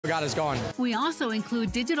Got us going. We also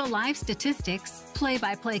include digital live statistics,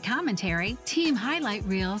 play-by-play commentary, team highlight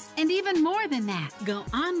reels, and even more than that. Go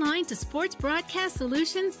online to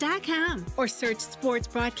sportsbroadcastsolutions.com or search Sports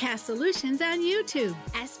Broadcast Solutions on YouTube.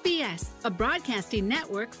 SBS, a broadcasting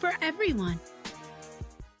network for everyone.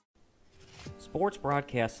 Sports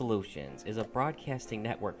Broadcast Solutions is a broadcasting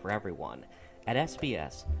network for everyone. At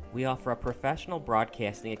SBS, we offer a professional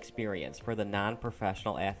broadcasting experience for the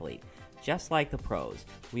non-professional athlete. Just like the pros,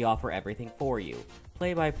 we offer everything for you.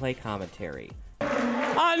 Play-by-play commentary.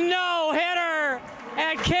 A no-hitter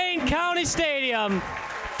at Kane County Stadium.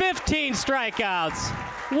 15 strikeouts,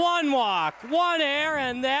 1 walk, 1 error,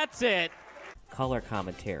 and that's it. Color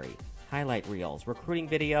commentary, highlight reels, recruiting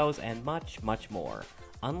videos, and much, much more.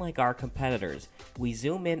 Unlike our competitors, we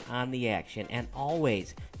zoom in on the action and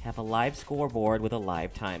always have a live scoreboard with a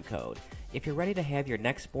live time code. If you're ready to have your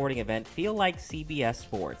next sporting event feel like CBS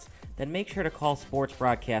Sports, then make sure to call Sports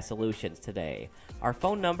Broadcast Solutions today. Our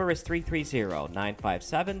phone number is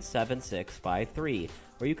 330-957-7653,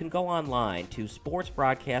 or you can go online to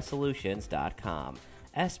sportsbroadcastsolutions.com.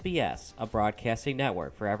 SBS, a broadcasting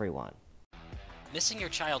network for everyone. Missing your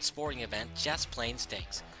child's sporting event just plain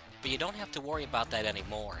stinks. But you don't have to worry about that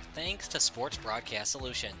anymore, thanks to Sports Broadcast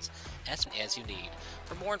Solutions, as you need.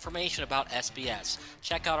 For more information about SBS,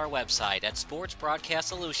 check out our website at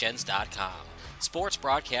sportsbroadcastsolutions.com. Sports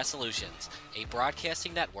Broadcast Solutions, a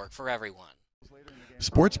broadcasting network for everyone.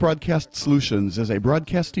 Sports Broadcast Solutions is a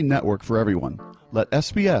broadcasting network for everyone. Let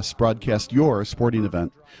SBS broadcast your sporting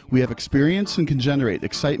event. We have experience and can generate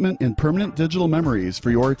excitement and permanent digital memories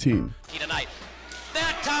for your team. Tonight.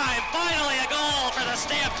 That time, finally a goal for the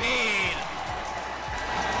Stampede!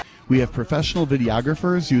 We have professional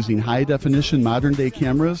videographers using high-definition modern-day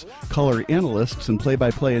cameras, color analysts, and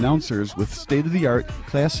play-by-play announcers with state-of-the-art,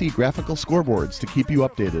 classy graphical scoreboards to keep you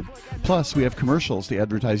updated. Plus, we have commercials to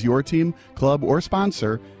advertise your team, club, or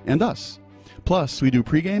sponsor, and us. Plus, we do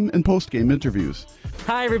pregame and postgame interviews.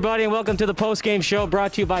 Hi, everybody, and welcome to the postgame show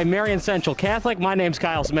brought to you by Marion Central Catholic. My name's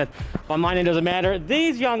Kyle Smith, but my name doesn't matter.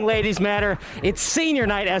 These young ladies matter. It's senior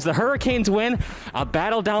night as the Hurricanes win a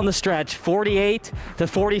battle down the stretch,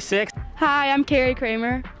 48-46. Hi, I'm Carrie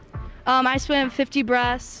Kramer. I swim 50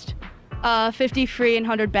 breast, 50 free, and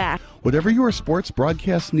 100 back. Whatever your sports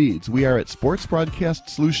broadcast needs, we are at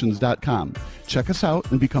sportsbroadcastsolutions.com. Check us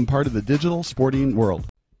out and become part of the digital sporting world.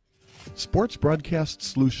 Sports Broadcast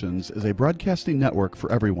Solutions is a broadcasting network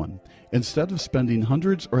for everyone. Instead of spending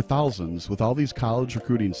hundreds or thousands with all these college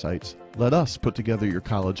recruiting sites, let us put together your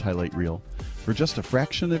college highlight reel. For just a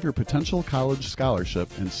fraction of your potential college scholarship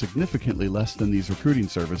and significantly less than these recruiting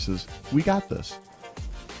services, we got this.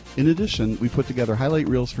 In addition, we put together highlight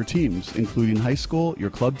reels for teams, including high school, your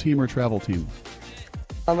club team, or travel team.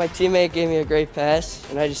 My teammate gave me a great pass,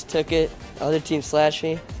 and I just took it. The other team slashed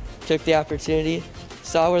me, took the opportunity,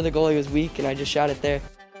 saw where the goalie was weak, and I just shot it there.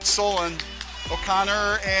 Solon,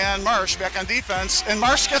 O'Connor, and Marsh back on defense, and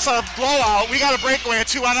Marsh gets a blowout. We got a breakaway at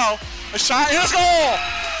 2-0. A shot, and it's goal!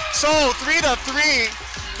 So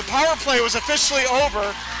 3-3, the power play was officially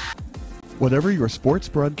over. Whatever your sports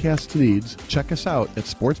broadcast needs, check us out at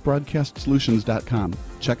sportsbroadcastsolutions.com.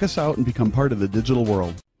 Check us out and become part of the digital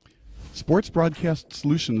world. Sports Broadcast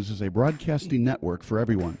Solutions is a broadcasting network for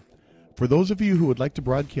everyone. For those of you who would like to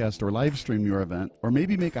broadcast or live stream your event, or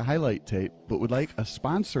maybe make a highlight tape, but would like a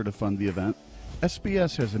sponsor to fund the event,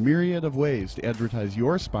 SBS has a myriad of ways to advertise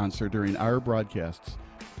your sponsor during our broadcasts.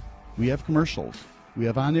 We have commercials. We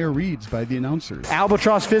have on-air reads by the announcers.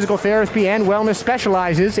 Albatross Physical Therapy and Wellness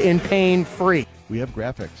specializes in pain-free. We have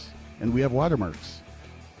graphics, and we have watermarks.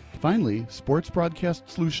 Finally, Sports Broadcast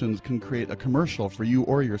Solutions can create a commercial for you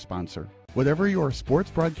or your sponsor. Whatever your sports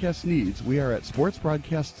broadcast needs, we are at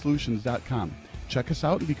sportsbroadcastsolutions.com. Check us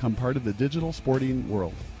out and become part of the digital sporting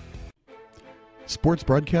world. Sports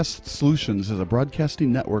Broadcast Solutions is a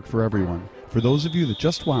broadcasting network for everyone. For those of you that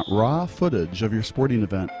just want raw footage of your sporting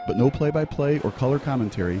event, but no play-by-play or color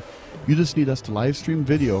commentary, you just need us to live stream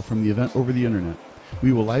video from the event over the internet.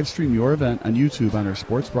 We will live stream your event on YouTube on our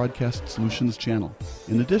Sports Broadcast Solutions channel.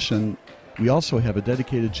 In addition, we also have a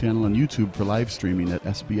dedicated channel on YouTube for live streaming at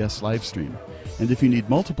SBS Livestream. And if you need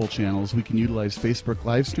multiple channels, we can utilize Facebook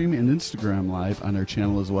Livestream and Instagram Live on our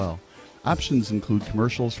channel as well. Options include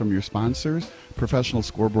commercials from your sponsors, professional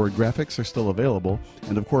scoreboard graphics are still available,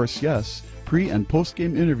 and of course, yes, pre- and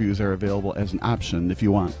post-game interviews are available as an option if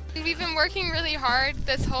you want. We've been working really hard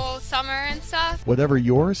this whole summer and stuff. Whatever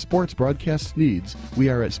your sports broadcast needs, we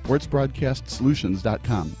are at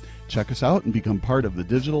sportsbroadcastsolutions.com. Check us out and become part of the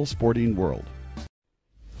digital sporting world.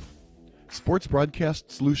 Sports Broadcast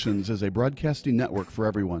Solutions is a broadcasting network for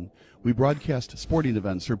everyone. We broadcast sporting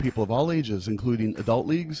events for people of all ages, including adult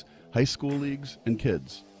leagues, high school leagues, and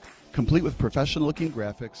kids. Complete with professional-looking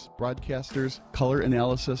graphics, broadcasters, color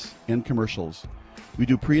analysis, and commercials. We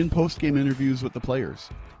do pre- and post-game interviews with the players.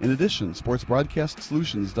 In addition, Sports Broadcast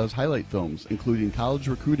Solutions does highlight films, including college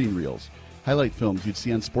recruiting reels, highlight films you'd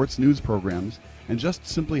see on sports news programs, and just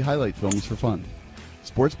simply highlight films for fun.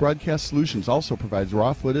 Sports Broadcast Solutions also provides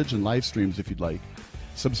raw footage and live streams if you'd like.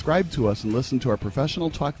 Subscribe to us and listen to our professional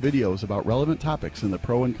talk videos about relevant topics in the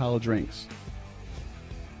pro and college ranks.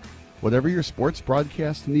 Whatever your sports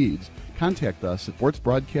broadcast needs, contact us at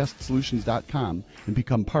sportsbroadcastsolutions.com and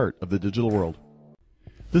become part of the digital world.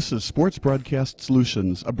 This is Sports Broadcast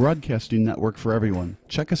Solutions, a broadcasting network for everyone.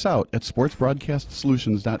 Check us out at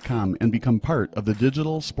sportsbroadcastsolutions.com and become part of the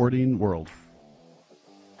digital sporting world.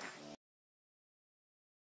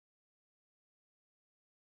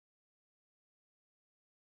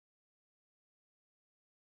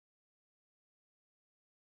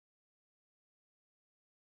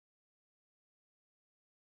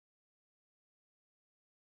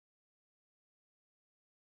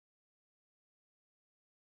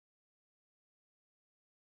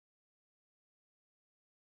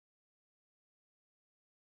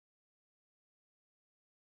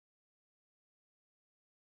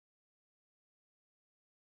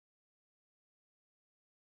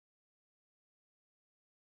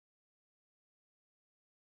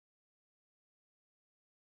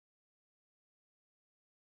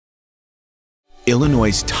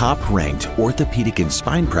 Illinois' top-ranked orthopedic and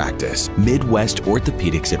spine practice, Midwest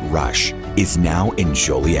Orthopedics at Rush, is now in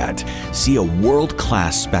Joliet. See a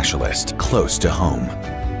world-class specialist close to home.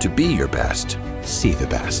 To be your best, see the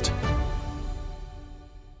best.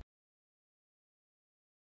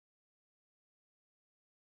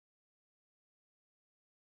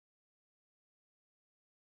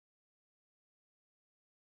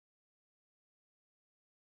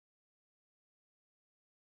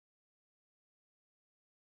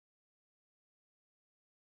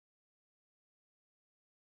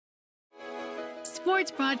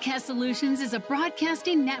 Sports Broadcast Solutions is a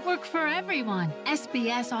broadcasting network for everyone.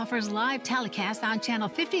 SBS offers live telecasts on Channel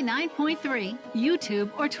 59.3,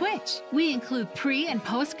 YouTube, or Twitch. We include pre- and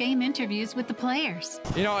post-game interviews with the players.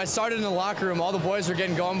 You know, I started in the locker room. All the boys were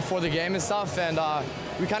getting going before the game and stuff, and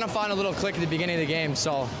we kind of found a little click at the beginning of the game,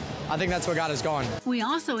 so I think that's what got us going. We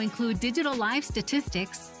also include digital live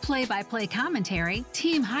statistics, play-by-play commentary,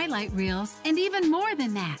 team highlight reels, and even more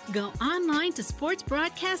than that. Go online to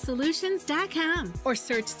sportsbroadcastsolutions.com or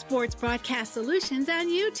search Sports Broadcast Solutions on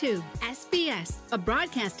YouTube. SBS, a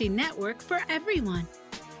broadcasting network for everyone.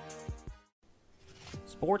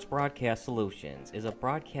 Sports Broadcast Solutions is a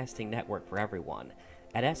broadcasting network for everyone.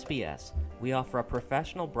 At SBS, we offer a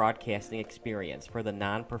professional broadcasting experience for the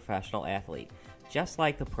non-professional athlete. Just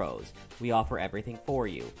like the pros, we offer everything for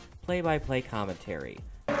you. Play-by-play commentary.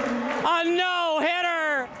 A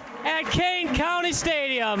no-hitter at Kane County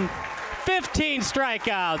Stadium. 15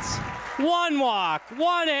 strikeouts, 1 walk,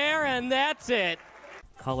 1 error, and that's it.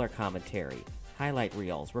 Color commentary, highlight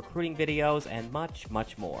reels, recruiting videos, and much,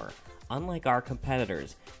 much more. Unlike our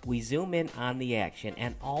competitors, we zoom in on the action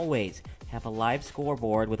and always have a live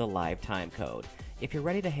scoreboard with a live time code. If you're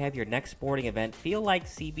ready to have your next sporting event feel like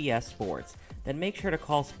CBS Sports, then make sure to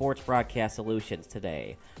call Sports Broadcast Solutions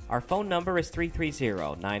today. Our phone number is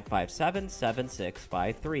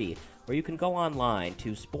 330-957-7653, or you can go online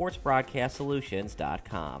to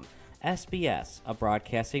sportsbroadcastsolutions.com. SBS, a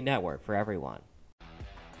broadcasting network for everyone.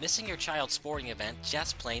 Missing your child's sporting event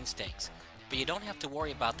just plain stinks. But you don't have to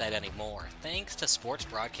worry about that anymore, thanks to Sports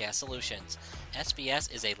Broadcast Solutions.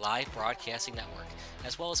 SBS is a live broadcasting network,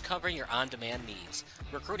 as well as covering your on-demand needs,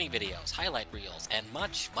 recruiting videos, highlight reels, and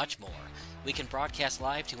much, much more. We can broadcast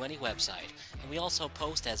live to any website, and we also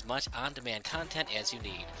post as much on-demand content as you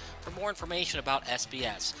need. For more information about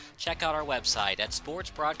SBS, check out our website at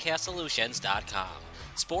sportsbroadcastsolutions.com.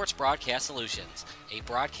 Sports Broadcast Solutions, a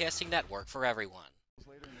broadcasting network for everyone.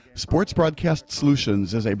 Sports Broadcast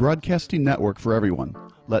Solutions is a broadcasting network for everyone.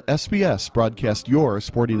 Let SBS broadcast your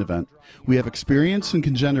sporting event. We have experience and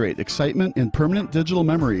can generate excitement and permanent digital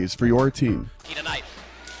memories for your team. Tonight.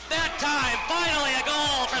 That time, finally a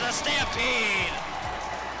goal for the Stampede!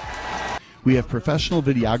 We have professional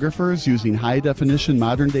videographers using high-definition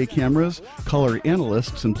modern-day cameras, color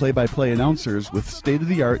analysts, and play-by-play announcers with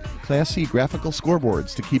state-of-the-art, classy graphical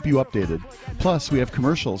scoreboards to keep you updated. Plus, we have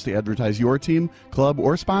commercials to advertise your team, club,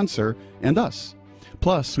 or sponsor, and us.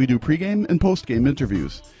 Plus, we do pregame and postgame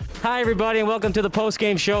interviews. Hi, everybody, and welcome to the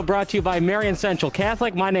postgame show brought to you by Marion Central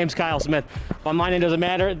Catholic. My name's Kyle Smith, but my name doesn't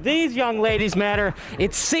matter. These young ladies matter.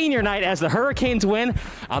 It's senior night as the Hurricanes win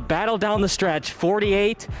a battle down the stretch,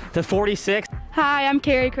 48-46. Hi, I'm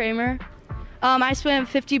Carrie Kramer. I swim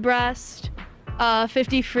 50 breast,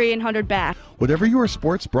 50 free, and 100 back. Whatever your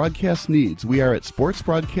sports broadcast needs, we are at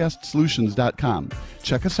sportsbroadcastsolutions.com.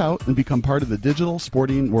 Check us out and become part of the digital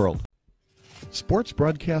sporting world. Sports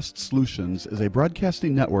Broadcast Solutions is a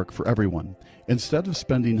broadcasting network for everyone. Instead of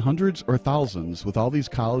spending hundreds or thousands with all these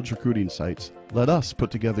college recruiting sites, let us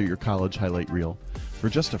put together your college highlight reel. For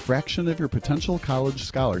just a fraction of your potential college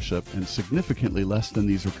scholarship and significantly less than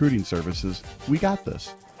these recruiting services, we got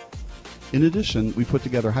this. In addition, we put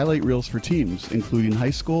together highlight reels for teams, including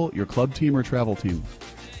high school, your club team, or travel team.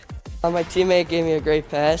 My teammate gave me a great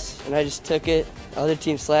pass, and I just took it. The other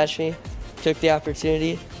team slashed me, took the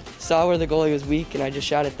opportunity, saw where the goalie was weak, and I just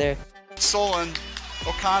shot it there. Stolen.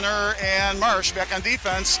 O'Connor and Marsh back on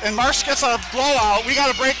defense, and Marsh gets a blowout. We got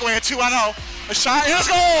a breakaway at 2-0. A shot, and it's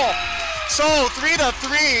a goal! So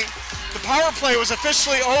 3-3, the power play was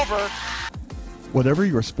officially over. Whatever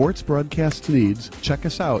your sports broadcast needs, check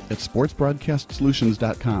us out at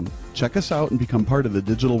sportsbroadcastsolutions.com. Check us out and become part of the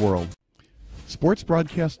digital world. Sports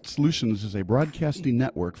Broadcast Solutions is a broadcasting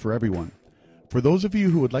network for everyone. For those of you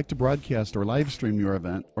who would like to broadcast or live stream your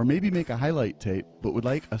event, or maybe make a highlight tape but would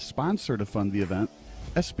like a sponsor to fund the event,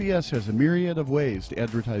 SBS has a myriad of ways to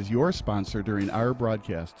advertise your sponsor during our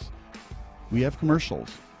broadcasts. We have commercials.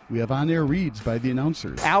 We have on-air reads by the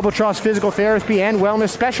announcers. Albatross Physical Therapy and Wellness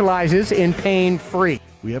specializes in pain-free.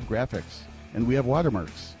 We have graphics, and we have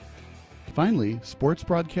watermarks. Finally, Sports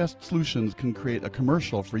Broadcast Solutions can create a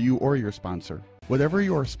commercial for you or your sponsor. Whatever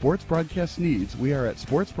your sports broadcast needs, we are at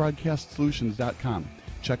sportsbroadcastsolutions.com.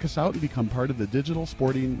 Check us out and become part of the digital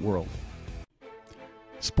sporting world.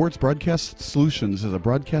 Sports Broadcast Solutions is a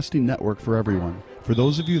broadcasting network for everyone. For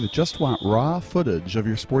those of you that just want raw footage of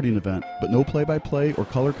your sporting event, but no play-by-play or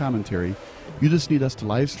color commentary, you just need us to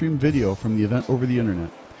live stream video from the event over the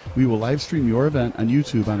internet. We will live stream your event on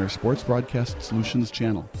YouTube on our Sports Broadcast Solutions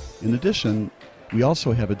channel. In addition, we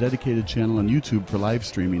also have a dedicated channel on YouTube for live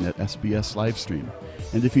streaming at SBS Livestream.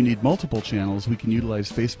 And if you need multiple channels, we can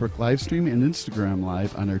utilize Facebook Livestream and Instagram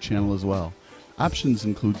Live on our channel as well. Options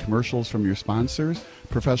include commercials from your sponsors,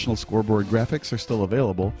 professional scoreboard graphics are still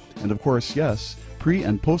available, and of course, yes, pre-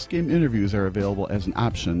 and post-game interviews are available as an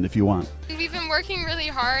option if you want. We've been working really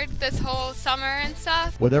hard this whole summer and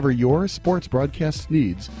stuff. Whatever your sports broadcast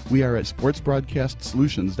needs, we are at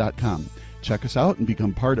sportsbroadcastsolutions.com. Check us out and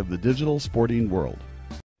become part of the digital sporting world.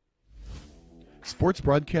 Sports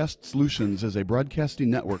Broadcast Solutions is a broadcasting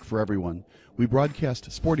network for everyone. We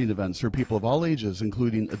broadcast sporting events for people of all ages,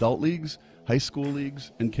 including adult leagues, high school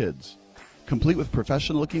leagues, and kids. Complete with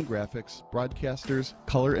professional-looking graphics, broadcasters,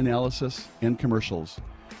 color analysis, and commercials.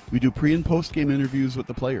 We do pre- and post-game interviews with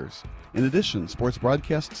the players. In addition, Sports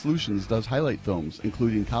Broadcast Solutions does highlight films,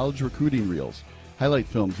 including college recruiting reels, highlight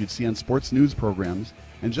films you'd see on sports news programs,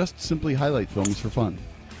 and just simply highlight films for fun.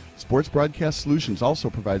 Sports Broadcast Solutions also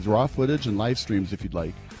provides raw footage and live streams if you'd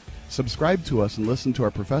like. Subscribe to us and listen to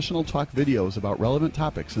our professional talk videos about relevant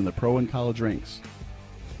topics in the pro and college ranks.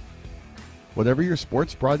 Whatever your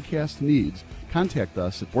sports broadcast needs, contact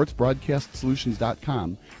us at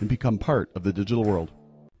sportsbroadcastsolutions.com and become part of the digital world.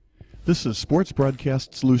 This is Sports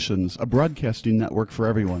Broadcast Solutions, a broadcasting network for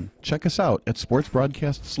everyone. Check us out at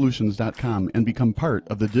sportsbroadcastsolutions.com and become part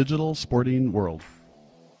of the digital sporting world.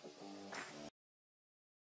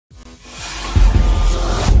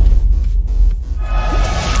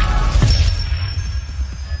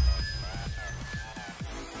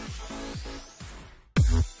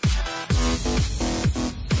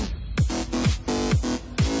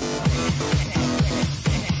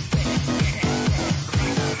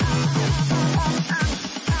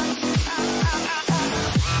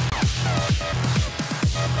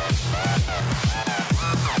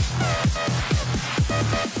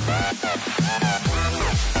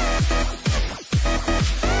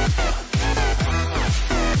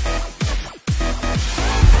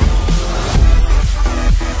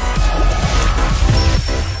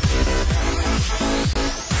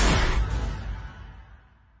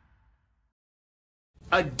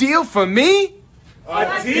 A deal for me?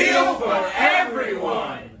 A deal for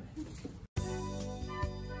everyone!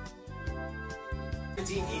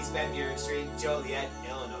 17 East Van Buren Street, Joliet,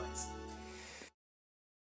 Illinois.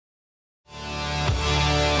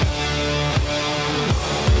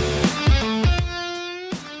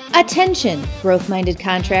 Attention, growth-minded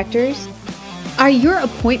contractors. Are your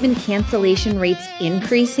appointment cancellation rates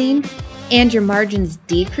increasing and your margins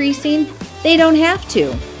decreasing? They don't have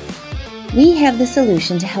to. We have the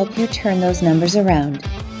solution to help you turn those numbers around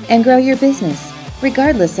and grow your business,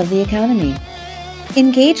 regardless of the economy.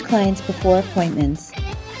 Engage clients before appointments,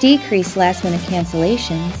 decrease last-minute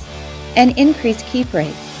cancellations, and increase keep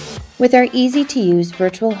rates with our easy-to-use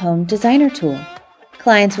virtual home designer tool.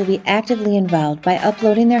 Clients will be actively involved by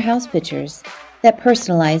uploading their house pictures that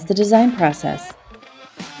personalize the design process.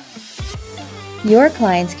 Your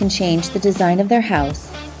clients can change the design of their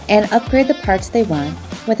house and upgrade the parts they want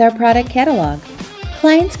with our product catalog.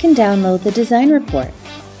 Clients can download the design report,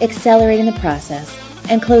 accelerating the process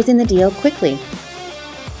and closing the deal quickly.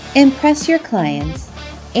 Impress your clients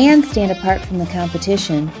and stand apart from the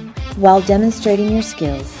competition while demonstrating your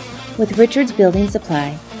skills with Richards Building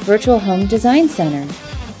Supply Virtual Home Design Center.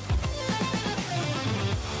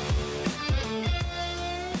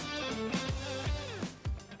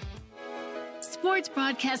 Sports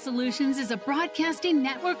Broadcast Solutions is a broadcasting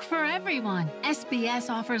network for everyone. SBS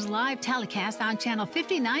offers live telecasts on channel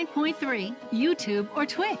 59.3, YouTube, or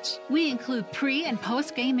Twitch. We include pre- and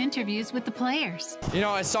post-game interviews with the players. You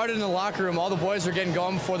know, I started in the locker room. All the boys were getting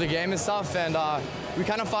going before the game and stuff, and we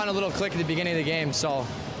kind of found a little click at the beginning of the game, so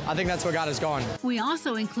I think that's what got us going. We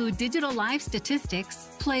also include digital live statistics,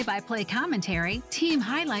 play-by-play commentary, team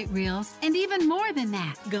highlight reels, and even more than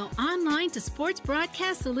that. Go online to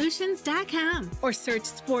sportsbroadcastsolutions.com or search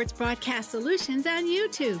Sports Broadcast Solutions on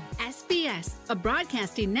YouTube. SBS, a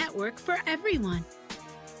broadcasting network for everyone.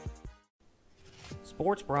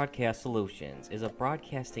 Sports Broadcast Solutions is a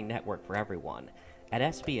broadcasting network for everyone. At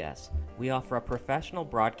SBS, we offer a professional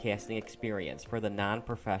broadcasting experience for the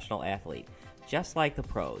non-professional athlete. Just like the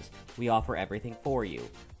pros, we offer everything for you.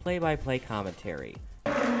 Play-by-play commentary.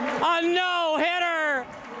 A no-hitter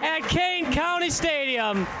at Kane County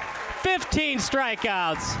Stadium. 15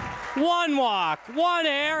 strikeouts, 1 walk, 1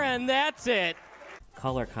 error, and that's it.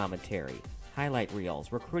 Color commentary, highlight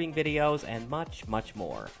reels, recruiting videos, and much, much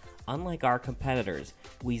more. Unlike our competitors,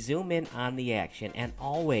 we zoom in on the action and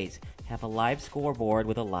always have a live scoreboard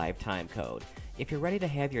with a live time code. If you're ready to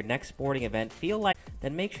have your next sporting event feel like,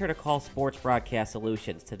 then make sure to call Sports Broadcast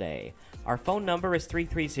Solutions today. Our phone number is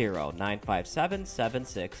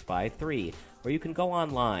 330-957-7653, or you can go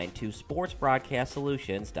online to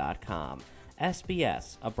sportsbroadcastsolutions.com.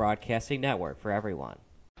 SBS, a broadcasting network for everyone.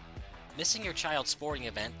 Missing your child's sporting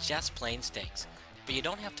event just plain stinks. But you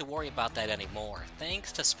don't have to worry about that anymore,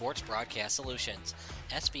 thanks to Sports Broadcast Solutions.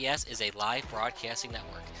 SBS is a live broadcasting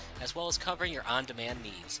network, as well as covering your on-demand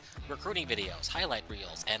needs, recruiting videos, highlight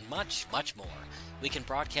reels, and much, much more. We can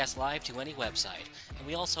broadcast live to any website, and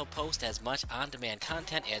we also post as much on-demand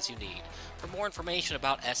content as you need. For more information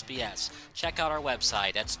about SBS, check out our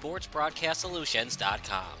website at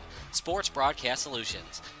sportsbroadcastsolutions.com. Sports Broadcast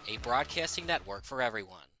Solutions, a broadcasting network for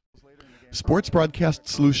everyone. Sports Broadcast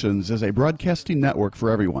Solutions is a broadcasting network for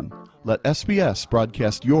everyone. Let SBS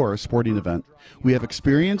broadcast your sporting event. We have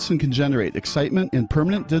experience and can generate excitement and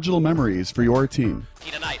permanent digital memories for your team.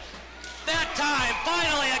 Tonight. That time,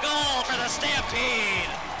 finally a goal for the Stampede!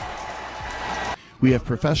 We have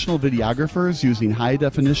professional videographers using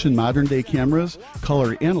high-definition modern-day cameras,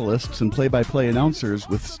 color analysts, and play-by-play announcers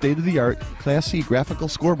with state-of-the-art, classy graphical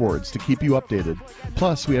scoreboards to keep you updated.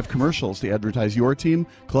 Plus, we have commercials to advertise your team,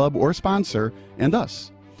 club, or sponsor, and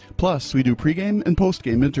us. Plus, we do pregame and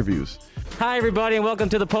postgame interviews. Hi, everybody, and welcome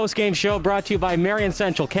to the postgame show brought to you by Marion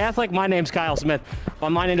Central Catholic. My name's Kyle Smith.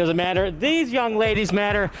 But my name doesn't matter. These young ladies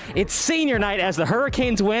matter. It's senior night as the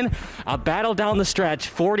Hurricanes win a battle down the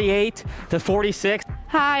stretch, 48-46.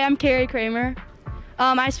 Hi, I'm Carrie Kramer.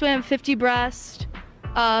 I swim 50 breast,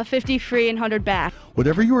 50 free, and 100 back.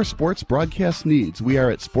 Whatever your sports broadcast needs, we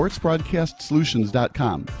are at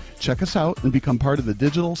sportsbroadcastsolutions.com. Check us out and become part of the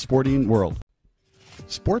digital sporting world.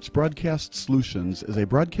 Sports Broadcast Solutions is a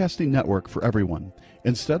broadcasting network for everyone.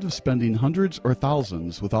 Instead of spending hundreds or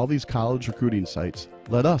thousands with all these college recruiting sites,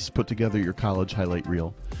 let us put together your college highlight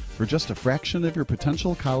reel. For just a fraction of your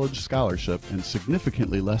potential college scholarship and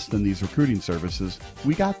significantly less than these recruiting services,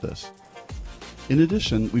 we got this. In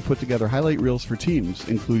addition, we put together highlight reels for teams,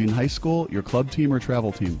 including high school, your club team, or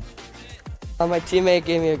travel team. My teammate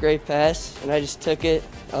gave me a great pass, and I just took it.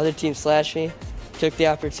 Other team slashed me, took the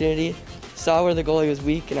opportunity, saw where the goalie was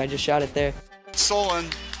weak, and I just shot it there. Solon,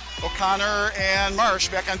 O'Connor, and Marsh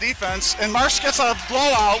back on defense, and Marsh gets a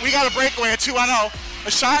blowout. We got a breakaway at 2-0. A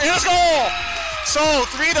shot, and a goal! So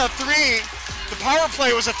 3-3. The power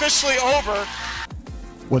play was officially over.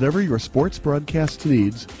 Whatever your sports broadcast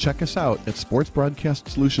needs, check us out at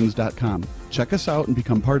sportsbroadcastsolutions.com. Check us out and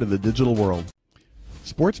become part of the digital world.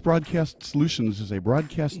 Sports Broadcast Solutions is a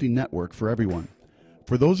broadcasting network for everyone.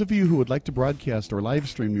 For those of you who would like to broadcast or live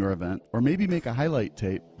stream your event, or maybe make a highlight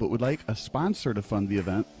tape but would like a sponsor to fund the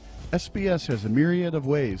event, SBS has a myriad of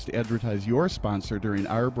ways to advertise your sponsor during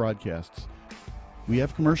our broadcasts. We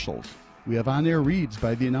have commercials. We have on-air reads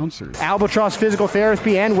by the announcers. Albatross Physical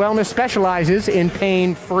Therapy and Wellness specializes in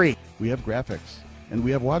pain-free. We have graphics, and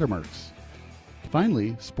we have watermarks.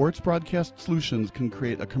 Finally, Sports Broadcast Solutions can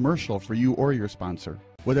create a commercial for you or your sponsor.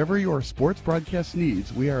 Whatever your sports broadcast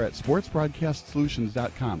needs, we are at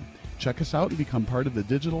sportsbroadcastsolutions.com. Check us out and become part of the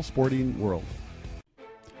digital sporting world.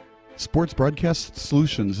 Sports Broadcast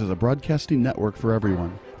Solutions is a broadcasting network for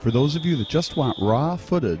everyone. For those of you that just want raw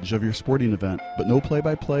footage of your sporting event, but no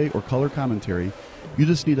play-by-play or color commentary, you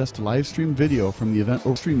just need us to live stream video from the event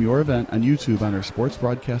or stream your event on YouTube on our Sports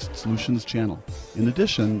Broadcast Solutions channel. In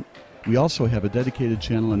addition, we also have a dedicated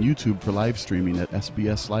channel on YouTube for live streaming at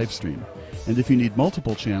SBS Livestream. And if you need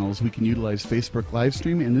multiple channels, we can utilize Facebook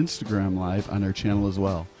Livestream and Instagram Live on our channel as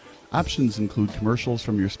well. Options include commercials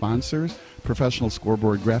from your sponsors, professional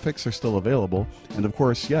scoreboard graphics are still available, and of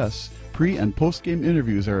course, yes, pre- and post-game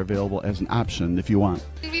interviews are available as an option if you want.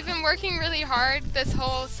 We've been working really hard this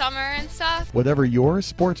whole summer and stuff. Whatever your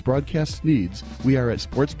sports broadcast needs, we are at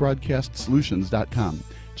sportsbroadcastsolutions.com.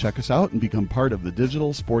 Check us out and become part of the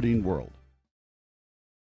digital sporting world.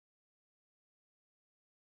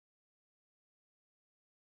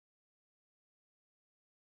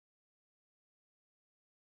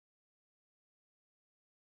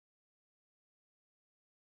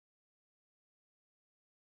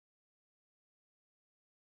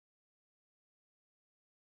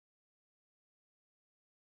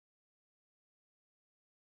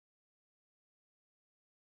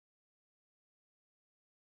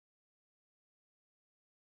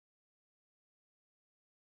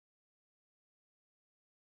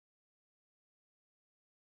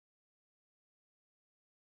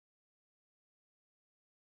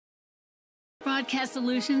 Broadcast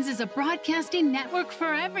Solutions is a broadcasting network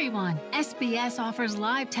for everyone. SBS offers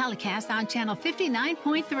live telecasts on channel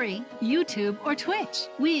 59.3, YouTube, or Twitch.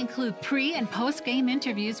 We include pre- and post-game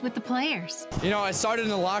interviews with the players. You know, I started in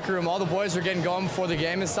the locker room. All the boys were getting going before the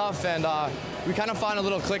game and stuff, and we kind of found a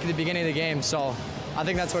little click at the beginning of the game, so I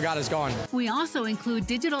think that's what got us going. We also include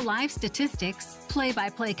digital live statistics,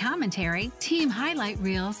 play-by-play commentary, team highlight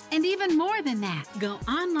reels, and even more than that. Go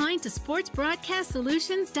online to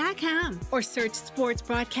sportsbroadcastsolutions.com or search Sports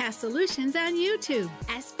Broadcast Solutions on YouTube.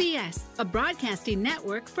 SBS, a broadcasting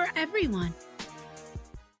network for everyone.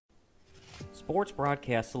 Sports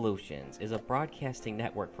Broadcast Solutions is a broadcasting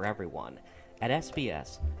network for everyone. At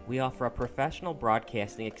SBS, we offer a professional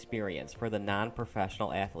broadcasting experience for the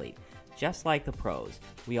non-professional athlete. Just like the pros,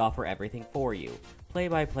 we offer everything for you.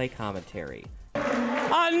 Play-by-play commentary.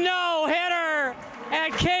 A no-hitter at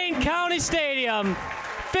Kane County Stadium.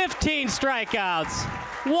 15 strikeouts,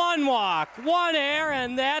 1 walk, 1 error,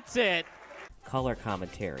 and that's it. Color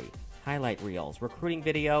commentary, highlight reels, recruiting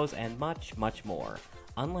videos, and much, much more.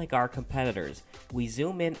 Unlike our competitors, we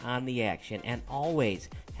zoom in on the action and always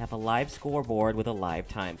have a live scoreboard with a live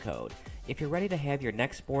time code. If you're ready to have your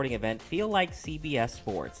next sporting event feel like CBS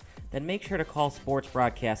Sports, then make sure to call Sports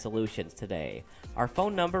Broadcast Solutions today. Our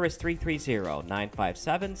phone number is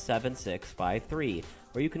 330-957-7653,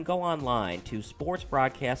 or you can go online to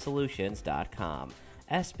sportsbroadcastsolutions.com.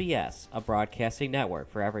 SBS, a broadcasting network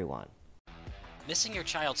for everyone. Missing your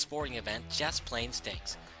child's sporting event just plain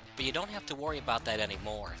stinks. But you don't have to worry about that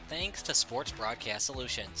anymore, thanks to Sports Broadcast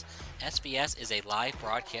Solutions. SBS is a live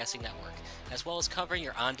broadcasting network, as well as covering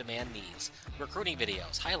your on-demand needs, recruiting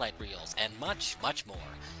videos, highlight reels, and much, much more.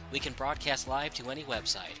 We can broadcast live to any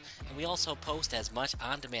website, and we also post as much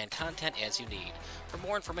on-demand content as you need. For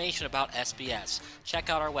more information about SBS, check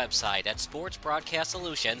out our website at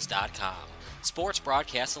sportsbroadcastsolutions.com. Sports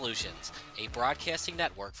Broadcast Solutions, a broadcasting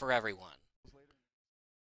network for everyone.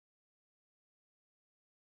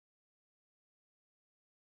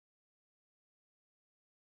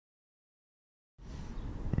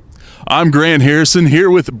 I'm Grant Harrison here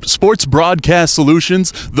with Sports Broadcast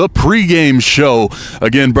Solutions, the pregame show.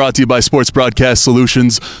 Again, brought to you by Sports Broadcast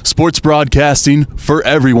Solutions, sports broadcasting for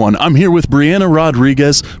everyone. I'm here with Brianna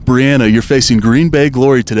Rodriguez. Brianna, you're facing Green Bay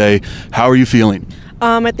Glory today. How are you feeling?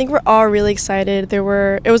 I think we're all really excited. It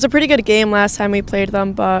was a pretty good game last time we played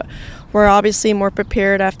them, but we're obviously more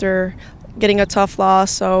prepared after getting a tough loss,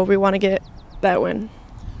 so we want to get that win.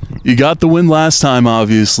 You got the win last time,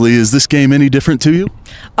 obviously. Is this game any different to you?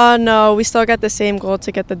 No, we still got the same goal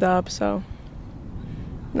to get the dub, so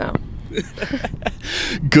no.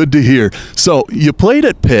 Good to hear. So you played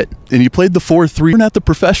at Pitt, and you played the 4-3 at the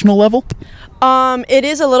professional level? It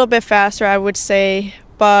is a little bit faster, I would say,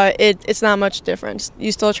 but it's not much difference.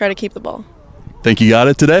 You still try to keep the ball. Think you got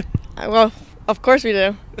it today? Well, of course we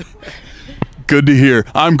do. Good to hear.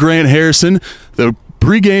 I'm Grant Harrison. The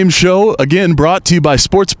pregame show, again, brought to you by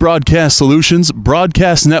Sports Broadcast Solutions,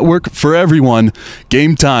 broadcast network for everyone.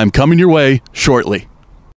 Game time coming your way shortly.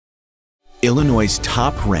 Illinois'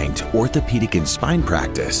 top-ranked orthopedic and spine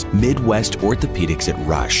practice, Midwest Orthopedics at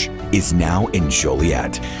Rush, is now in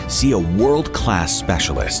Joliet. See a world-class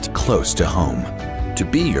specialist close to home. To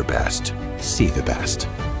be your best, see the best.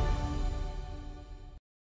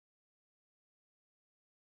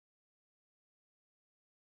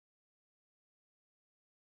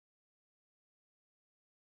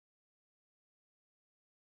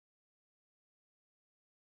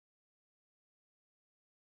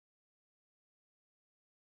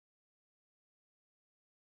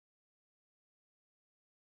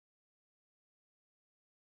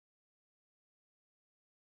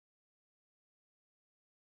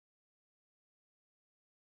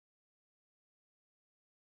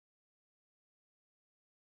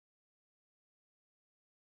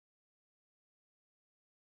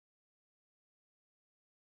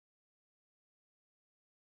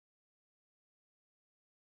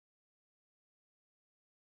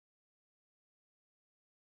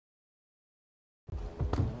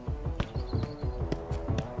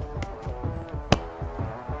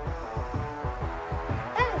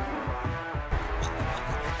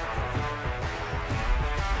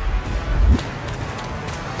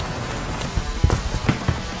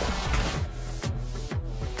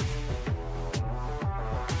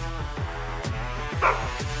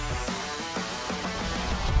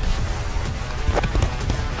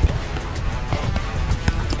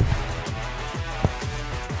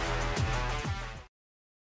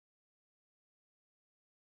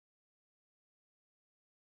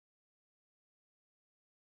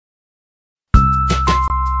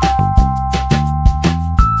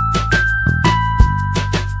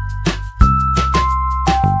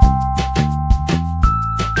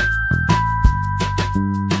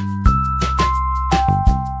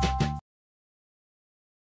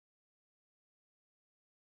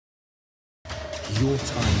 Your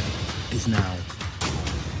time is now.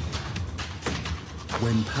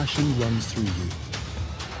 When passion runs through you,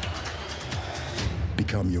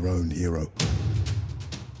 become your own hero.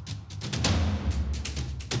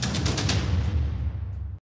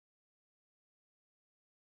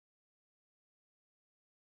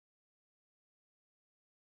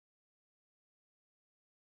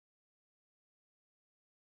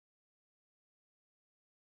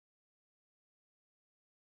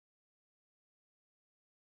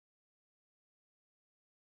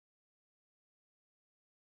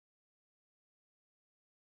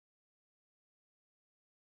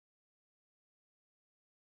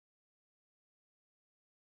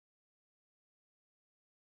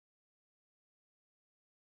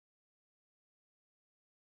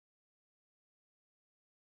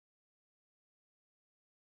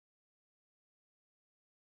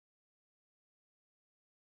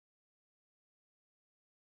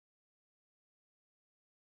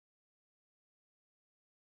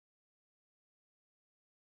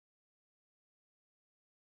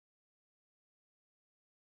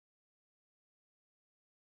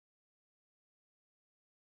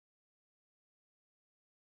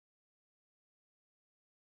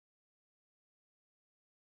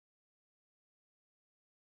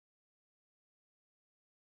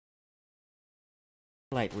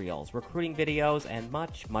 Highlight reels, recruiting videos, and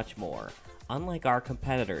much, much more. Unlike our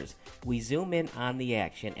competitors, we zoom in on the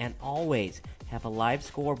action and always have a live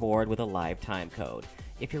scoreboard with a live time code.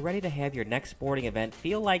 If you're ready to have your next sporting event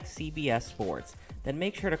feel like CBS Sports, then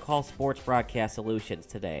make sure to call Sports Broadcast Solutions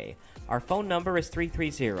today. Our phone number is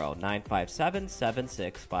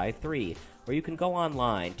 330-957-7653, or you can go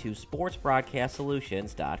online to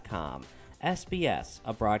sportsbroadcastsolutions.com. SBS,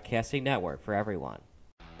 a broadcasting network for everyone.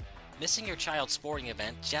 Missing your child's sporting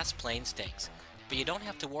event just plain stinks. But you don't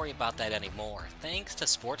have to worry about that anymore, thanks to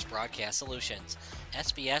Sports Broadcast Solutions.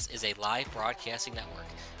 SBS is a live broadcasting network,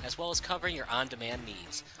 as well as covering your on-demand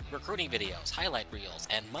needs, recruiting videos, highlight reels,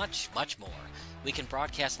 and much, much more. We can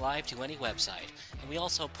broadcast live to any website, and we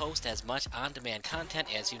also post as much on-demand content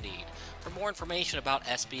as you need. For more information about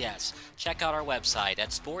SBS, check out our website at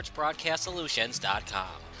sportsbroadcastsolutions.com.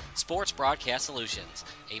 Sports Broadcast Solutions,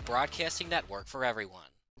 a broadcasting network for everyone.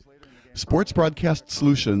 Sports Broadcast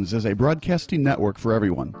Solutions is a broadcasting network for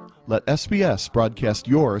everyone. Let SBS broadcast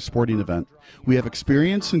your sporting event. We have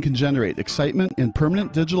experience and can generate excitement and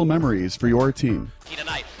permanent digital memories for your team.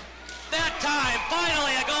 Tonight. That time,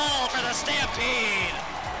 finally a goal for the Stampede!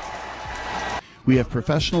 We have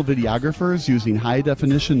professional videographers using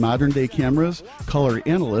high-definition modern-day cameras, color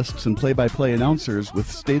analysts, and play-by-play announcers with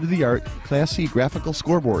state-of-the-art Class C graphical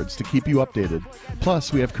scoreboards to keep you updated.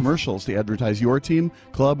 Plus, we have commercials to advertise your team,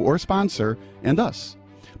 club, or sponsor, and us.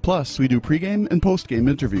 Plus, we do pregame and postgame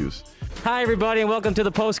interviews. Hi, everybody, and welcome to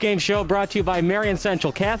the post-game show brought to you by Marion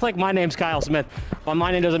Central Catholic. My name's Kyle Smith. But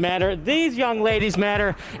my name doesn't matter. These young ladies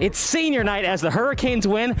matter. It's senior night as the Hurricanes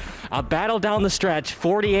win a battle down the stretch,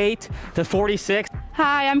 48-46.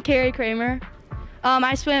 Hi, I'm Carrie Kramer.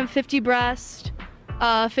 I swim 50 breast,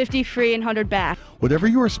 50 free, and 100 back. Whatever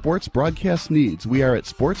your sports broadcast needs, we are at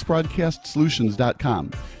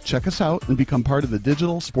sportsbroadcastsolutions.com. Check us out and become part of the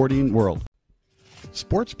digital sporting world.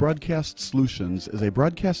 Sports Broadcast Solutions is a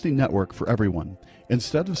broadcasting network for everyone.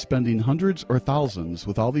 Instead of spending hundreds or thousands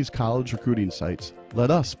with all these college recruiting sites, let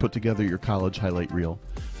us put together your college highlight reel.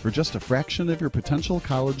 For just a fraction of your potential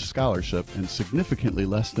college scholarship and significantly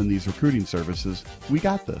less than these recruiting services, we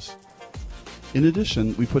got this. In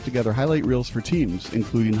addition, we put together highlight reels for teams,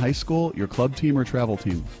 including high school, your club team, or travel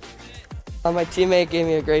team. My teammate gave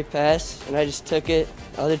me a great pass, and I just took it.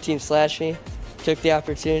 The other team slashed me, took the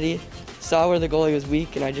opportunity, saw where the goalie was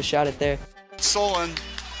weak, and I just shot it there. Solon,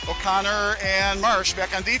 O'Connor, and Marsh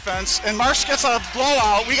back on defense. And Marsh gets a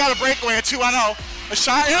blowout. We got a breakaway at 2-0. A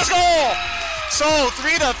shot, and it's a goal! So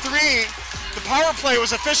 3-3. The power play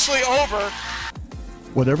was officially over.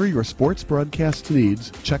 Whatever your sports broadcast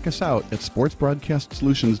needs, check us out at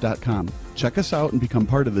sportsbroadcastsolutions.com. Check us out and become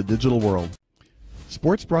part of the digital world.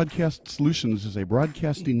 Sports Broadcast Solutions is a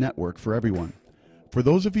broadcasting network for everyone. For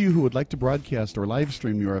those of you who would like to broadcast or live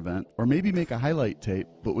stream your event, or maybe make a highlight tape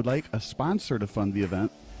but would like a sponsor to fund the event,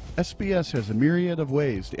 SBS has a myriad of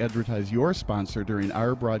ways to advertise your sponsor during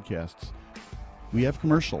our broadcasts. We have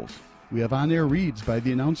commercials. We have on-air reads by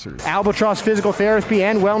the announcers. Albatross Physical Therapy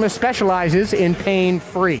and Wellness specializes in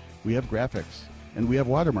pain-free. We have graphics. And we have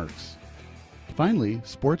watermarks. Finally,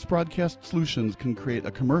 Sports Broadcast Solutions can create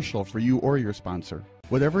a commercial for you or your sponsor.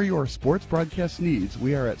 Whatever your sports broadcast needs,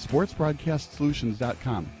 we are at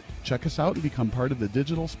sportsbroadcastsolutions.com. Check us out and become part of the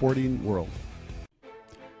digital sporting world.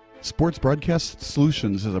 Sports Broadcast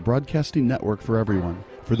Solutions is a broadcasting network for everyone.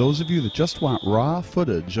 For those of you that just want raw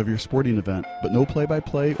footage of your sporting event, but no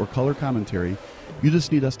play-by-play or color commentary, you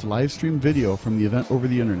just need us to live stream video from the event over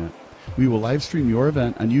the internet. We will live stream your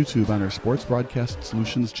event on YouTube on our Sports Broadcast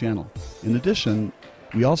Solutions channel. In addition,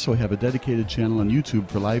 we also have a dedicated channel on YouTube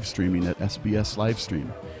for live streaming at SBS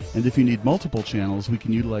Livestream. And if you need multiple channels, we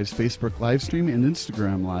can utilize Facebook Livestream and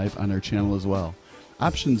Instagram Live on our channel as well.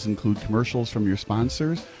 Options include commercials from your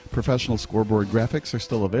sponsors, professional scoreboard graphics are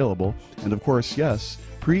still available, and of course, yes,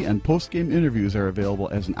 pre- and post-game interviews are available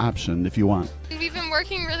as an option if you want. We've been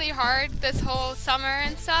working really hard this whole summer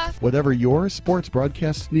and stuff. Whatever your sports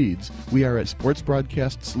broadcast needs, we are at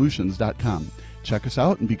sportsbroadcastsolutions.com. Check us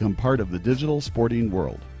out and become part of the digital sporting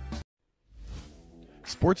world.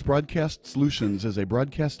 Sports Broadcast Solutions is a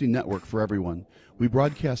broadcasting network for everyone. We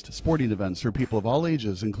broadcast sporting events for people of all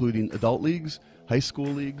ages, including adult leagues, high school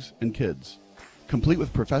leagues, and kids. Complete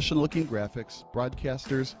with professional-looking graphics,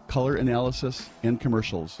 broadcasters, color analysis, and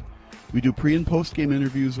commercials. We do pre- and post-game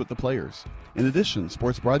interviews with the players. In addition,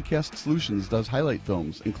 Sports Broadcast Solutions does highlight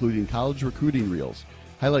films, including college recruiting reels,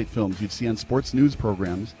 highlight films you'd see on sports news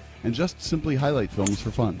programs, and just simply highlight films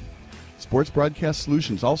for fun. Sports Broadcast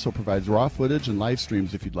Solutions also provides raw footage and live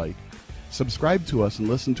streams if you'd like. Subscribe to us and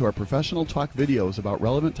listen to our professional talk videos about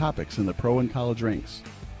relevant topics in the pro and college ranks.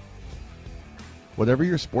 Whatever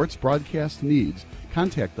your sports broadcast needs,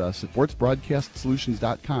 contact us at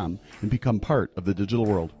sportsbroadcastsolutions.com and become part of the digital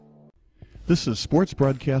world. This is Sports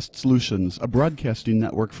Broadcast Solutions, a broadcasting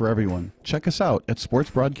network for everyone. Check us out at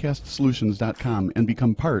sportsbroadcastsolutions.com and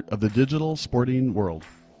become part of the digital sporting world.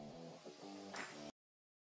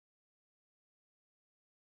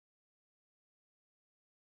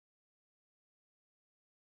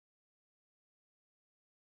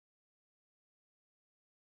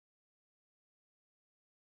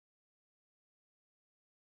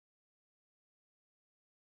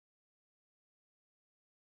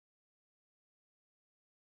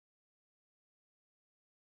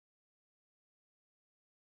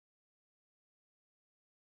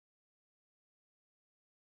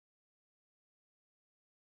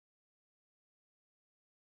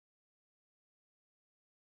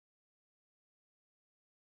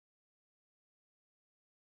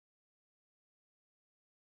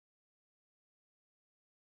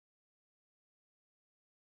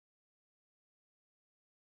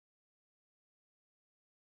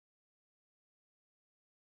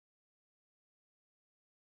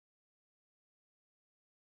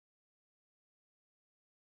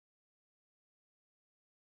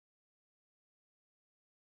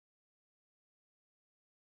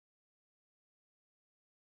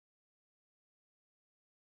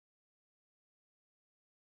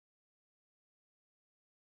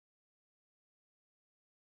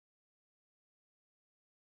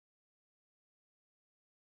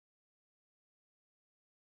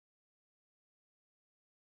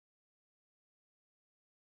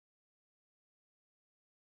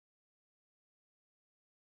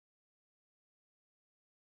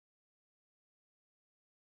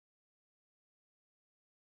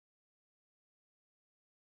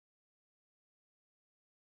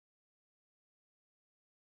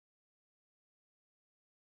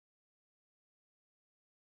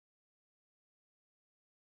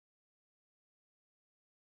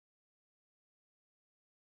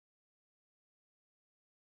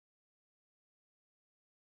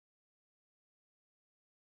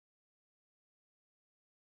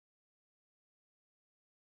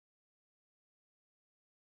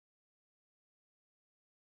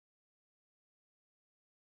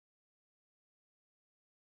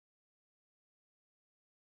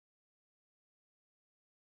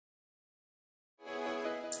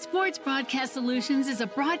 Sports Broadcast Solutions is a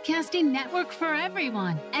broadcasting network for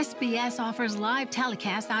everyone. SBS offers live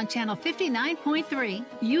telecasts on channel 59.3,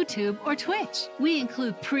 YouTube, or Twitch. We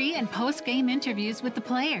include pre- and post-game interviews with the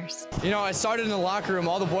players. You know, I started in the locker room.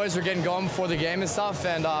 All the boys were getting going before the game and stuff,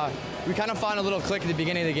 and we kind of found a little click at the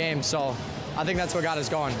beginning of the game, so I think that's what got us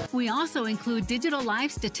going. We also include digital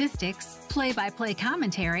live statistics, play-by-play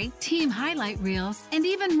commentary, team highlight reels, and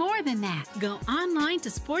even more than that. Go online to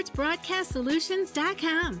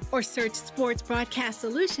sportsbroadcastsolutions.com or search Sports Broadcast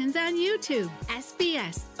Solutions on YouTube.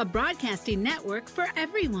 SBS, a broadcasting network for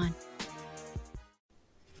everyone.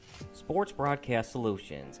 Sports Broadcast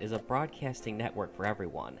Solutions is a broadcasting network for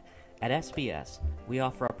everyone. At SBS, we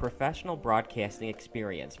offer a professional broadcasting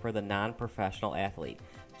experience for the non-professional athlete.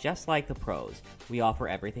 Just like the pros, we offer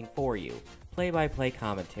everything for you. Play-by-play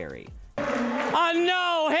commentary. A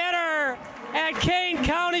no-hitter at Kane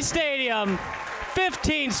County Stadium.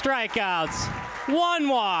 15 strikeouts, 1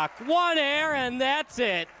 walk, 1 error, and that's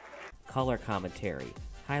it. Color commentary,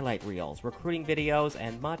 highlight reels, recruiting videos,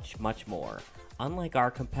 and much, much more. Unlike our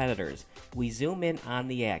competitors, we zoom in on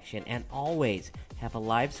the action and always have a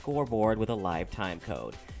live scoreboard with a live time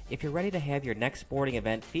code. If you're ready to have your next sporting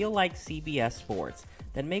event feel like CBS Sports,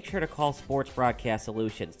 then make sure to call Sports Broadcast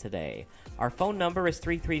Solutions today. Our phone number is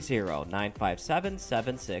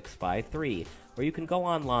 330-957-7653, or you can go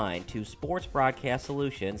online to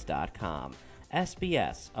sportsbroadcastsolutions.com.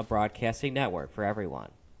 SBS, a broadcasting network for everyone.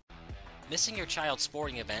 Missing your child's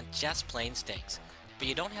sporting event just plain stinks. But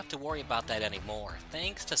you don't have to worry about that anymore,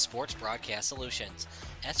 thanks to Sports Broadcast Solutions.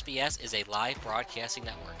 SBS is a live broadcasting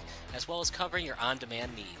network, as well as covering your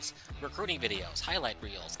on-demand needs, recruiting videos, highlight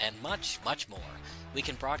reels, and much, much more. We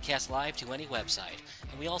can broadcast live to any website,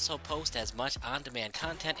 and we also post as much on-demand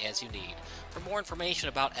content as you need. For more information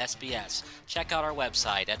about SBS, check out our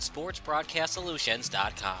website at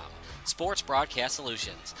sportsbroadcastsolutions.com. Sports Broadcast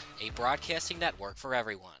Solutions, a broadcasting network for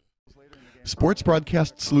everyone. Sports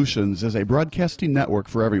Broadcast Solutions is a broadcasting network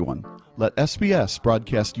for everyone. Let SBS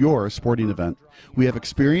broadcast your sporting event. We have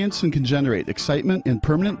experience and can generate excitement and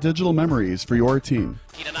permanent digital memories for your team.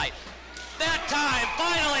 Tonight. That time,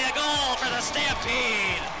 finally a goal for the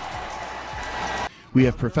Stampede! We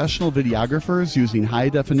have professional videographers using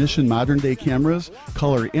high-definition modern-day cameras,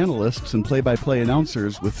 color analysts, and play-by-play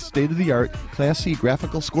announcers with state-of-the-art, classy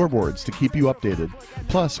graphical scoreboards to keep you updated.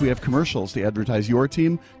 Plus, we have commercials to advertise your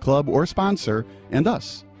team, club, or sponsor, and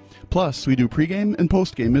us. Plus, we do pregame and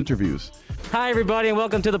postgame interviews. Hi, everybody, and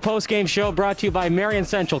welcome to the postgame show brought to you by Marion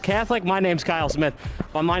Central Catholic. My name's Kyle Smith,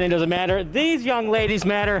 but my name doesn't matter. These young ladies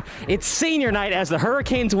matter. It's senior night as the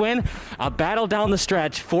Hurricanes win a battle down the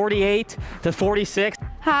stretch, 48-46.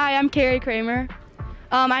 Hi, I'm Carrie Kramer.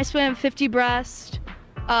 I swim 50 breast,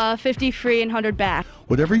 50 free, and 100 back.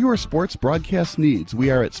 Whatever your sports broadcast needs, we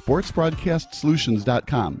are at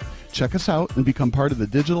sportsbroadcastsolutions.com. Check us out and become part of the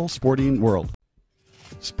digital sporting world.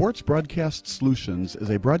 Sports Broadcast Solutions is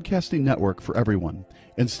a broadcasting network for everyone.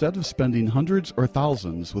 Instead of spending hundreds or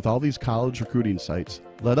thousands with all these college recruiting sites,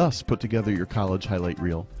 let us put together your college highlight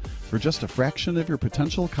reel. For just a fraction of your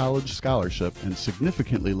potential college scholarship and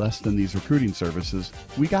significantly less than these recruiting services,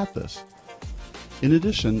 we got this. In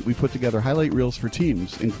addition, we put together highlight reels for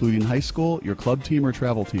teams, including high school, your club team, or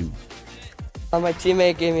travel team. My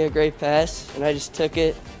teammate gave me a great pass, and I just took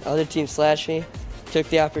it. The other team slashed me, took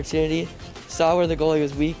the opportunity, saw where the goalie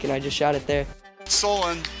was weak, and I just shot it there.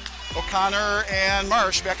 Solon, O'Connor, and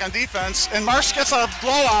Marsh back on defense, and Marsh gets a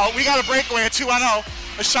blowout. We got a breakaway, a 2-on-0,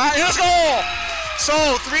 a shot, and it's a goal! So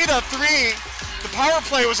 3-3, the power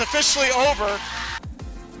play was officially over.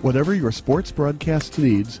 Whatever your sports broadcast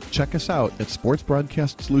needs, check us out at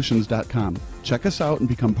sportsbroadcastsolutions.com. Check us out and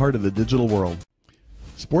become part of the digital world.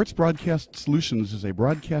 Sports Broadcast Solutions is a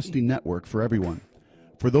broadcasting network for everyone.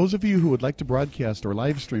 For those of you who would like to broadcast or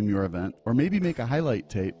live stream your event, or maybe make a highlight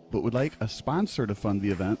tape but would like a sponsor to fund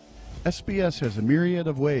the event, SBS has a myriad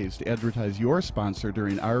of ways to advertise your sponsor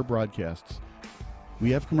during our broadcasts.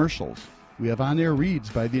 We have commercials. We have on-air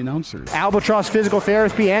reads by the announcers. Albatross Physical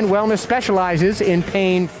Therapy and Wellness specializes in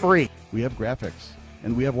pain-free. We have graphics,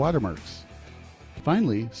 and we have watermarks.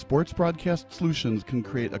 Finally, Sports Broadcast Solutions can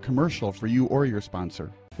create a commercial for you or your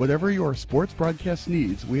sponsor. Whatever your sports broadcast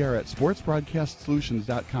needs, we are at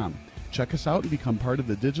sportsbroadcastsolutions.com. Check us out and become part of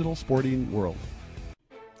the digital sporting world.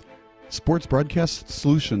 Sports Broadcast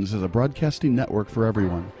Solutions is a broadcasting network for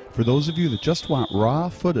everyone. For those of you that just want raw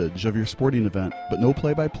footage of your sporting event, but no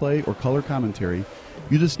play-by-play or color commentary,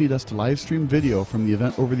 you just need us to live stream video from the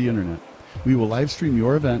event over the internet. We will live stream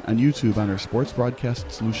your event on YouTube on our Sports Broadcast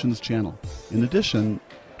Solutions channel. In addition,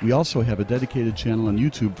 We also have a dedicated channel on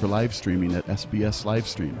YouTube for live streaming at SBS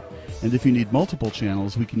Livestream. And if you need multiple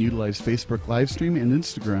channels, we can utilize Facebook Livestream and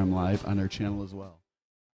Instagram Live on our channel as well.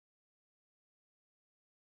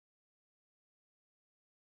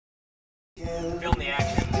 Film the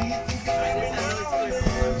action.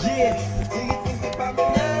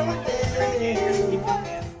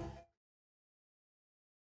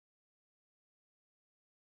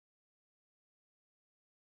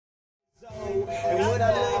 And what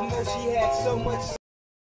I love most, she had so much.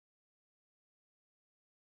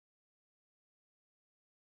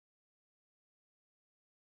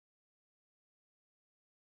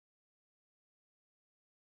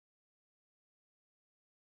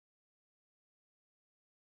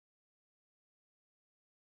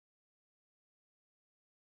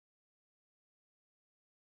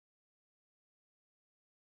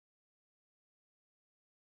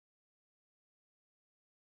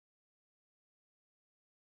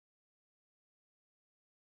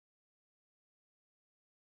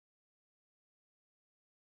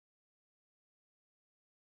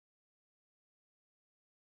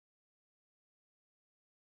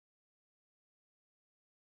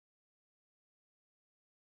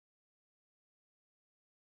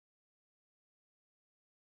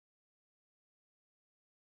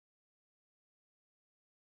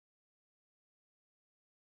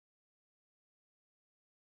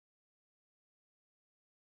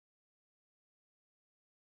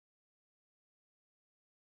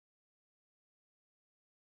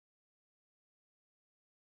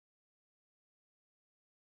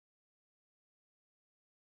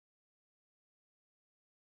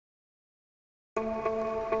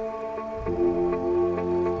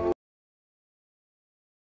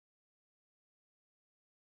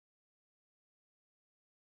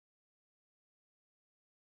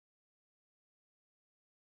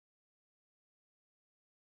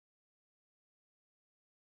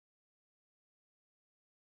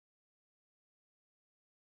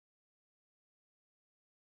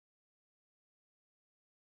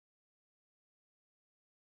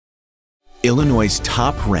 Illinois'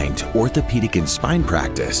 top-ranked orthopedic and spine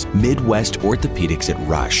practice, Midwest Orthopedics at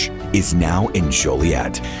Rush, is now in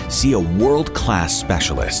Joliet. See a world-class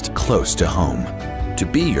specialist close to home. To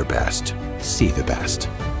be your best, see the best.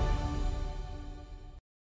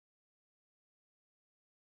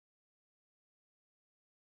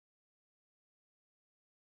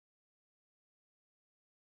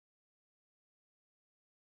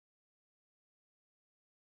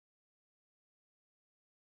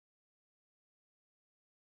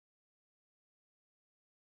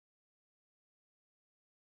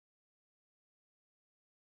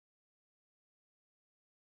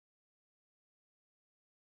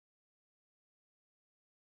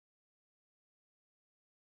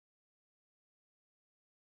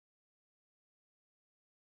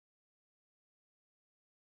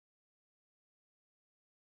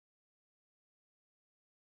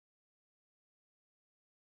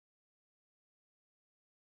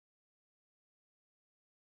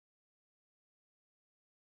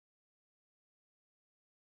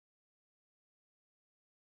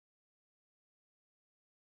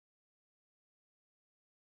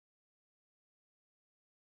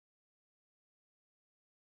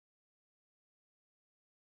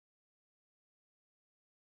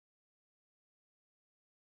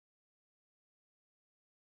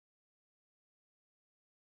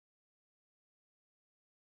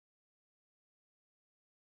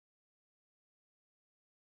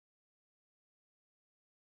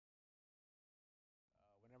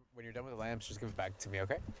 When you're done with the lamps, just give it back to me,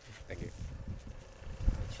 okay? Thank you.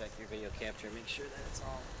 Check your video capture, make sure that it's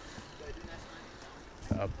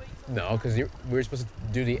all. No, because we were supposed to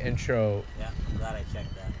do the intro. Yeah, I'm glad I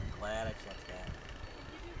checked that. Glad I checked that.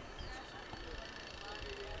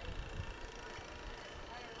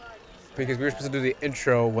 Because we were supposed to do the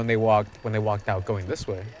intro when they walked out going this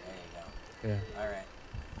way. There you go. Yeah. All right.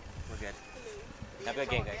 We're good. Have a good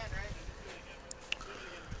game, guys.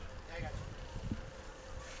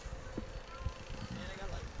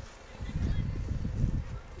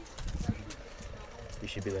 You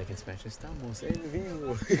should be like, en Spanish, estamos en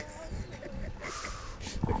vivo.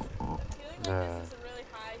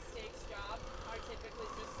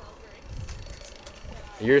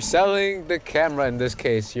 You're selling the camera in this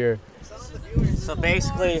case. So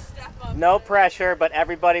basically, no pressure, but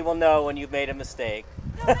everybody will know when you've made a mistake.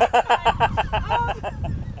 Why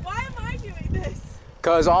am I doing this?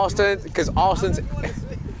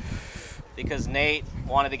 Because Nate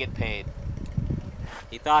wanted to get paid.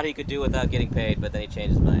 He thought he could do without getting paid, but then he changed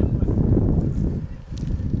his mind.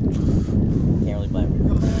 Can't really blame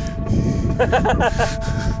him.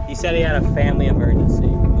 He said he had a family emergency,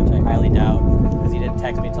 which I highly doubt, because he didn't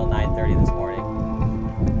text me until 9:30 this morning.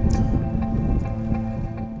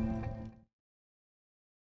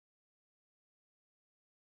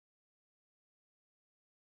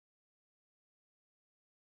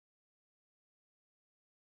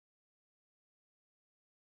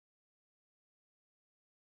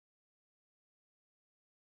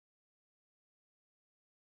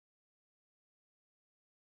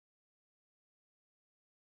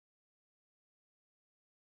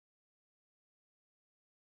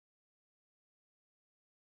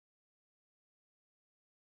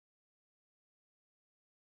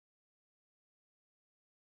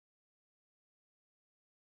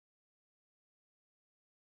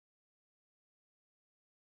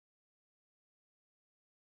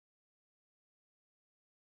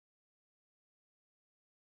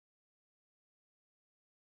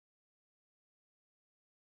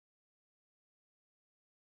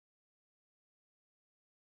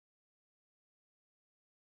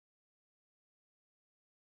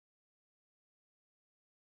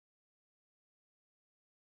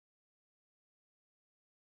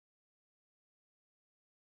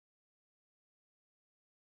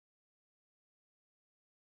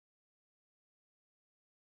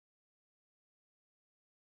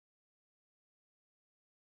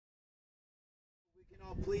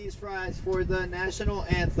 Please rise for the national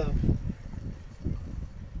anthem.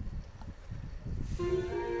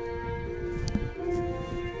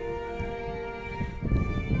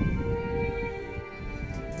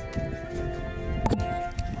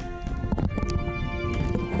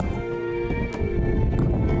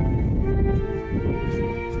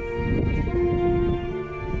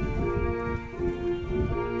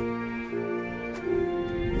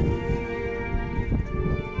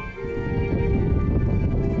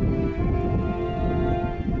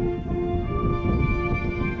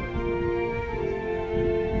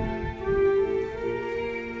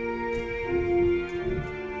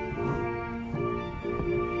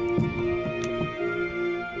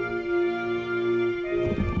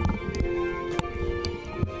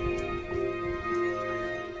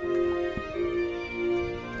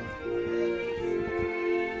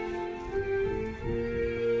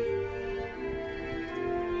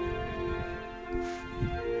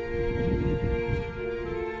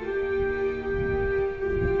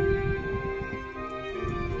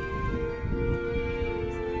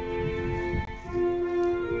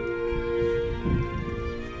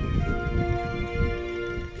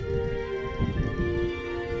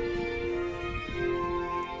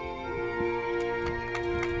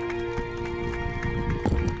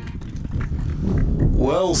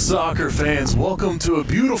 Well, soccer fans, welcome to a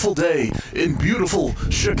beautiful day in beautiful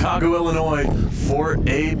Chicago, Illinois for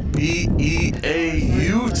a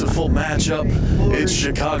beautiful matchup. It's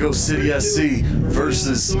Chicago City SC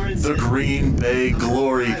versus the Green Bay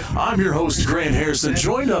Glory. I'm your host, Grant Harrison,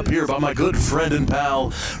 joined up here by my good friend and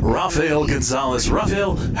pal, Rafael Gonzalez.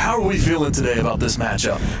 Rafael, how are we feeling today about this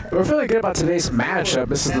matchup? We're feeling good about today's matchup.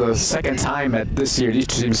 This is the second time that this year these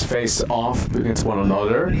teams face off against one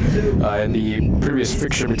another. In the previous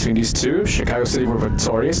fixture between these two, Chicago City were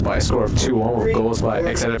victorious by a score of 2-1 with goals by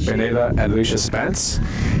Exeter Pineda and Alicia Spence.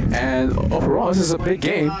 And overall, this is a big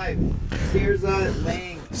game.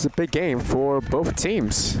 It's a big game for both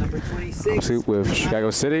teams. Obviously, with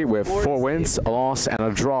Chicago City with 4 wins, a loss, and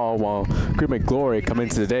a draw, while Green Bay Glory come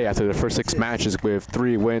into the day after their first 6 matches with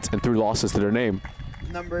 3 wins and 3 losses to their name.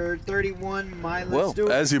 Number 31, Myla Well,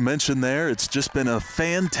 Stewart. as you mentioned there, it's just been a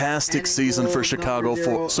fantastic season for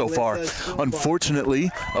Chicago so far.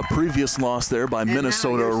 Unfortunately, a previous loss there by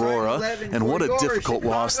Minnesota Aurora, and what a difficult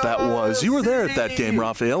loss that was. You were there at that game,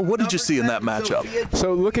 Rafael. What did you see in that matchup?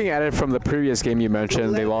 So looking at it from the previous game you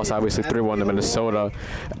mentioned, they lost obviously 3-1 to Minnesota.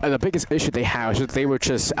 And the biggest issue they had was that they were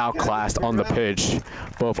just outclassed on the pitch,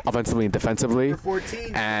 both offensively and defensively.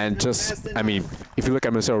 And just, I mean, if you look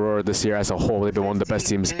at Minnesota Aurora this year as a whole, they've been one of the best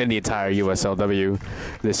teams in the entire USLW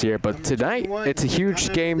this year. But tonight, it's a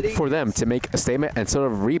huge game for them to make a statement and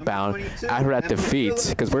sort of rebound after that defeat.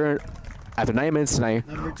 Because after 9 minutes tonight,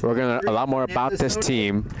 we're going to a lot more about this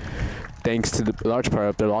team. Thanks to the large part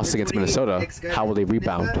of their loss against Minnesota. How will they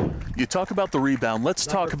rebound? You talk about the rebound. Let's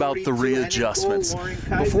talk about the readjustments.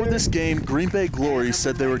 Before this game, Green Bay Glory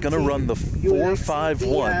said they were going to run the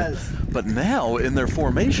 4-5-1. But now, in their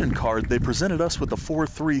formation card, they presented us with the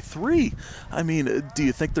 4-3-3. I mean, do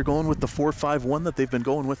you think they're going with the 4-5-1 that they've been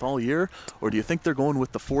going with all year? Or do you think they're going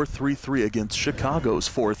with the 4-3-3 against Chicago's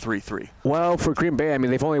 4-3-3? Well, for Green Bay, I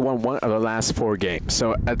mean, they've only won 1 of the last 4 games.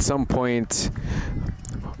 So at some point,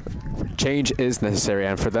 change is necessary,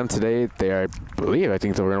 and for them today, I think they're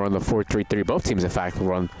going to run the 4-3-3. Both teams, in fact, will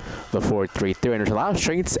run the 4-3-3, and there's a lot of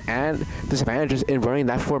strengths and disadvantages in running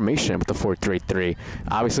that formation with the 4-3-3.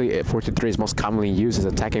 Obviously, 4-3-3 is most commonly used as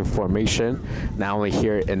attacking formation, not only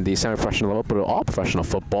here in the semi-professional level, but all professional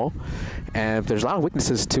football. And there's a lot of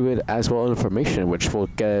weaknesses to it as well in formation, which we'll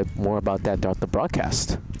get more about that throughout the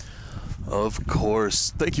broadcast. Of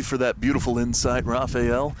course. Thank you for that beautiful insight,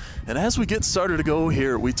 Raphael. And as we get started to go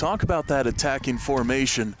here, we talk about that attacking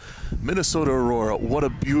formation. Minnesota Aurora, what a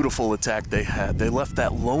beautiful attack they had. They left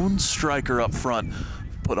that lone striker up front,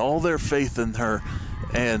 put all their faith in her,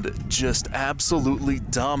 and just absolutely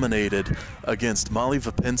dominated against Molly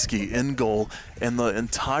Vapinski in goal and the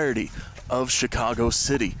entirety of Chicago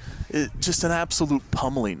City. Just an absolute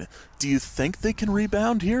pummeling. Do you think they can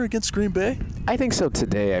rebound here against Green Bay? I think so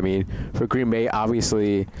today. I mean, for Green Bay,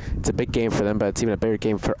 obviously, it's a big game for them, but it's even a bigger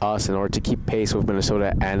game for us in order to keep pace with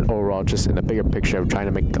Minnesota and overall just in the bigger picture of trying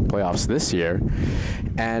to make the playoffs this year.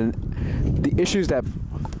 And the issues that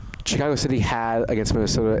Chicago City had against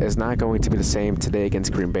Minnesota is not going to be the same today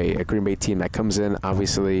against Green Bay. A Green Bay team that comes in,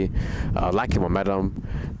 obviously, lacking momentum.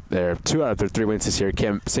 They're 2 out of their 3 wins this year,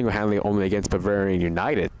 came single-handedly only against Bavarian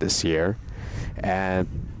United this year. And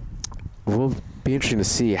we'll be interesting to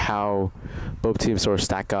see how both teams sort of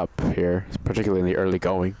stack up here, particularly in the early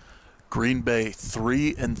going. Green Bay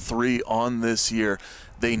 3-3 on this year.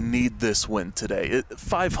 They need this win today.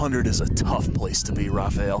 500 is a tough place to be,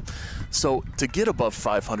 Raphael. So to get above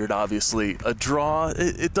 500, obviously, a draw,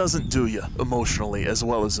 it doesn't do you emotionally as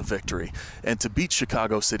well as a victory. And to beat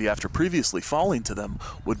Chicago City after previously falling to them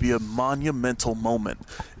would be a monumental moment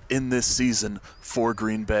in this season for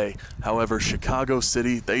Green Bay. However, Chicago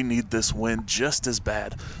City, they need this win just as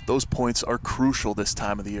bad. Those points are crucial this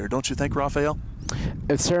time of the year. Don't you think, Raphael?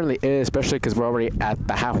 It certainly is, especially because we're already at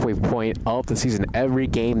the halfway point of the season. Every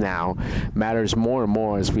game now matters more and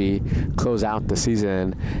more as we close out the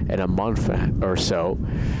season in a month or so.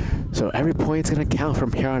 So every point's going to count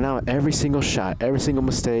from here on out. Every single shot, every single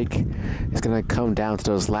mistake is going to come down to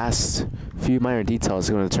those last few minor details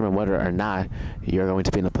that are going to determine whether or not you're going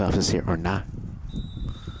to be in the playoffs this year or not.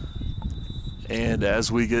 And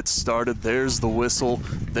as we get started, there's the whistle,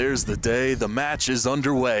 there's the day, the match is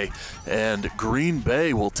underway, and Green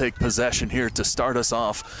Bay will take possession here to start us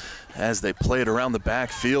off as they play it around the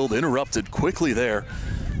backfield, interrupted quickly there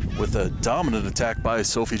with a dominant attack by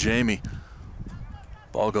Sophie Jamie.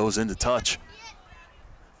 Ball goes into touch,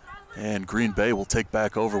 and Green Bay will take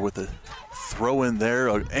back over with a throw in there,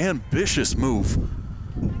 an ambitious move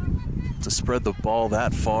to spread the ball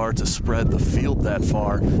that far, to spread the field that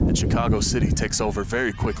far, and Chicago City takes over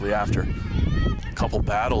very quickly after. A couple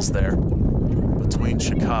battles there between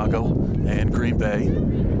Chicago and Green Bay.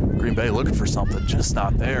 Green Bay looking for something, just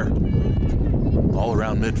not there. Ball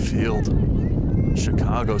around midfield.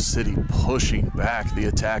 Chicago City pushing back the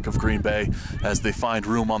attack of Green Bay as they find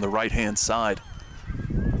room on the right-hand side.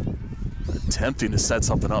 Attempting to set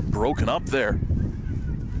something up, broken up there.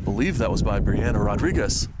 I believe that was by Brianna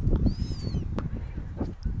Rodriguez.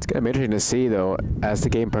 It's going to be interesting to see, though, as the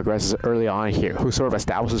game progresses early on here, who sort of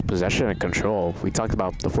establishes possession and control. We talked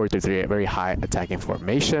about the 4-3-3, a very high attacking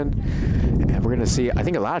formation, and we're going to see, I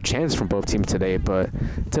think, a lot of chances from both teams today, but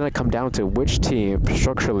it's going to come down to which team,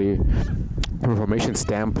 structurally, from a formation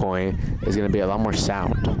standpoint, is going to be a lot more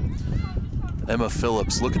sound. Emma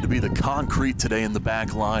Phillips looking to be the concrete today in the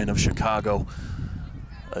back line of Chicago.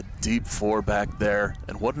 A deep four back there,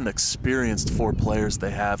 and what an experienced 4 players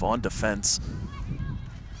they have on defense.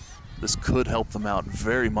 This could help them out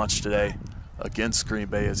very much today against Green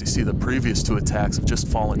Bay, as you see the previous 2 attacks have just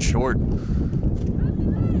fallen short.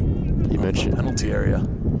 You mentioned penalty area.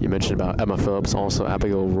 You mentioned about Emma Phillips, also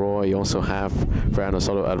Abigail Roy. You also have Fernando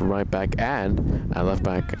Soto at right back and at left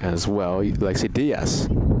back as well, Lexi Diaz.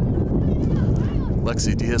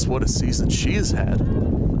 Lexi Diaz, what a season she has had.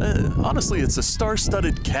 Honestly, it's a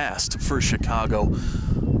star-studded cast for Chicago.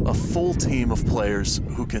 A full team of players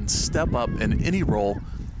who can step up in any role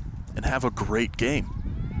and have a great game.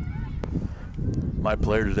 My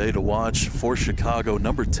player today to watch for Chicago,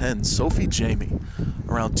 number 10, Sophie Jamie.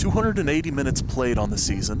 Around 280 minutes played on the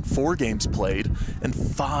season, 4 games played, and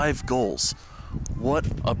 5 goals. What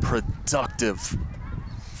a productive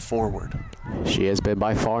forward. She has been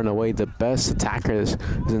by far and away the best attacker this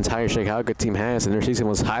entire Chicago team has, and their season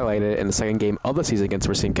was highlighted in the second game of the season against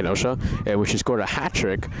Racine Kenosha, in which she scored a hat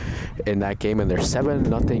trick in that game in their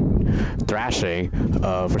 7-0 thrashing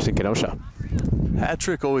of Racine Kenosha. Hat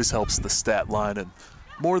trick always helps the stat line, and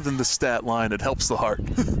more than the stat line, it helps the heart.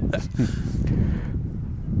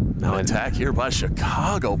 Now attack here by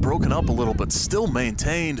Chicago, broken up a little, but still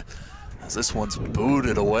maintained. as this one's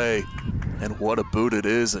booted away. And what a boot it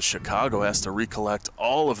is, as Chicago has to recollect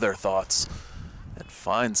all of their thoughts and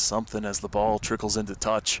find something as the ball trickles into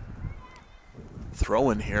touch.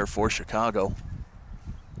 Throw in here for Chicago.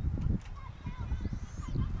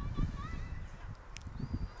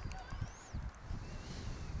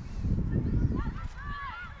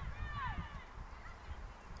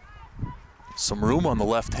 Some room on the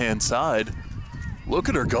left-hand side. Look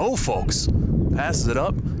at her go, folks. Passes it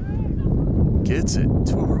up. Gets it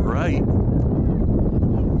to her right.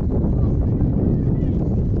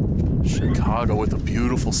 Chicago with a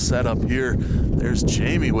beautiful setup here. There's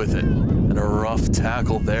Jamie with it. And a rough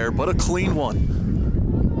tackle there, but a clean one.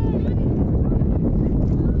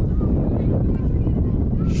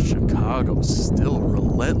 Chicago still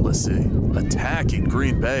relentlessly attacking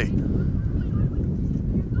Green Bay.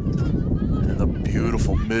 The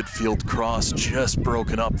beautiful midfield cross just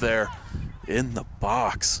broken up there in the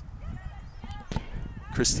box.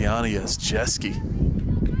 Christiane Jeski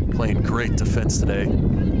playing great defense today.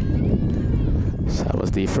 So that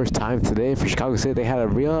was the first time today for Chicago City they had a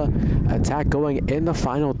real attack going in the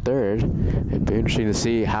final third. It'd be interesting to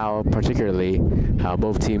see how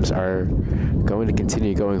both teams are going to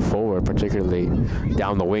continue going forward, particularly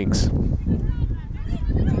down the wings.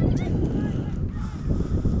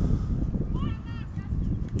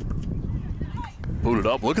 Booted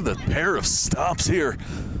up. Look at the pair of stops here.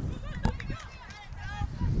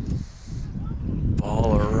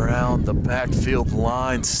 Ball around the backfield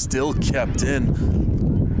line, still kept in.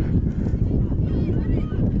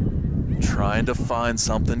 Trying to find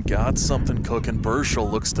something, got something cooking.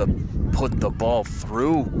 Burschel looks to put the ball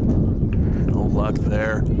through. No luck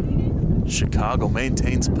there. Chicago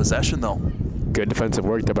maintains possession though. Good defensive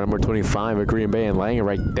work there by number 25 at Green Bay, and laying it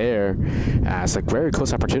right there. It's a very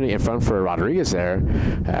close opportunity in front for Rodriguez there,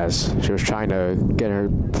 as she was trying to get her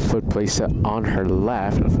foot placed on her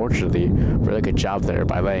left. Unfortunately, really good job there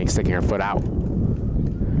by sticking her foot out.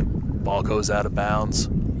 Ball goes out of bounds.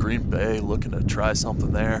 Green Bay looking to try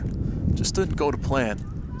something there. Just didn't go to plan.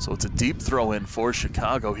 So it's a deep throw in for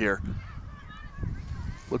Chicago here.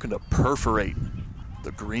 Looking to perforate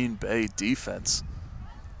the Green Bay defense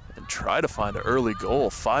and try to find an early goal.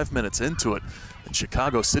 5 minutes into it, and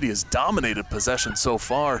Chicago City has dominated possession so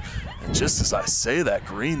far. And just as I say that,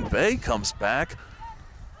 Green Bay comes back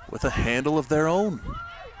with a handle of their own.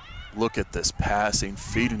 Look at this passing,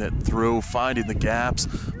 feeding it through, finding the gaps,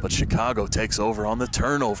 but Chicago takes over on the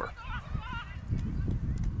turnover.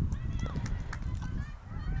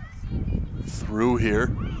 Through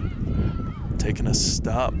here, taking a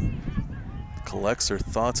stop, collects her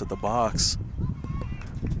thoughts at the box.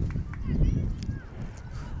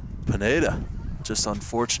 Pineda, just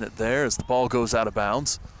unfortunate there as the ball goes out of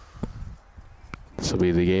bounds. This will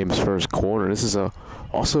be the game's first corner. This is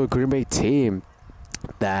also a Green Bay team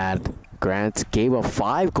that Grant gave up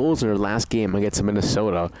 5 goals in their last game against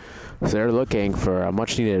Minnesota. So they're looking for a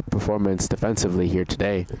much-needed performance defensively here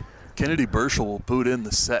today. Kennedy Burschel will boot in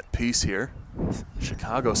the set piece here.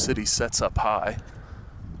 Chicago City sets up high.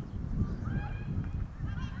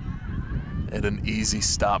 And an easy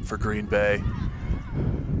stop for Green Bay.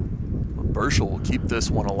 Burschel will keep this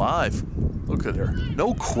one alive. Look at her.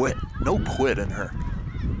 No quit in her.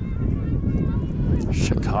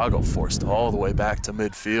 Chicago forced all the way back to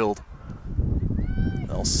midfield.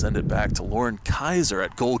 They'll send it back to Lauren Kaiser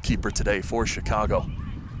at goalkeeper today for Chicago.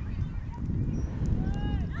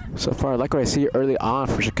 So far, I like what I see early on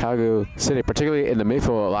for Chicago City, particularly in the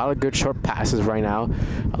midfield. A lot of good short passes right now.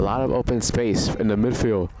 A lot of open space in the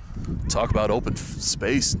midfield. Talk about open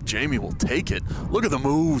space. Jamie will take it. Look at the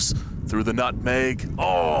moves through the nutmeg.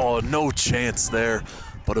 Oh, no chance there,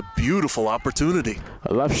 but a beautiful opportunity.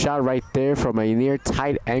 A left shot right there from a near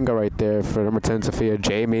tight angle right there for number 10, Sophia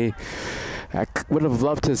Jamie. I would have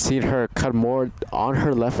loved to have seen her cut more on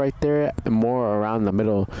her left right there and more around the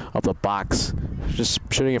middle of the box. Just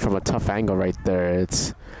shooting it from a tough angle right there.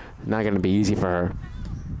 It's not going to be easy for her.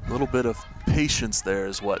 A little bit of patience there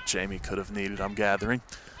is what Jamie could have needed, I'm gathering.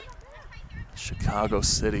 Chicago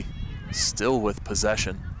City still with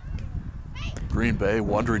possession. Green Bay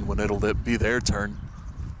wondering when it'll be their turn.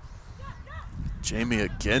 Jamie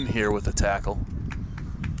again here with a tackle.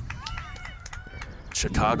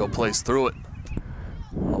 Chicago plays through it.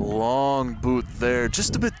 A long boot there,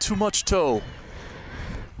 just a bit too much toe.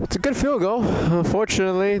 It's a good field goal.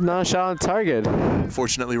 Unfortunately, not a shot on target.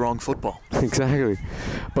 Fortunately, wrong football. Exactly.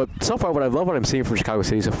 But so far, what I'm seeing from Chicago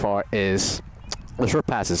City so far is the short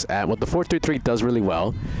passes. And what the 4-3-3 does really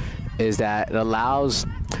well is that it allows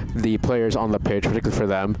the players on the pitch, particularly for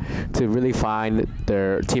them, to really find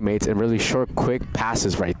their teammates in really short, quick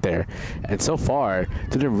passes right there. And so far,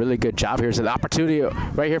 they did a really good job here. So the opportunity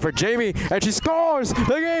right here for Jamie, and she scores!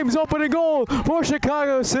 The game's opening goal for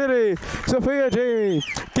Chicago City. Sophia Jamie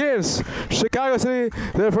gives Chicago City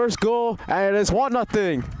their first goal, and it is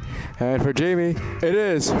 1-0. And for Jamie, it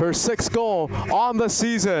is her 6th goal on the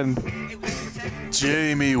season.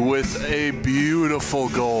 Jamie with a beautiful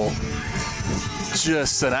goal.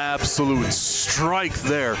 Just an absolute strike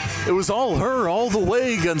there. It was all her all the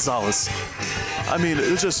way, Gonzalez. I mean,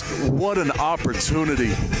 it was just what an opportunity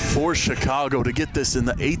for Chicago to get this in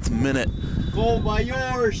the 8th minute. Goal by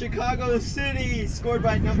your Chicago City, scored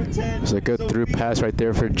by number 10. It's a good through pass right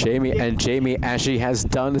there for Jamie, and Jamie, as she has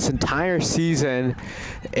done this entire season,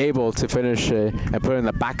 able to finish and put it in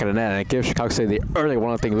the back of the net, and it gives Chicago City the early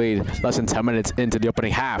 1-0 lead, less than 10 minutes into the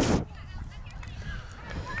opening half.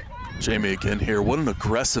 Jamie again here. What an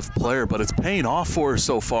aggressive player, but it's paying off for her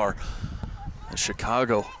so far. And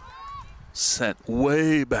Chicago sent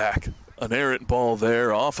way back. An errant ball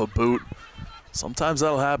there off a boot. Sometimes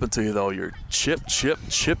that'll happen to you, though. You're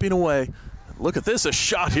chipping away. Look at this, a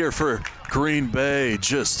shot here for Green Bay,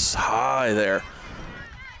 just high there.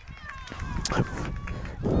 A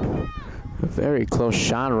very close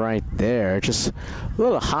shot right there, just a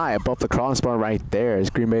little high above the crossbar right there as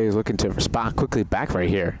Green Bay is looking to respond quickly back right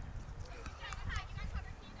here.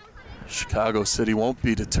 Chicago City won't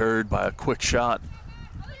be deterred by a quick shot.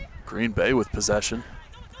 Green Bay with possession.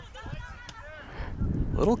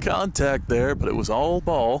 Little contact there, but it was all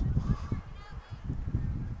ball.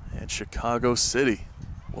 And Chicago City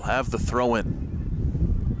will have the throw-in.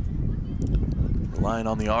 Relying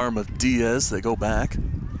on the arm of Diaz, they go back.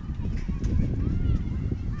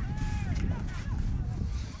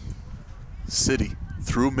 City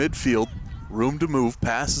through midfield, room to move,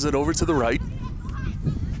 passes it over to the right.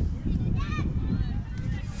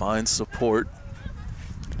 Finds support.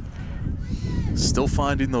 Still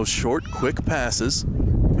finding those short, quick passes,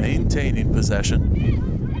 maintaining possession.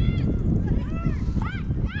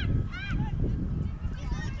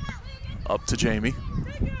 Up to Jamie.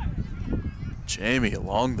 Jamie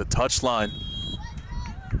along the touchline.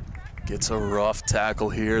 Gets a rough tackle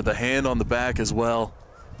here. The hand on the back as well.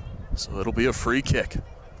 So it'll be a free kick.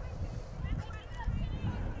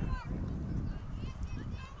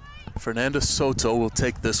 Fernanda Soto will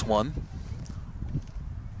take this one.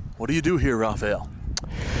 What do you do here, Rafael?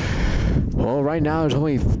 Well, right now there's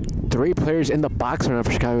only 3 players in the box right now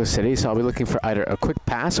for Chicago City, so I'll be looking for either a quick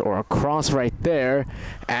pass or a cross right there.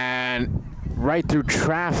 And right through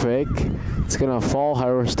traffic, it's gonna fall,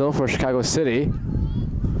 however, still for Chicago City.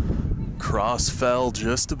 Cross fell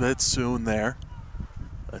just a bit soon there.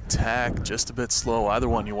 Attack just a bit slow. Either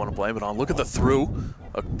one you want to blame it on. Look at the through.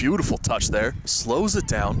 A beautiful touch there. Slows it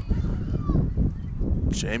down.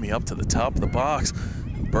 Jamie up to the top of the box.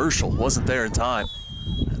 Burschel wasn't there in time.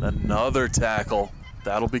 And another tackle.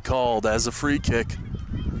 That'll be called as a free kick.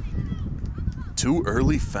 2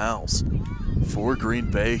 early fouls for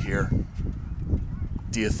Green Bay here.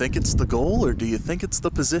 Do you think it's the goal or do you think it's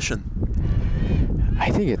the position? I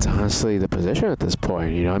think it's honestly the position at this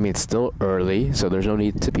point. You know, I mean, it's still early, so there's no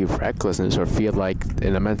need to be reckless and sort of feel like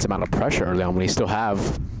an immense amount of pressure early on when you still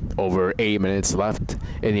have over 80 minutes left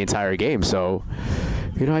in the entire game. So,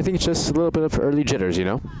 you know, I think it's just a little bit of early jitters, you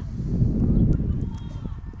know?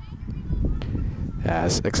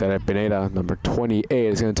 As Excited Pineda, number 28,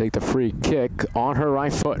 is going to take the free kick on her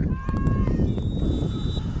right foot.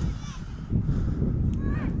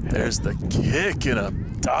 There's the kick and a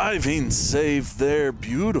diving save there.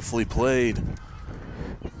 Beautifully played.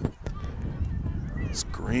 It's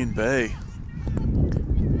Green Bay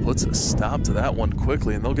puts a stop to that one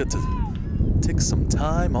quickly, and they'll get to take some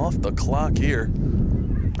time off the clock here.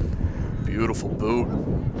 Beautiful boot.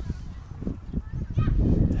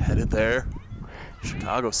 Headed there.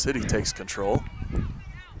 Chicago City takes control.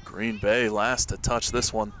 Green Bay last to touch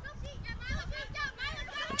this one.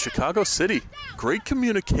 And Chicago City, great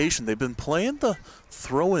communication. They've been playing the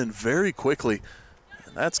throw-in very quickly,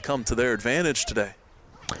 and that's come to their advantage today.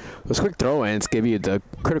 Those quick throw-ins give you the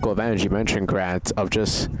critical advantage you mentioned, Grant, of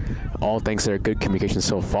just all thanks to their good communication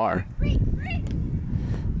so far.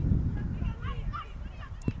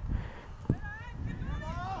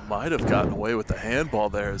 Might have gotten away with the handball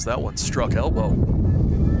there as that one struck elbow.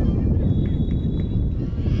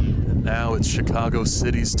 And now it's Chicago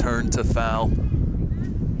City's turn to foul.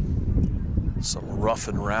 Some rough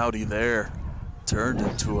and rowdy there. Turned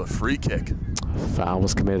into a free kick. Foul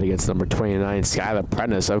was committed against number 29, Skylar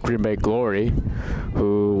Prentice of Green Bay Glory,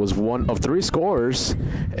 who was one of 3 scorers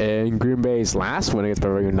in Green Bay's last win against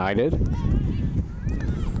Beverly United.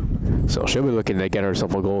 So she'll be looking to get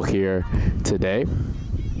herself a goal here today.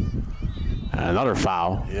 And another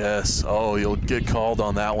foul. Yes. Oh, you'll get called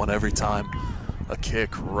on that one every time. A kick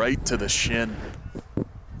right to the shin.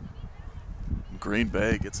 Green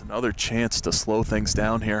Bay gets another chance to slow things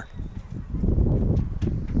down here.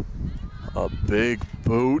 A big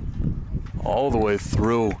boot all the way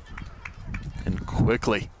through. And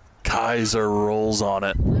quickly, Kaiser rolls on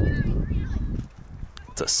it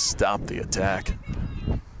to stop the attack.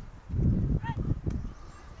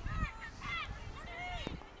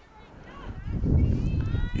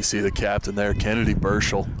 You see the captain there, Kennedy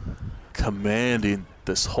Burschel, commanding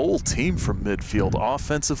this whole team from midfield,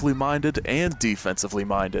 offensively minded and defensively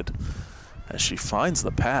minded, as she finds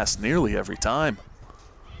the pass nearly every time.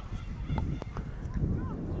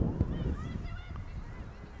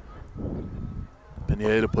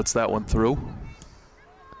 Pineda puts that one through.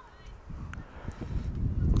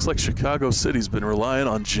 Looks like Chicago City's been relying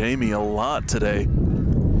on Jamie a lot today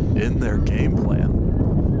in their game plan.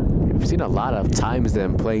 We've seen a lot of times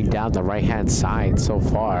them playing down the right-hand side so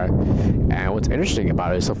far. And what's interesting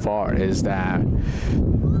about it so far is that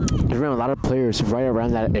there's been a lot of players right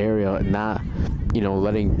around that area and not, you know,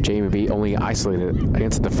 letting Jamie be only isolated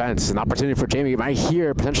against the defense. An opportunity for Jamie right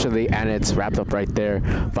here, potentially, and it's wrapped up right there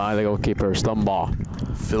by the goalkeeper, Stumball.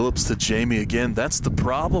 Phillips to Jamie again. That's the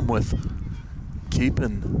problem with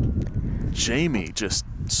keeping Jamie just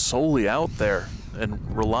solely out there and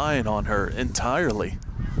relying on her entirely.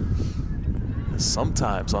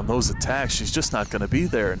 Sometimes on those attacks, she's just not going to be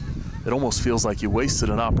there. And it almost feels like you wasted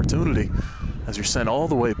an opportunity as you're sent all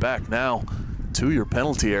the way back now to your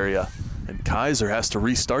penalty area. And Kaiser has to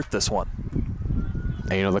restart this one.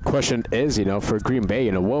 And, you know, the question is, you know, for Green Bay,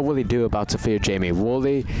 you know, what will they do about Sophia Jamie? Will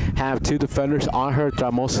they have two defenders on her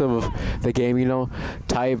throughout most of the game, you know,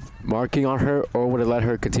 tight marking on her, or would they let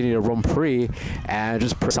her continue to roam free and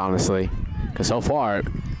just press, honestly? Because so far,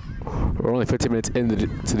 we're only 15 minutes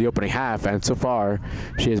into the opening half, and so far,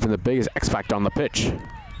 she has been the biggest X factor on the pitch.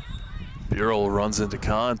 Burrell runs into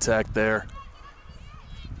contact there.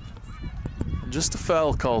 And just a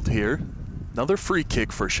foul called here. Another free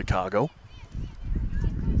kick for Chicago.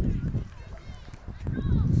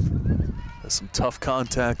 There's some tough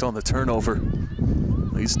contact on the turnover.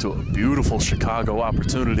 Leads to a beautiful Chicago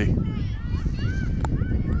opportunity.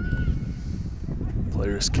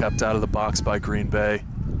 Players kept out of the box by Green Bay.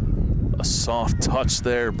 A soft touch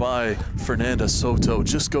there by Fernanda Soto.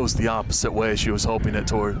 Just goes the opposite way she was hoping it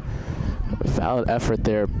toward. A valid effort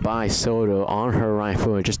there by Soto on her right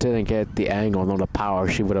foot. Just didn't get the angle nor the power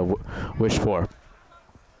she would have wished for.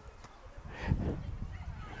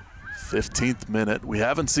 15th minute. We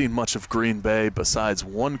haven't seen much of Green Bay besides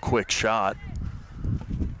one quick shot.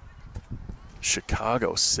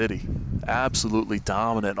 Chicago City absolutely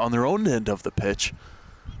dominant on their own end of the pitch.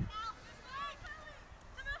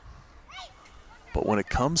 But when it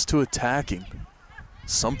comes to attacking,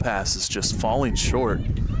 some passes just falling short.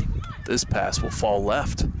 This pass will fall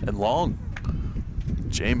left and long.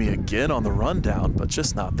 Jamie again on the rundown, but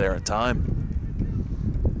just not there in time.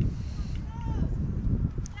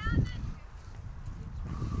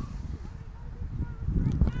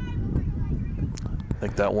 I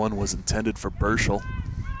think that one was intended for Burschel.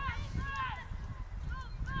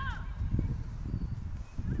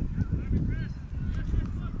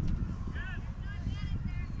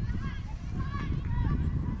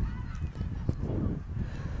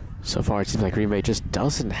 So far, it seems like Green Bay just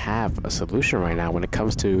doesn't have a solution right now when it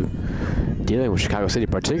comes to dealing with Chicago City,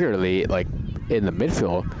 particularly like in the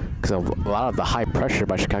midfield, because a lot of the high pressure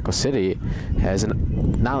by Chicago City has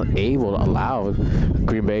not able to allow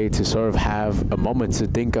Green Bay to sort of have a moment to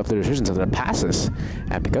think of the decisions of their passes.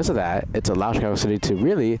 And because of that, it's allowed Chicago City to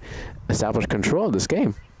really establish control of this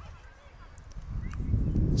game.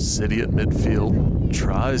 City at midfield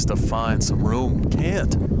tries to find some room,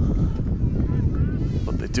 can't.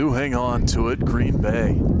 But they do hang on to it. Green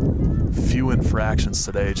Bay, few infractions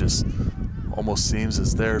today, just almost seems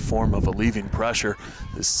as their form of alleviating pressure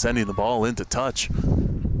is sending the ball into touch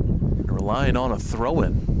and relying on a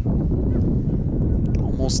throw-in.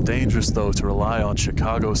 Almost dangerous, though, to rely on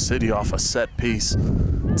Chicago City off a set piece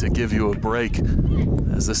to give you a break,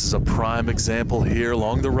 as this is a prime example here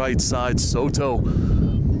along the right side. Soto,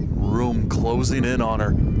 room closing in on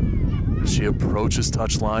her. She approaches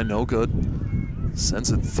touchline, no good.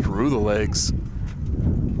 Sends it through the legs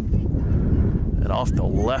and off the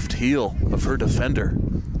left heel of her defender.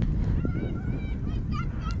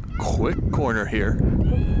 Quick corner here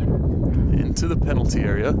into the penalty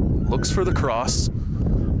area. Looks for the cross.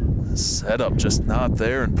 Set up just not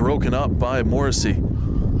there and broken up by Morrissey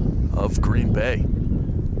of Green Bay.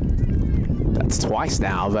 that's twice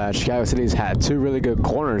now that Chicago City's had two really good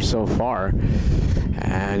corners so far.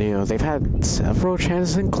 And, you know, they've had several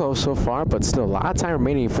chances in close so far, but still a lot of time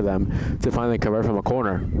remaining for them to finally convert from a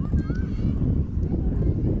corner.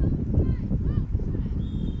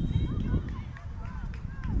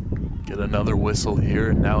 Get another whistle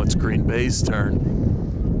here, and now it's Green Bay's turn.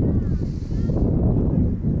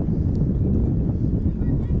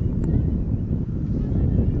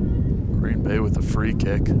 Green Bay with a free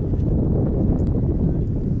kick.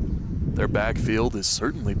 Their backfield is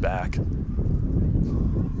certainly back.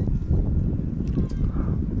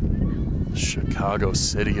 Chicago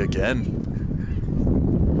City again.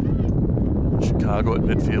 Chicago at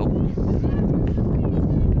midfield.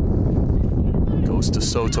 Goes to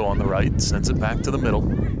Soto on the right, sends it back to the middle.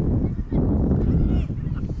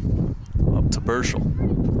 Up to Burschel.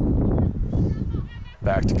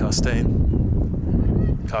 Back to Castanon,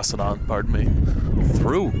 pardon me.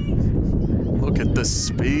 Through. Look at the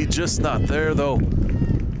speed, just not there though.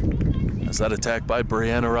 As that attack by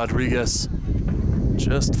Brianna Rodriguez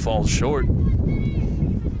just falls short.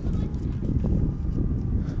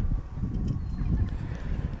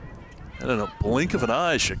 And in a blink of an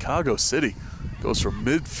eye, Chicago City goes from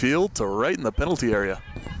midfield to right in the penalty area.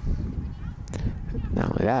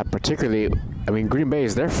 Now, yeah, particularly, I mean, Green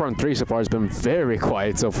Bay's, their front three so far has been very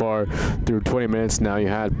quiet so far through 20 minutes now. You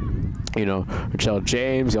had, you know, Rochelle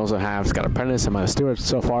James, you also have Scott Prentice and Maya Stewart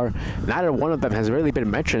so far. Neither one of them has really been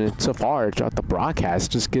mentioned so far throughout the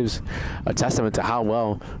broadcast. Just gives a testament to how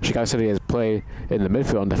well Chicago City has played in the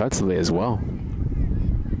midfield and defensively as well.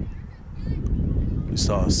 We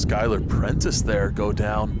saw Skylar Prentice there go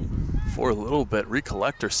down for a little bit,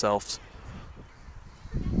 recollect herself.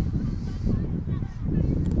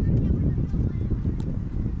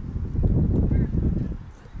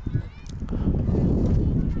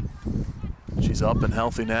 She's up and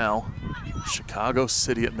healthy now. Chicago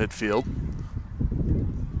City at midfield.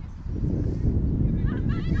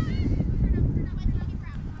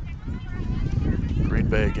 Green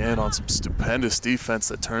Bay again on some stupendous defense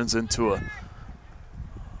that turns into a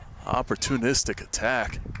opportunistic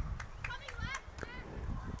attack.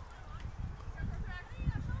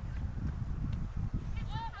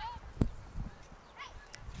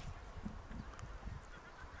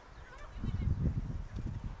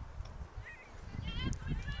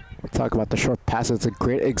 Talk about the short passes. It's a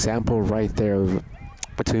great example right there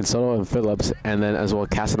between Soto and Phillips, and then as well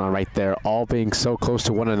Castanon right there, all being so close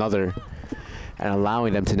to one another and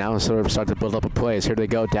allowing them to now sort of start to build up a play. Here they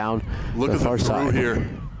go down Look the at far the through side. here.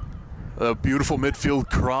 A beautiful midfield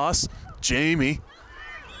cross. Jamie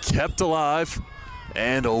kept alive,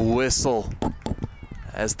 and a whistle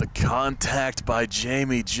as the contact by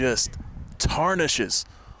Jamie just tarnishes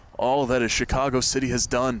all that Chicago City has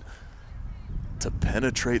done to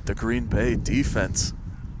penetrate the Green Bay defense.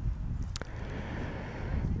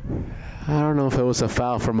 I don't know if it was a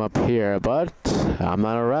foul from up here, but I'm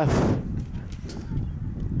not a ref.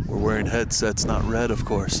 We're wearing headsets, not red, of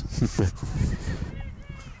course.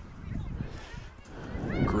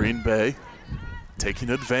 Green Bay taking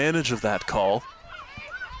advantage of that call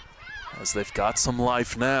as they've got some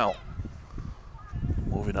life now.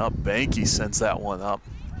 Moving up, Banky sends that one up.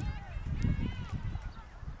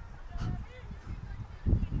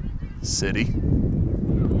 City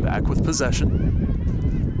back with possession.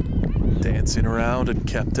 Dancing around and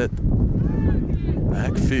kept it.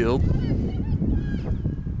 Backfield.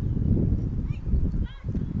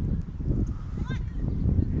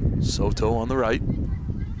 Soto on the right.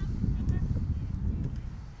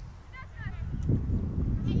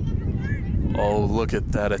 Oh, look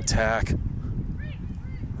at that attack.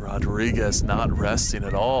 Rodriguez not resting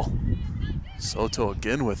at all. Soto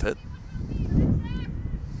again with it.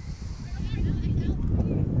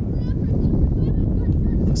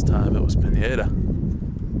 This time it was Pineda.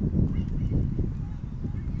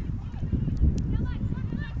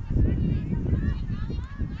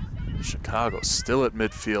 Chicago still at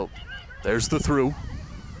midfield. There's the through.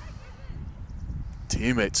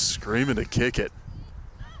 Teammates screaming to kick it.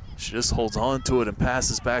 She just holds on to it and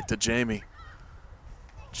passes back to Jamie.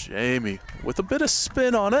 Jamie with a bit of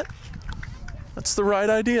spin on it. That's the right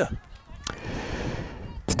idea.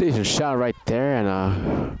 Decent shot right there,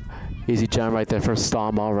 and easy jump right there for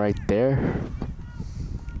Stahlmal right there.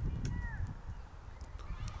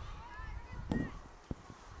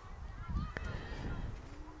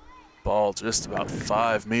 Ball just about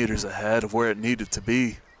 5 meters ahead of where it needed to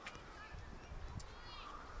be.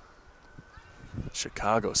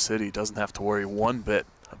 Chicago City doesn't have to worry one bit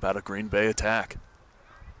about a Green Bay attack.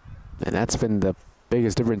 And that's been the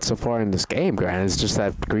biggest difference so far in this game, Grant. It's just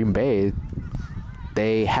that Green Bay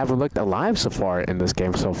they haven't looked alive so far in this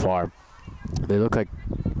game so far. They look like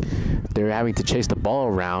they're having to chase the ball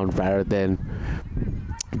around rather than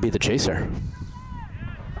be the chaser.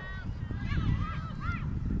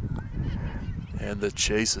 And the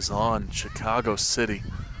chase is on. Chicago City.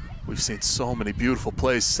 We've seen so many beautiful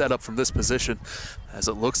plays set up from this position, as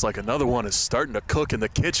it looks like another one is starting to cook in the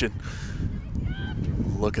kitchen.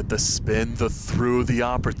 Look at the spin, the through, the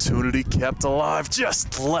opportunity kept alive,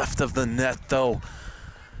 just left of the net though.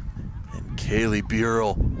 And Kaylee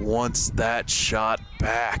Burrell wants that shot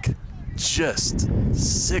back. Just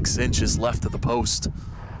 6 inches left of the post.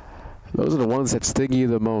 Those are the ones that sting you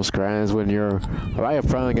the most, guys, when you're right up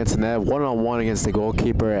front against the net, one-on-one against the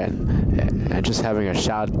goalkeeper, and just having a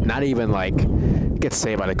shot, not even like get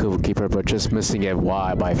saved by the goalkeeper, but just missing it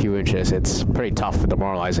wide by a few inches. It's pretty tough and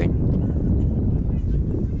demoralizing.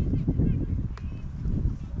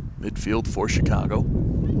 Midfield for Chicago.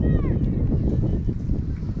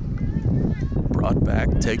 Brought back,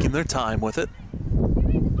 taking their time with it.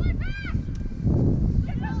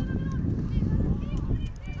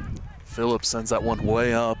 Phillips sends that one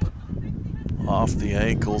way up, off the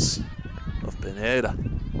ankles of Pineda.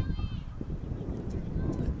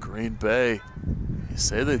 Green Bay, you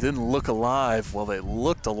say they didn't look alive. Well, they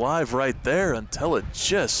looked alive right there until it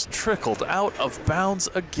just trickled out of bounds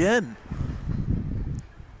again.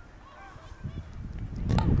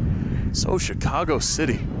 So Chicago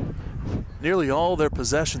City, nearly all their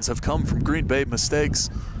possessions have come from Green Bay mistakes,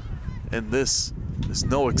 and this is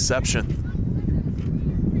no exception.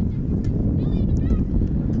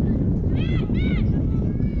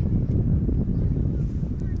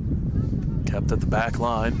 Kept at the back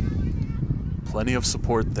line. Plenty of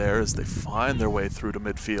support there as they find their way through to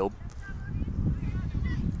midfield.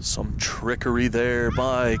 Some trickery there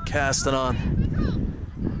by Castanon.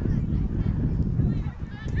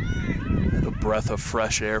 And a breath of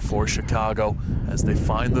fresh air for Chicago as they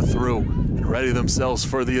find the through and ready themselves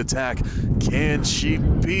for the attack. Can she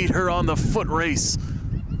beat her on the foot race?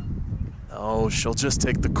 Oh, she'll just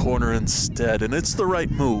take the corner instead, and it's the right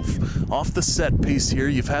move. Off the set piece here,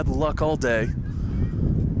 you've had luck all day.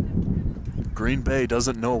 Green Bay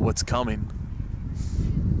doesn't know what's coming.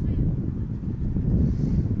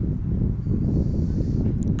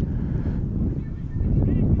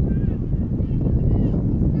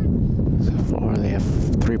 So far, they have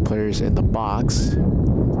 3 players in the box.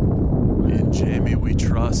 In Jamie we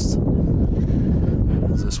trust.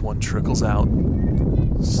 As this one trickles out.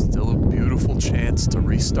 Still a beautiful chance to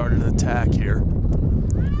restart an attack here.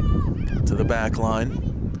 To the back line.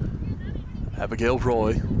 Abigail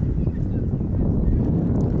Roy.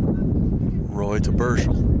 Roy to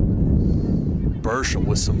Burschel. Burschel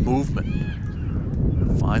with some movement.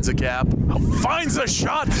 Finds a gap, finds a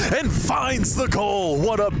shot, and finds the goal.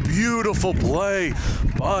 What a beautiful play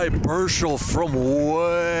by Burschel from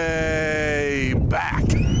way back.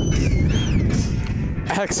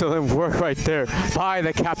 Excellent work right there by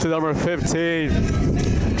the captain, number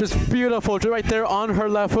 15. Just beautiful, just right there on her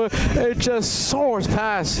left foot. It just soars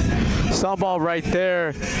past. Some ball right there.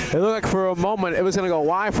 It looked like for a moment it was going to go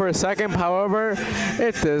wide for a second. However,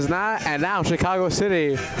 it does not. And now Chicago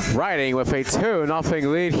City riding with a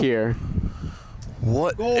 2-0 lead here.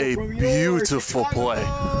 What a beautiful play.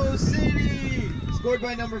 City, scored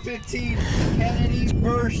by number 15, Kennedy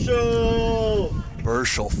Burschel.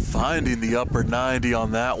 Burschel finding the upper 90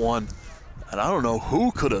 on that one. And I don't know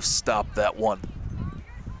who could have stopped that one.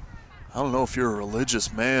 I don't know if you're a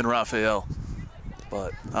religious man, Raphael,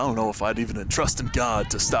 but I don't know if I'd even entrust in God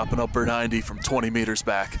to stop an upper 90 from 20 meters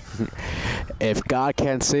back. If God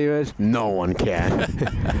can't save it, no one can.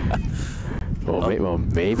 well,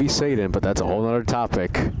 maybe Satan, but that's a whole other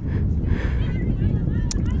topic.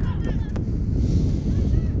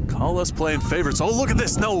 Call us playing favorites. Oh, look at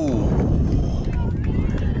this. No.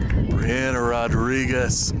 Brianna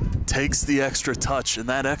Rodriguez takes the extra touch, and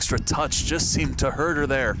that extra touch just seemed to hurt her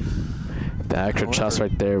there. The extra touch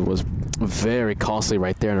right there was very costly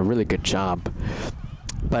right there, and a really good job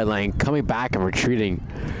by Lang coming back and retreating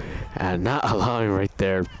and not allowing right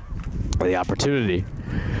there the opportunity.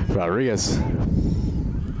 Rodriguez.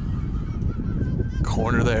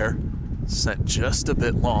 Corner there, sent just a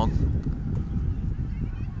bit long.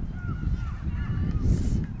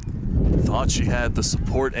 Thought she had the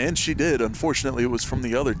support, and she did. Unfortunately, it was from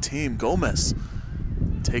the other team. Gomez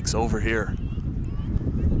takes over here.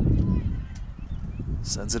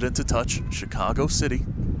 Sends it into touch. Chicago City.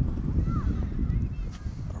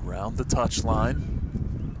 Around the touch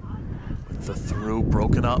line. With the through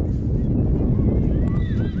broken up. A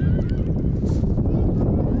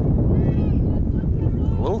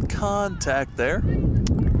little contact there.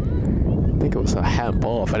 I think think it was a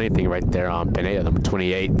handball, if anything, right there on Pineda, number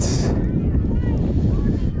 28.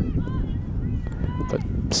 But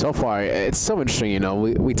so far, it's so interesting, you know.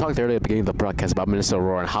 We talked earlier at the beginning of the broadcast about Minnesota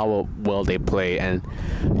Roar and how well they play. And,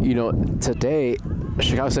 you know, today,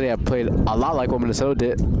 Chicago City have played a lot like what Minnesota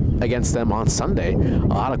did against them on Sunday. A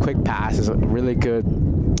lot of quick passes, really good,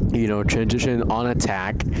 you know, transition on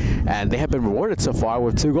attack. And they have been rewarded so far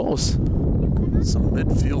with 2 goals. Some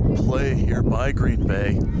midfield play here by Green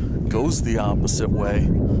Bay. Goes the opposite way.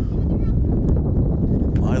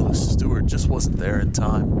 Lila Stewart just wasn't there in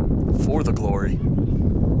time for the glory.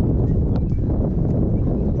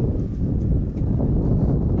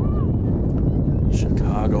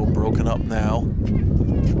 Chicago broken up now.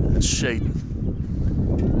 And Shaden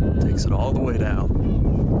takes it all the way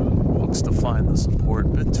down. Looks to find the support. A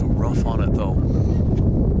bit too rough on it though.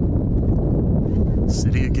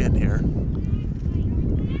 City again here.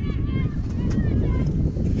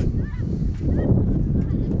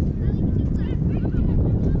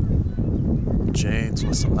 James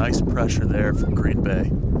with some nice pressure there from Green Bay.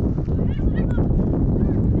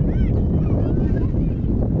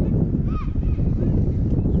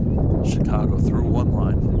 Chicago through one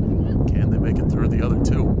line. Can they make it through the other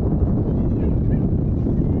 2?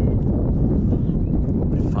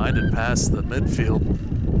 They find it past the midfield.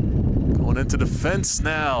 Going into defense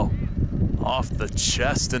now. Off the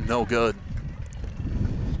chest and no good.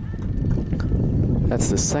 That's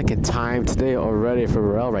the second time today already for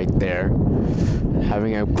Burrell right there.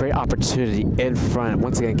 Having a great opportunity in front.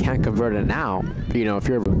 Once again, can't convert it now. You know, if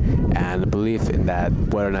you're and the belief in that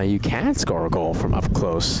whether or not you can score a goal from up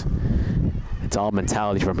close. It's all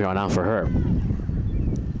mentality from here on out for her.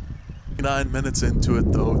 9 minutes into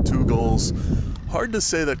it though, 2 goals. Hard to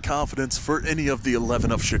say that confidence for any of the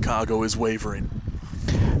 11 of Chicago is wavering.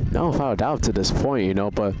 No, without a doubt to this point, you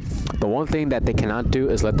know, but the one thing that they cannot do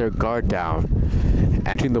is let their guard down.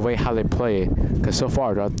 Acting the way how they play, because so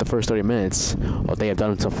far throughout the first 30 minutes, what they have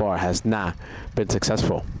done so far has not been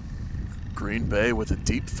successful. Green Bay with a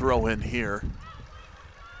deep throw in here.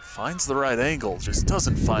 Finds the right angle, just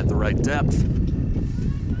doesn't find the right depth.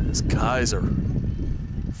 As Kaiser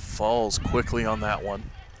falls quickly on that one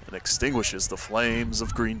and extinguishes the flames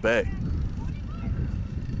of Green Bay.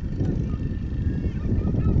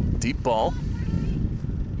 Deep ball.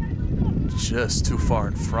 Just too far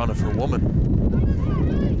in front of her woman.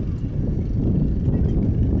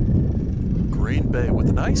 Green Bay with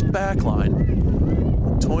a nice back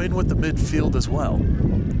line, toying with the midfield as well.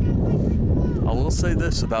 I will say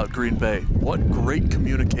this about Green Bay. What great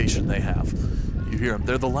communication they have. You hear them.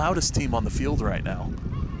 They're the loudest team on the field right now.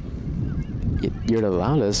 You're the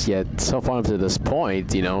loudest, yet so far up to this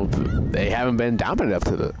point, you know, they haven't been dominant up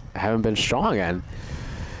to the, haven't been strong. And,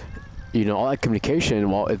 you know, all that communication,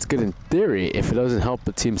 while it's good in theory, if it doesn't help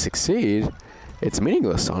the team succeed, it's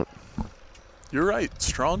meaningless. You're right.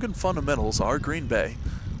 Strong and fundamentals are Green Bay.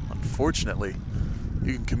 Unfortunately,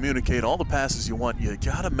 you can communicate all the passes you want. You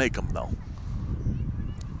gotta make them, though.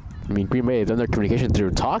 I mean, Green Bay have done their communication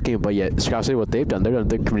through talking, but yet Chicago City, what they've done their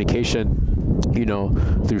communication, you know,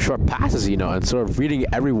 through short passes, you know, and sort of reading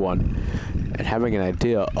everyone and having an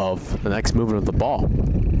idea of the next movement of the ball.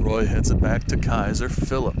 Roy heads it back to Kaiser.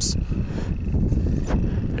 Phillips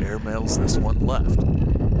airmails this one left.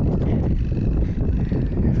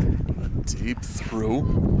 A deep through.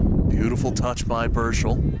 Beautiful touch by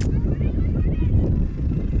Burschel.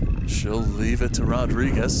 She'll leave it to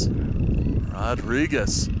Rodriguez.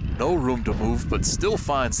 Rodriguez, no room to move, but still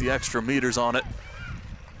finds the extra meters on it.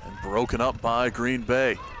 And broken up by Green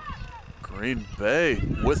Bay. Green Bay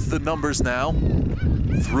with the numbers now.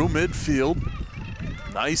 Through midfield.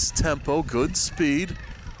 Nice tempo, good speed.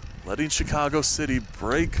 Letting Chicago City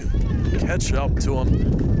break, catch up to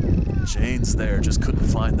him. Jane's there, just couldn't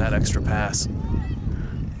find that extra pass.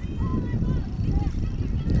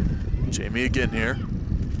 Jamie again here.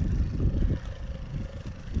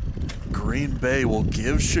 Green Bay will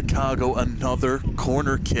give Chicago another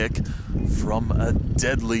corner kick from a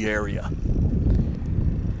deadly area.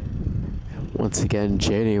 Once again,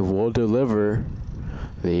 Janie will deliver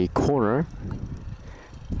the corner.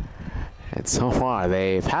 And so far,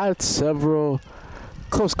 they've had several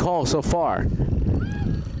close calls so far.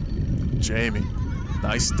 Jamie,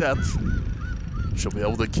 nice depth. She'll be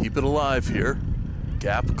able to keep it alive here.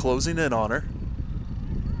 Gap closing in on her.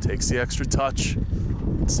 Takes the extra touch.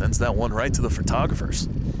 Sends that one right to the photographers.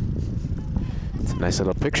 It's a nice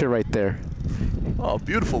little picture right there. Oh,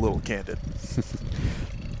 beautiful little candid.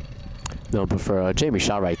 No, but for Jamie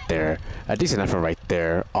shot right there, a decent effort right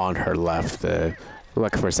there on her left.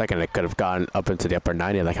 Like for a second, it could have gone up into the upper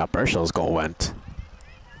 90, like how Burschel's goal went.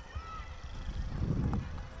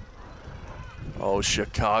 Oh,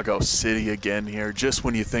 Chicago City again here. Just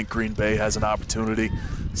when you think Green Bay has an opportunity,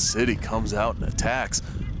 City comes out and attacks.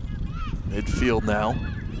 Midfield now.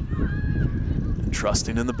 And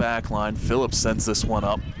trusting in the back line. Phillips sends this one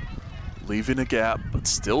up. Leaving a gap, but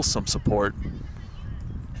still some support.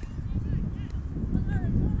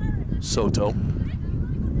 Soto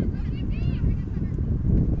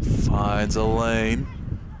finds a lane.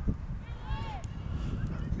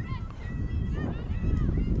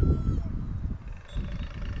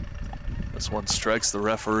 This one strikes the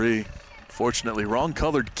referee. Fortunately, wrong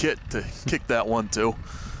colored kit to kick that one too.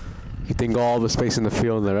 You think all the space in the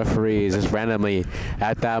field and the referee is just randomly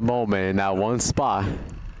at that moment in that one spot.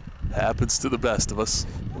 Happens to the best of us.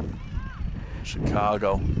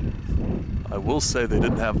 Chicago. I will say they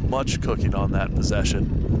didn't have much cooking on that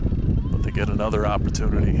possession, but they get another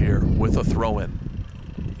opportunity here with a throw-in.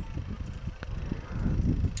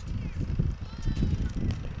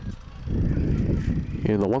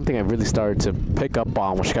 You know, the one thing I really started to pick up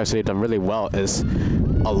on, which Chicago City done really well, is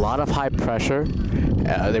a lot of high pressure.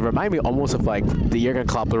 They remind me almost of like the Jurgen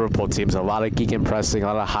Klopp Liverpool teams. A lot of geek pressing, a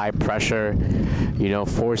lot of high pressure, you know,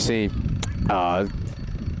 forcing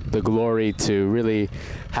the Glory to really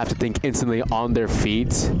have to think instantly on their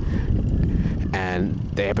feet. And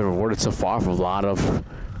they have been rewarded so far for a lot of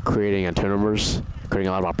creating turnovers, creating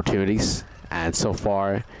a lot of opportunities. And so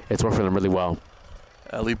far, it's worked for them really well.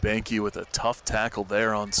 Ellie Banky with a tough tackle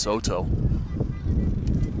there on Soto.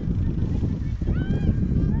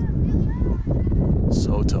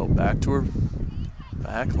 Soto back to her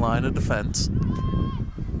back line of defense.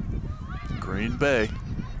 Green Bay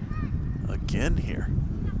again here.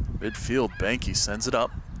 Midfield, Banky sends it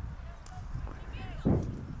up.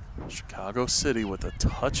 Chicago City with a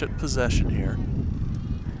touch at possession here.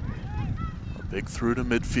 A big through to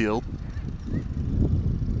midfield.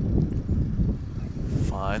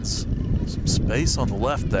 Finds some space on the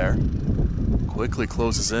left there. Quickly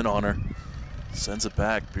closes in on her. Sends it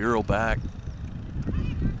back, Bureau back.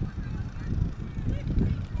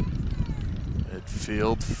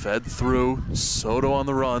 Midfield fed through. Soto on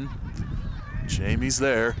the run. Jamie's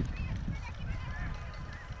there.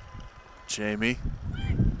 Jamie.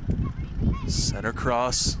 Center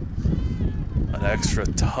cross. An extra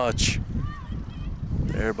touch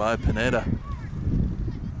there by Pineda.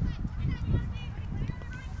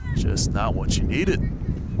 Just not what you needed.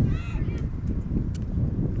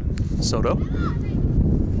 Soto.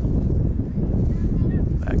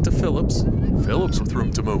 Back to Phillips. Phillips with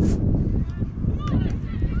room to move.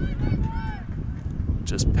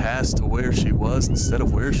 Just passed to where she was instead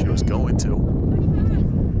of where she was going to.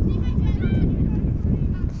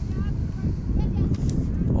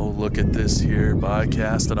 Oh, look at this here by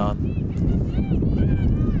Castanon.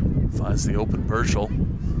 Finds the open Burchell.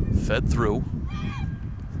 Fed through.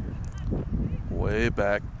 Way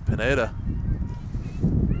back, Pineda.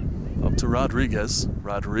 Up to Rodriguez.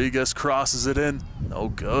 Rodriguez crosses it in. No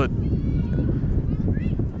good.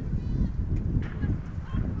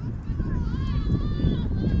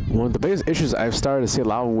 One of the biggest issues I've started to see a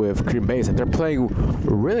lot with Green Bay is that they're playing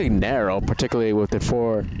really narrow, particularly with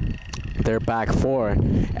their back four.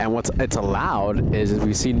 And what's it's allowed is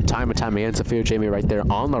we've seen time and time again, Sophia Jamie right there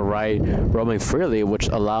on the right, roaming freely, which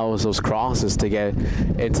allows those crosses to get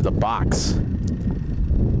into the box.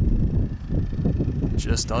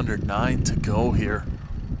 Just under 9 to go here.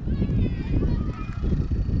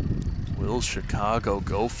 Will Chicago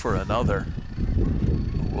go for another?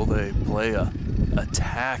 Or will they play a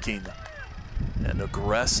attacking and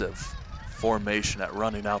aggressive formation at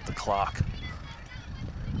running out the clock?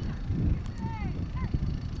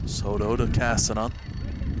 Soto to Castanon.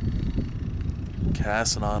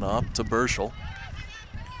 Castanon up to Burchell.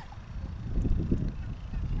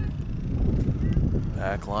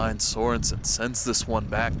 Back line, Sorensen sends this one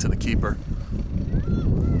back to the keeper.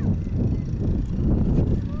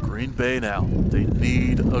 Green Bay now, they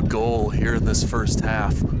need a goal here in this first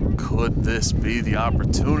half. Could this be the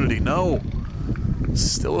opportunity? No.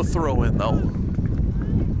 Still a throw in though.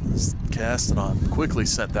 Castanon quickly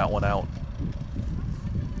sent that one out.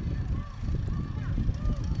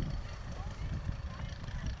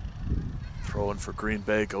 Throw in for Green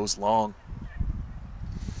Bay goes long.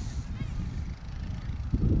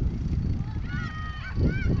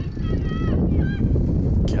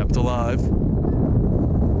 Kept alive.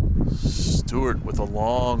 Stewart with a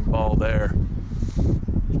long ball there.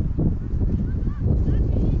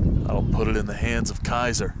 That'll put it in the hands of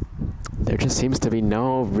Kaiser. There just seems to be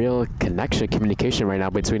no real connection, communication right now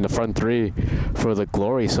between the front three for the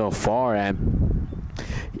Glory so far. And,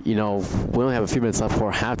 you know, we only have a few minutes left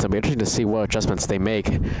before halftime. It'll be interesting to see what adjustments they make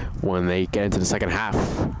when they get into the second half.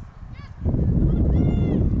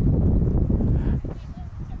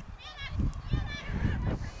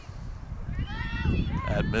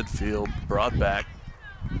 midfield, brought back.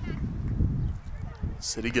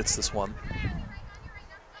 City gets this one.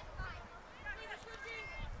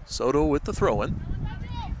 Soto with the throw-in.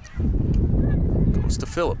 Goes to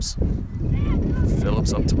Phillips.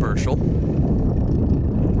 Phillips up to Burchell.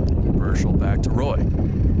 Burchell back to Roy.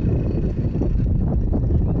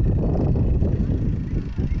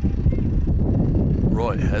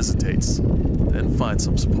 Roy hesitates, then finds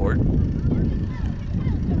some support.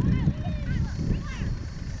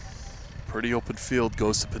 Pretty open field,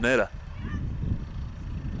 goes to Pineda.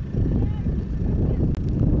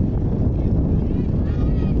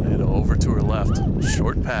 Pineda over to her left,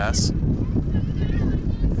 short pass.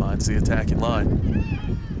 Finds the attacking line.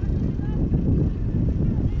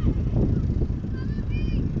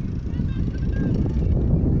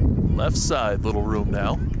 Left side, little room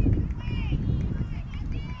now.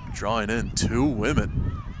 Drawing in two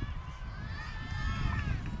women.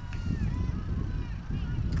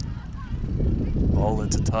 Ball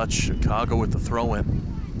into touch, Chicago with the throw-in.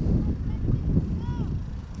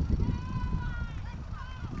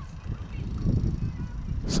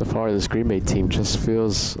 So far, this Green Bay team just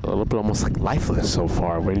feels a little bit almost like lifeless so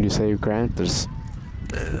far. Wouldn't you say, Grant? There's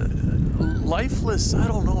Lifeless, I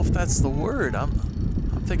don't know if that's the word. I'm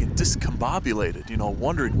thinking discombobulated, you know,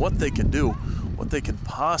 wondering what they can do, what they can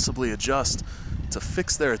possibly adjust to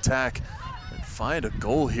fix their attack and find a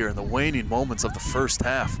goal here in the waning moments of the first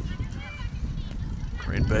half.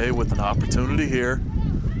 Green Bay with an opportunity here,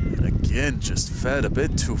 and again just fed a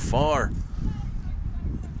bit too far.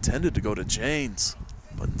 Intended to go to Janes,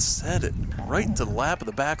 but instead it right into the lap of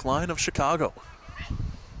the back line of Chicago.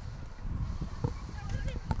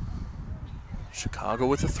 Chicago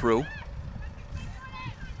with a through.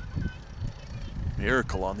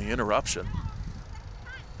 Miracle on the interruption.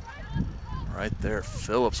 Right there,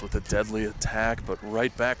 Phillips with a deadly attack, but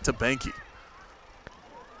right back to Banky.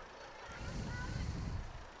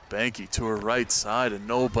 Banky to her right side, and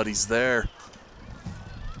nobody's there.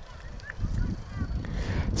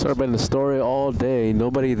 sort of been the story all day.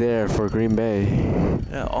 Nobody there for Green Bay.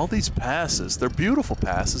 Yeah, all these passes, they're beautiful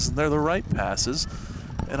passes, and they're the right passes.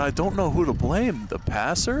 And I don't know who to blame, the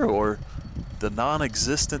passer or the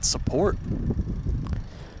non-existent support.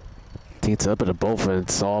 I think it's a bit of both, and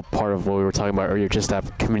it's all part of what we were talking about earlier, just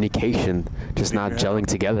that communication, just not gelling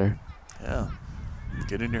together. Yeah,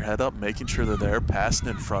 getting your head up, making sure they're there, passing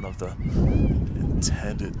in front of the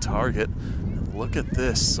intended target. And look at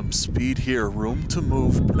this, some speed here, room to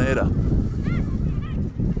move, Pineda.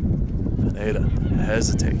 Pineda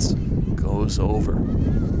hesitates, goes over.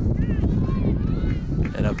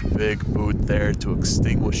 And a big boot there to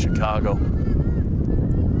extinguish Chicago.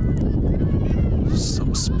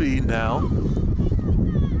 Some speed now.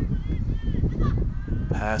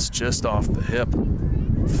 Pass just off the hip.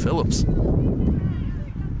 Phillips.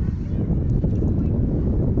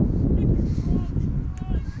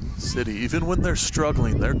 City, even when they're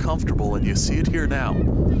struggling, they're comfortable, and you see it here now.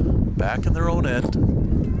 Back in their own end.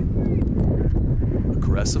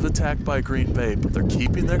 Aggressive attack by Green Bay, but they're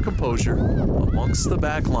keeping their composure amongst the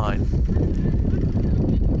back line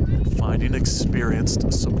and finding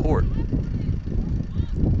experienced support.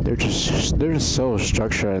 They're just so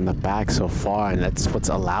structured in the back so far, and that's what's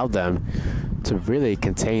allowed them to really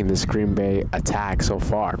contain this Green Bay attack so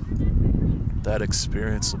far. That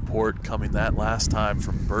experienced support coming that last time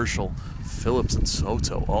from Burchell, Phillips, and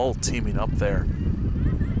Soto, all teaming up there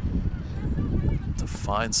to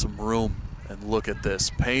find some room. And look at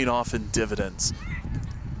this, paying off in dividends.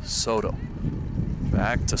 Soto,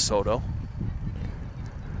 back to Soto,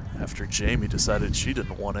 after Jamie decided she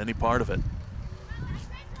didn't want any part of it.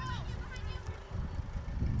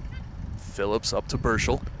 Phillips up to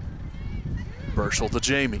Burchell. Burchell to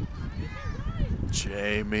Jamie.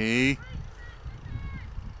 Jamie.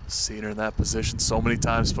 Seen her in that position so many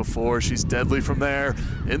times before. She's deadly from there.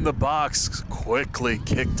 In the box, quickly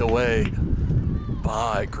kicked away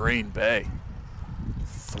by Green Bay.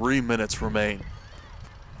 3 minutes remain.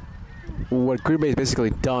 What Green Bay has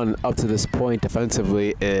basically done up to this point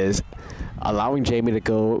defensively is allowing Jamie to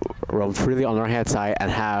go roam freely on the right-hand side and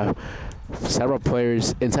have several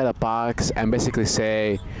players inside the box and basically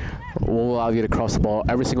say, we'll allow you to cross the ball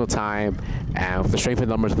every single time, and with the strength and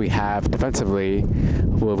numbers we have defensively,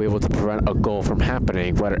 we'll be able to prevent a goal from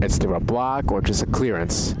happening, whether it's through a block or just a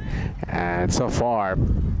clearance. And so far,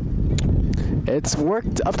 it's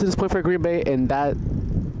worked up to this point for Green Bay in that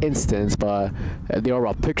instance, but the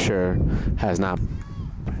overall picture has not.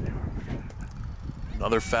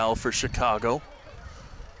 Another foul for Chicago.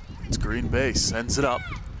 It's Green Bay, sends it up.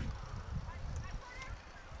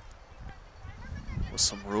 With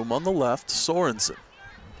some room on the left, Sorensen.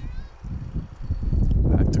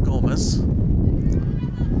 Back promise.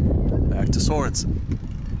 Back to Sorensen.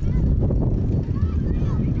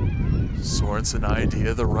 Sorensen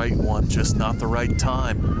idea, the right one, just not the right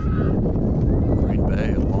time. Green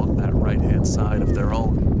Bay along that right-hand side of their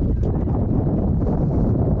own.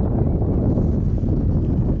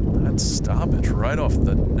 That stoppage right off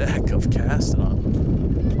the neck of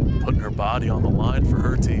Castanon, putting her body on the line for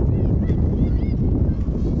her team.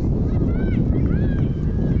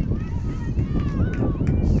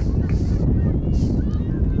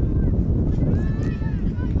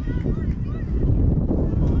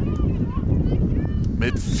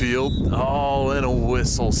 Midfield, all in a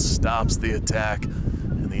whistle, stops the attack.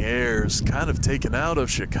 And the air's kind of taken out of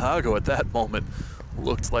Chicago at that moment.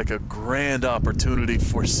 Looked like a grand opportunity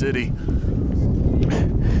for City.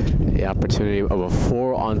 The opportunity of a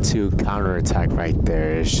 4-on-2 counterattack right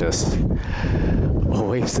there is just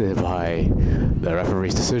wasted by the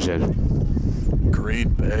referee's decision. Green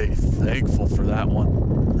Bay thankful for that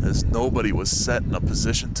one, as nobody was set in a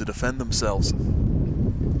position to defend themselves.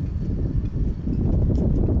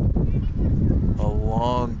 A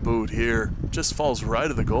long boot here, just falls right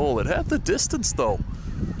of the goal. It had the distance though.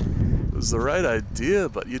 It was the right idea,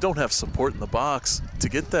 but you don't have support in the box to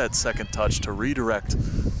get that second touch to redirect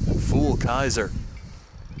and fool Kaiser.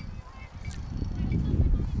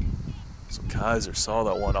 So Kaiser saw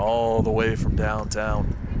that one all the way from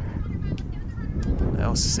downtown.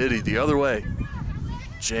 Now City the other way.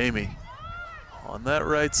 Jamie on that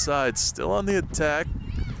right side, still on the attack.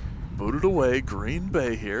 Booted away, Green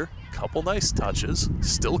Bay here. Couple nice touches,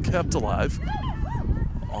 still kept alive.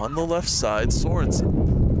 On the left side,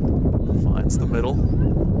 Sorensen finds the middle.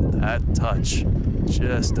 That touch,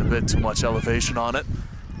 just a bit too much elevation on it.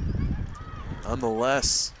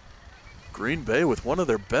 Nonetheless, Green Bay with one of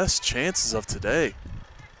their best chances of today.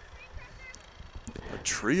 A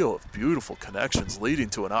trio of beautiful connections leading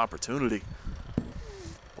to an opportunity.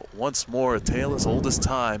 But once more, a tale as old as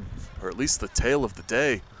time, or at least the tale of the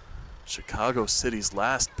day. Chicago City's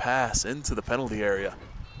last pass into the penalty area.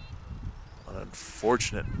 An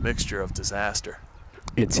unfortunate mixture of disaster.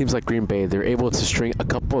 It seems like Green Bay, they're able to string a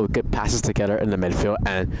couple of good passes together in the midfield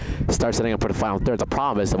and start setting up for the final third. The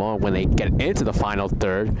problem is the moment when they get into the final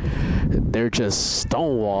third, they're just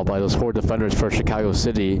stonewalled by those 4 defenders for Chicago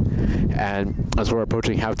City. And as we're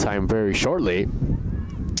approaching halftime very shortly,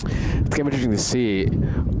 it's going to be interesting to see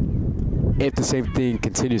if the same thing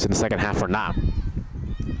continues in the second half or not.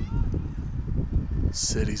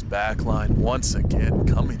 City's back line once again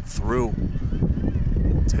coming through,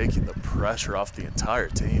 taking the pressure off the entire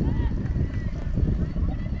team.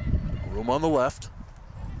 Room on the left,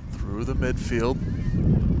 through the midfield.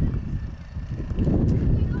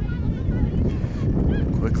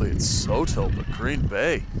 Quickly it's Soto, but Green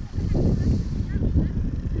Bay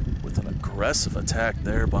with an aggressive attack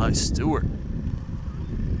there by Stewart.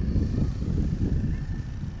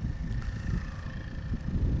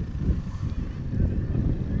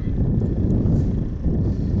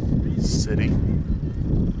 City.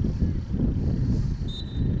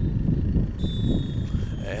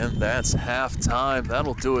 And that's halftime.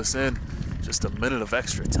 That'll do us in. Just a minute of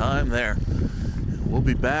extra time there. And we'll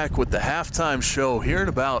be back with the halftime show here in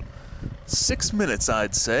about 6 minutes,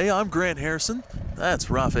 I'd say. I'm Grant Harrison. That's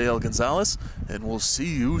Rafael Gonzalez. And we'll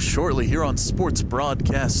see you shortly here on Sports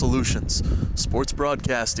Broadcast Solutions. Sports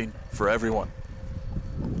broadcasting for everyone.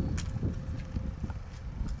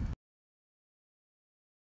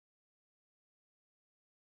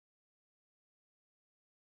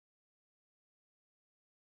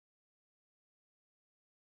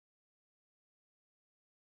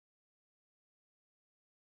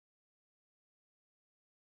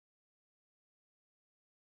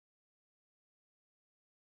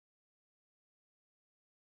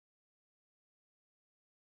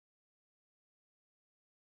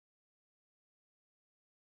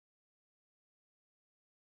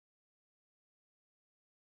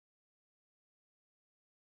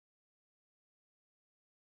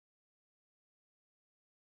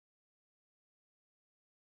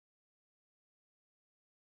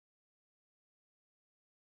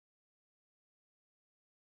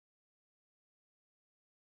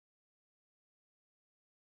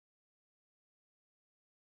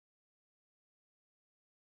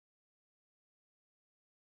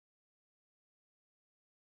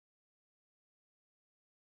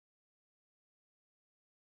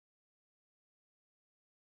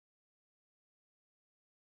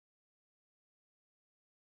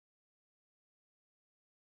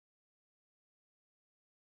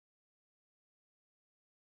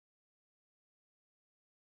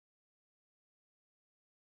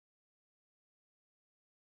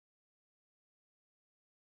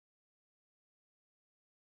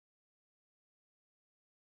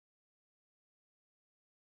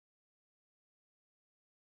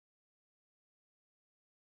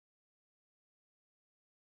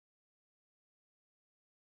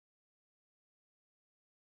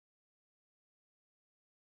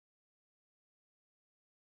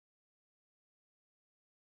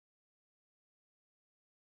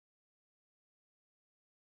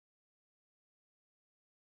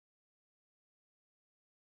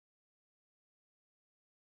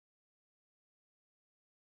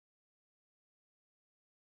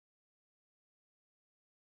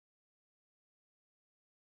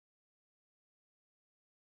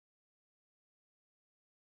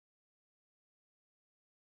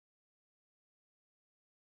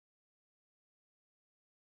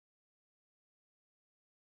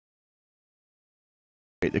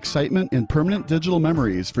 Excitement and permanent digital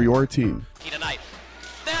memories for your team. Tonight.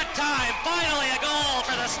 That time, finally a goal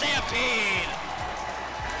for the Stampede.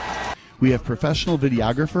 We have professional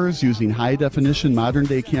videographers using high-definition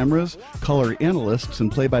modern-day cameras, color analysts,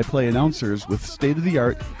 and play-by-play announcers with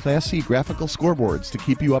state-of-the-art, Class C graphical scoreboards to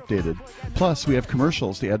keep you updated. Plus, we have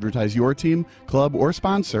commercials to advertise your team, club, or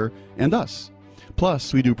sponsor, and us.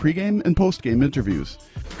 Plus, we do pregame and postgame interviews.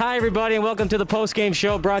 Hi, everybody, and welcome to the postgame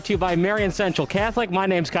show brought to you by Marion Central Catholic. My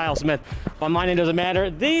name's Kyle Smith. But my name doesn't matter.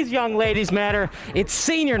 These young ladies matter. It's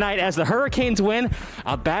senior night as the Hurricanes win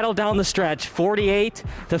a battle down the stretch,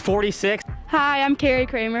 48-46. Hi, I'm Carrie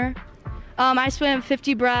Kramer. I swim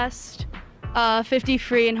 50 breast, 50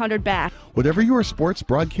 free, and 100 back. Whatever your sports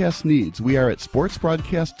broadcast needs, we are at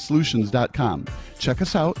sportsbroadcastsolutions.com. Check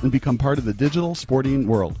us out and become part of the digital sporting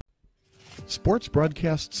world. Sports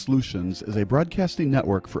Broadcast Solutions is a broadcasting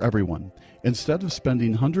network for everyone. Instead of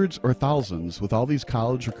spending hundreds or thousands with all these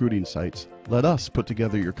college recruiting sites, let us put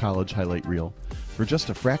together your college highlight reel. For just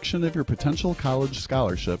a fraction of your potential college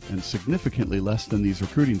scholarship and significantly less than these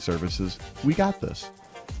recruiting services, we got this.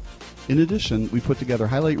 In addition, we put together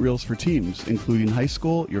highlight reels for teams, including high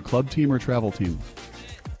school, your club team, or travel team.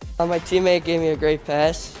 My teammate gave me a great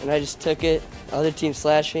pass, and I just took it. Other team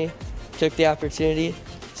slashed me, took the opportunity,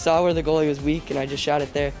 saw where the goalie was weak, and I just shot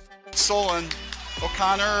it there. Solon,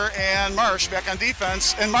 O'Connor, and Marsh back on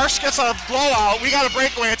defense. And Marsh gets a blowout. We got a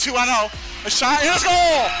breakaway at 2-0. A shot, and it's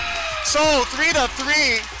goal! So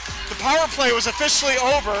 3-3. The power play was officially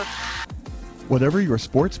over. Whatever your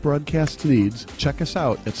sports broadcast needs, check us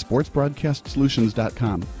out at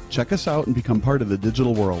sportsbroadcastsolutions.com. Check us out and become part of the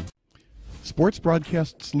digital world. Sports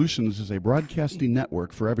Broadcast Solutions is a broadcasting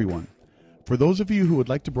network for everyone. For those of you who would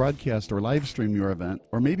like to broadcast or live stream your event,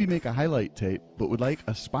 or maybe make a highlight tape, but would like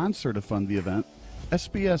a sponsor to fund the event,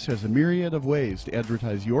 SBS has a myriad of ways to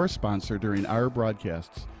advertise your sponsor during our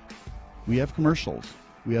broadcasts. We have commercials.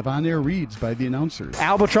 We have on-air reads by the announcers.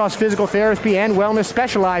 Albatross Physical Therapy and Wellness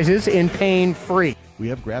specializes in pain-free. We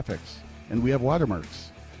have graphics, and we have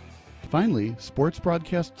watermarks. Finally, Sports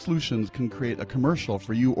Broadcast Solutions can create a commercial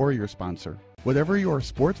for you or your sponsor. Whatever your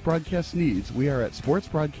sports broadcast needs, we are at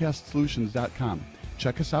sportsbroadcastsolutions.com.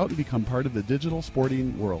 Check us out and become part of the digital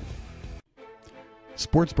sporting world.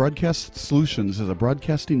 Sports Broadcast Solutions is a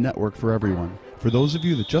broadcasting network for everyone. For those of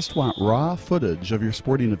you that just want raw footage of your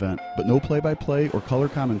sporting event, but no play-by-play or color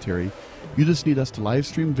commentary, you just need us to live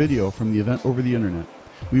stream video from the event over the internet.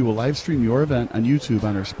 We will live stream your event on YouTube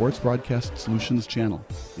on our Sports Broadcast Solutions channel.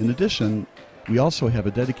 In addition, we also have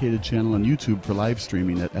a dedicated channel on YouTube for live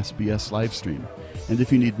streaming at SBS Livestream. And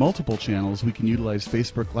if you need multiple channels, we can utilize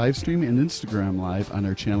Facebook Livestream and Instagram Live on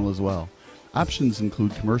our channel as well. Options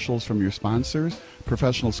include commercials from your sponsors,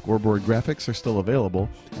 professional scoreboard graphics are still available,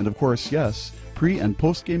 and of course, yes, pre- and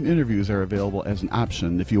post-game interviews are available as an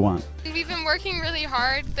option if you want. We've been working really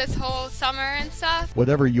hard this whole summer and stuff.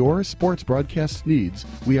 Whatever your sports broadcast needs,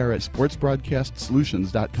 we are at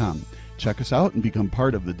sportsbroadcastsolutions.com. Check us out and become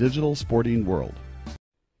part of the digital sporting world.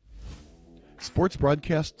 Sports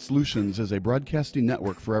Broadcast Solutions is a broadcasting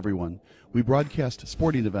network for everyone. We broadcast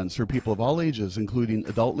sporting events for people of all ages, including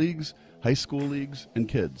adult leagues, high school leagues, and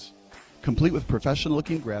kids. Complete with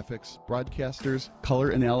professional-looking graphics, broadcasters,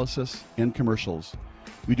 color analysis, and commercials.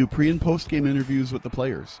 We do pre- and post-game interviews with the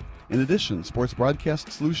players. In addition, Sports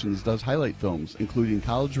Broadcast Solutions does highlight films, including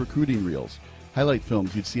college recruiting reels, highlight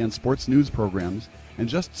films you'd see on sports news programs, and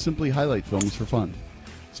just simply highlight films for fun.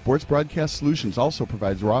 Sports Broadcast Solutions also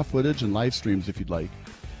provides raw footage and live streams if you'd like.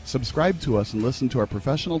 Subscribe to us and listen to our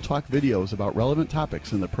professional talk videos about relevant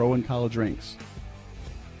topics in the pro and college ranks.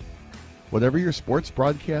 Whatever your sports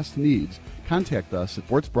broadcast needs, contact us at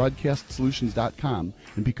sportsbroadcastsolutions.com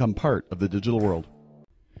and become part of the digital world.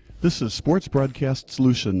 This is Sports Broadcast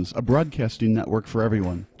Solutions, a broadcasting network for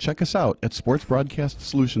everyone. Check us out at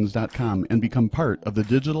sportsbroadcastsolutions.com and become part of the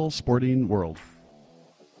digital sporting world.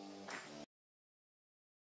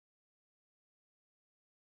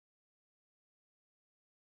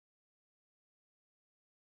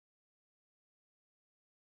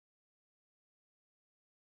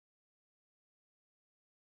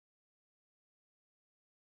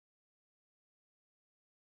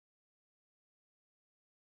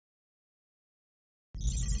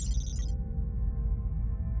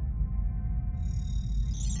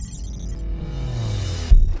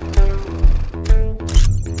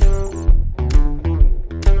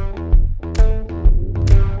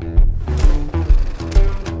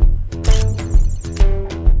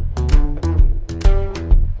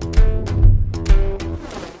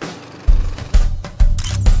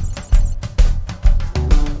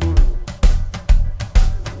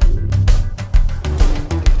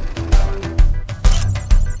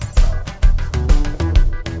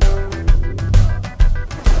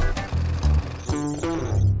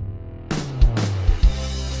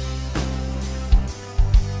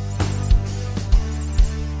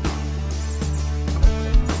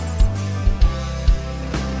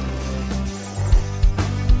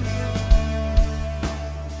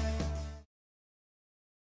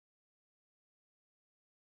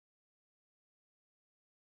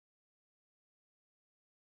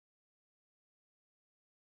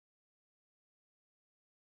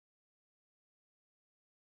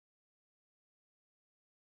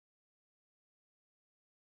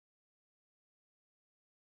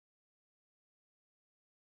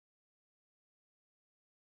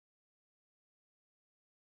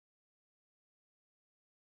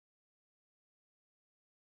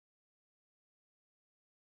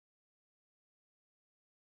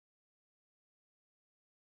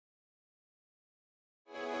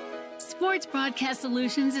 Sports Broadcast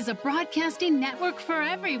Solutions is a broadcasting network for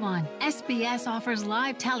everyone. SBS offers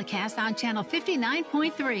live telecasts on channel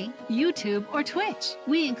 59.3, YouTube, or Twitch.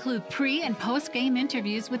 We include pre- and post-game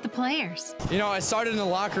interviews with the players. You know, it started in the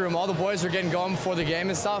locker room. All the boys were getting going before the game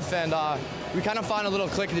and stuff, and we kind of found a little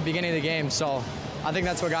click at the beginning of the game, so I think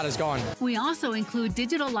that's what got us going. We also include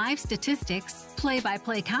digital live statistics,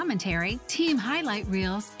 play-by-play commentary, team highlight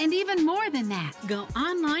reels, and even more than that. Go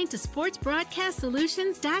online to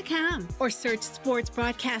sportsbroadcastsolutions.com or search Sports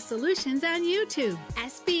Broadcast Solutions on YouTube.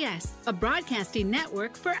 SBS, a broadcasting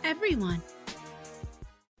network for everyone.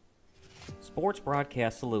 Sports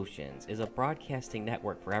Broadcast Solutions is a broadcasting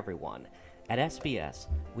network for everyone. At SBS,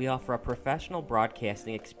 we offer a professional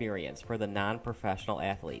broadcasting experience for the non-professional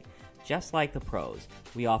athlete. Just like the pros,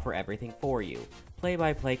 we offer everything for you.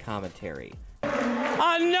 Play-by-play commentary.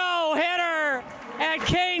 A no-hitter at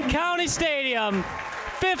Kane County Stadium.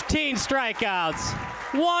 15 strikeouts,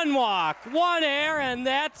 1 walk, 1 error, and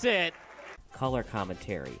that's it. Color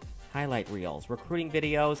commentary, highlight reels, recruiting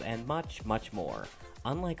videos, and much, much more.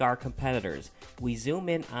 Unlike our competitors, we zoom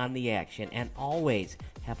in on the action and always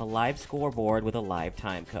have a live scoreboard with a live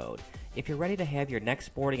time code. If you're ready to have your next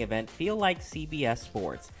sporting event feel like CBS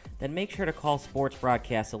Sports, then make sure to call Sports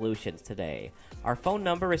Broadcast Solutions today. Our phone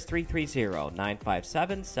number is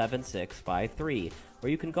 330-957-7653, or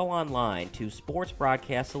you can go online to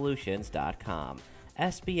sportsbroadcastsolutions.com.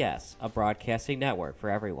 SBS, a broadcasting network for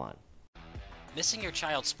everyone. Missing your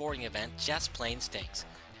child's sporting event just plain stinks.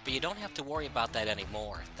 But you don't have to worry about that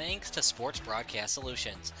anymore, thanks to Sports Broadcast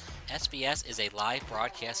Solutions. SBS is a live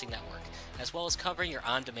broadcasting network, as well as covering your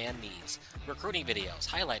on-demand needs, recruiting videos,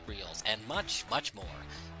 highlight reels, and much, much more.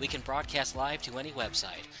 We can broadcast live to any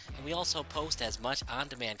website, and we also post as much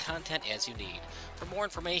on-demand content as you need. For more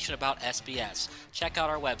information about SBS, check out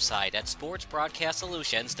our website at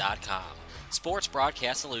sportsbroadcastsolutions.com. Sports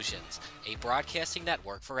Broadcast Solutions, a broadcasting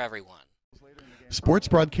network for everyone. Sports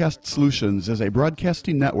Broadcast Solutions is a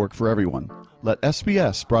broadcasting network for everyone. Let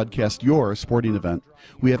SBS broadcast your sporting event.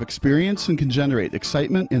 We have experience and can generate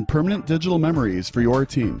excitement and permanent digital memories for your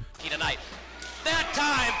team. Tonight. That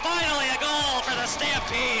time, finally a goal for the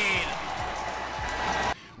Stampede!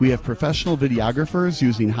 We have professional videographers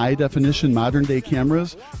using high-definition modern-day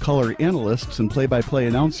cameras, color analysts, and play-by-play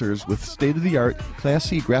announcers with state-of-the-art,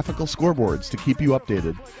 classy graphical scoreboards to keep you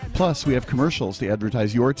updated. Plus, we have commercials to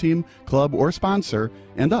advertise your team, club, or sponsor,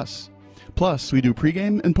 and us. Plus, we do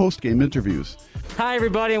pregame and postgame interviews. Hi,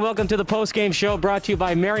 everybody, and welcome to the postgame show brought to you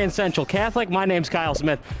by Marion Central Catholic. My name's Kyle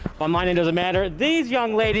Smith, but my name doesn't matter. These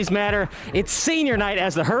young ladies matter. It's senior night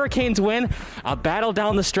as the Hurricanes win a battle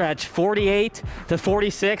down the stretch,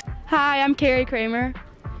 48-46. Hi, I'm Carrie Kramer.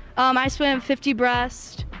 I swim 50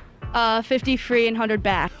 breast, 50 free, and 100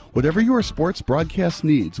 back. Whatever your sports broadcast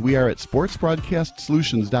needs, we are at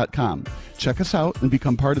sportsbroadcastsolutions.com. Check us out and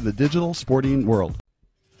become part of the digital sporting world.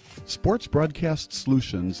 Sports Broadcast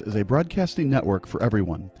Solutions is a broadcasting network for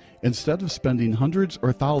everyone. Instead of spending hundreds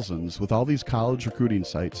or thousands with all these college recruiting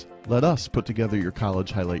sites, let us put together your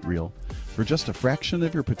college highlight reel. For just a fraction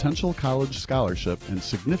of your potential college scholarship and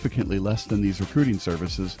significantly less than these recruiting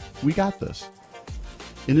services, we got this.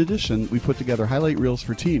 In addition, we put together highlight reels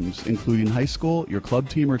for teams, including high school, your club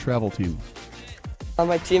team, or travel team.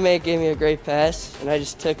 My teammate gave me a great pass, and I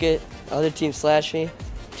just took it. The other team slashed me,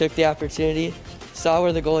 took the opportunity, saw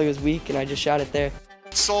where the goalie was weak, and I just shot it there.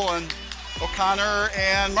 Solon, O'Connor,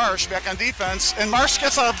 and Marsh back on defense, and Marsh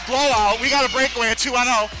gets a blowout. We got a breakaway at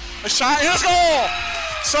 2-0. A shot, and it's goal!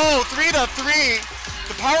 So 3-3,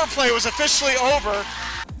 the power play was officially over.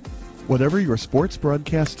 Whatever your sports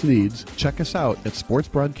broadcast needs, check us out at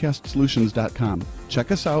sportsbroadcastsolutions.com.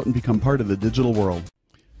 Check us out and become part of the digital world.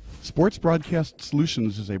 Sports Broadcast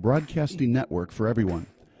Solutions is a broadcasting network for everyone.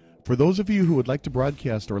 For those of you who would like to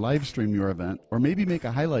broadcast or live stream your event, or maybe make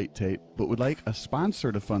a highlight tape, but would like a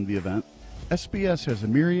sponsor to fund the event, SBS has a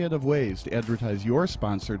myriad of ways to advertise your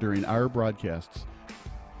sponsor during our broadcasts.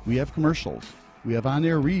 We have commercials. We have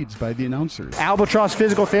on-air reads by the announcers. Albatross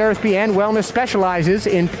Physical Therapy and Wellness specializes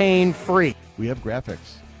in pain-free. We have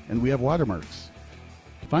graphics, and we have watermarks.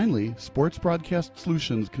 Finally, Sports Broadcast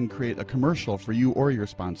Solutions can create a commercial for you or your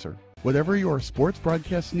sponsor. Whatever your sports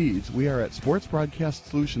broadcast needs, we are at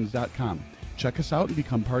sportsbroadcastsolutions.com. Check us out and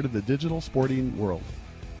become part of the digital sporting world.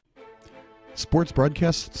 Sports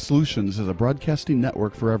Broadcast Solutions is a broadcasting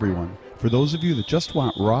network for everyone. For those of you that just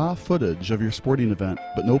want raw footage of your sporting event,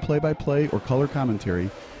 but no play-by-play or color commentary,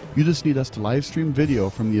 you just need us to live stream video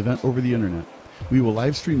from the event over the internet. We will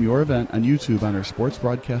live stream your event on YouTube on our Sports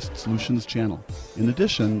Broadcast Solutions channel. In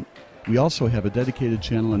addition, We also have a dedicated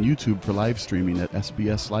channel on YouTube for live streaming at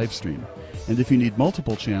SBS Livestream. And if you need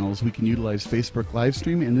multiple channels, we can utilize Facebook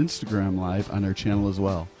Livestream and Instagram Live on our channel as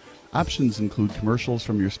well. Options include commercials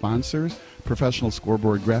from your sponsors, professional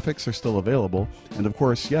scoreboard graphics are still available, and of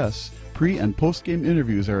course, yes, pre- and post-game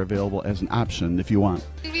interviews are available as an option if you want.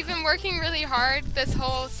 We've been working really hard this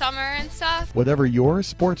whole summer and stuff. Whatever your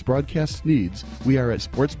sports broadcast needs, we are at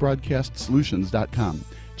sportsbroadcastsolutions.com.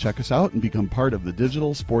 Check us out and become part of the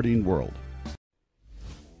digital sporting world.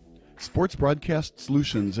 Sports Broadcast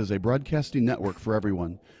Solutions is a broadcasting network for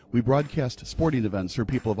everyone. We broadcast sporting events for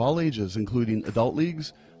people of all ages, including adult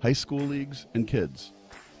leagues, high school leagues, and kids.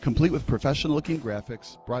 Complete with professional-looking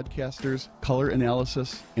graphics, broadcasters, color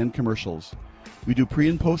analysis, and commercials. We do pre-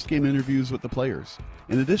 and post-game interviews with the players.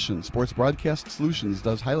 In addition, Sports Broadcast Solutions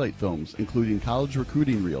does highlight films, including college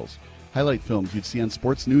recruiting reels, highlight films you'd see on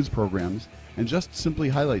sports news programs, and just simply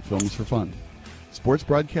highlight films for fun. Sports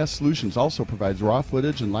Broadcast Solutions also provides raw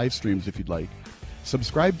footage and live streams if you'd like.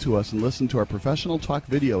 Subscribe to us and listen to our professional talk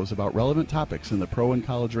videos about relevant topics in the pro and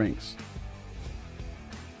college ranks.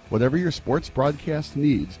 Whatever your sports broadcast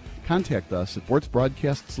needs, contact us at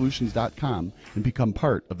sportsbroadcastsolutions.com and become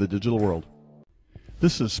part of the digital world.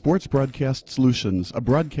 This is Sports Broadcast Solutions, a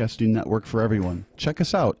broadcasting network for everyone. Check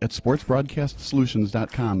us out at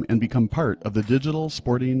sportsbroadcastsolutions.com and become part of the digital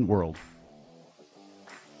sporting world.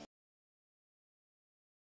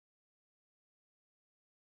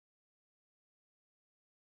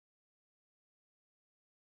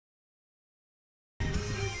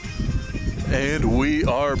 And we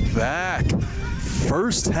are back.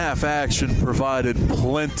 First half action provided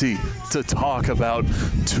plenty to talk about.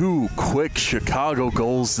 Two quick Chicago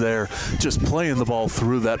goals there, just playing the ball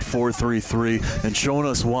through that 4-3-3 and showing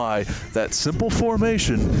us why that simple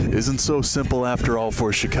formation isn't so simple after all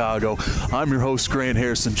for Chicago. I'm your host, Grant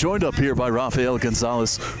Harrison, joined up here by Rafael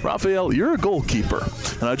Gonzalez. Rafael, you're a goalkeeper,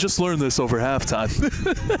 and I just learned this over halftime.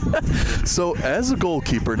 So as a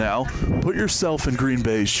goalkeeper now, put yourself in Green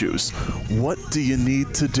Bay's shoes. What do you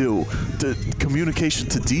need to do? Communication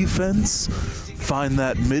to defense? Find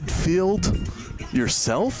that midfield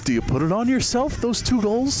yourself? Do you put it on yourself, those two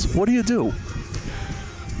goals? What do you do?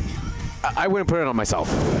 I wouldn't put it on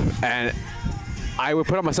myself. And I would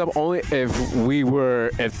put it on myself only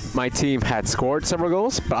if my team had scored several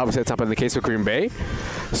goals, but obviously that's not been the case with Green Bay.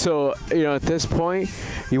 So, at this point,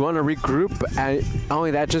 you want to regroup, and not only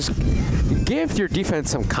that, just give your defense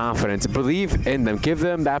some confidence. Believe in them. Give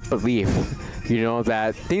them that belief,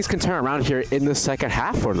 that things can turn around here in the second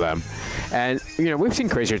half for them. And, we've seen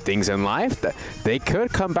crazier things in life. That they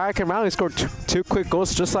could come back around and score two quick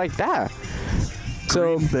goals just like that.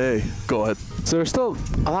 So, Green Bay, go ahead. So there's still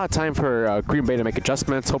a lot of time for Green Bay to make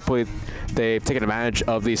adjustments. Hopefully they've taken advantage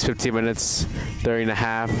of these 15 minutes during the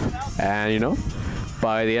half. And,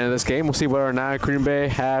 by the end of this game, we'll see whether or not Green Bay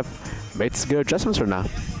have made some good adjustments or not.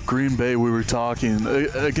 Green Bay, we were talking,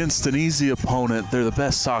 against an easy opponent. They're the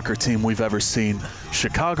best soccer team we've ever seen.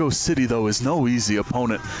 Chicago City, though, is no easy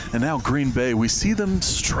opponent. And now Green Bay, we see them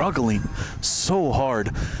struggling so hard.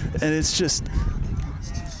 And it's just,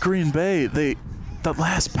 Green Bay, that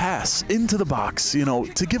last pass into the box,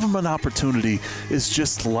 to give them an opportunity is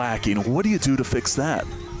just lacking. What do you do to fix that?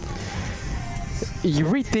 You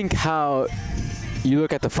rethink how you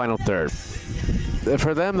look at the final third.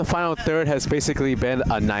 For them, the final third has basically been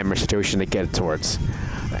a nightmare situation to get towards.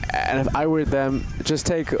 And if I were them, just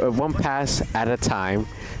take one pass at a time,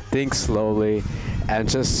 think slowly, and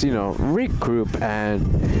just, regroup. And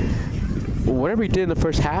whatever you did in the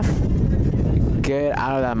first half, get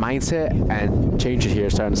out of that mindset and change it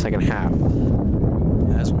here starting the second half.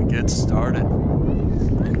 As we get started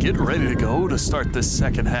and get ready to go to start this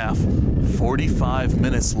second half, 45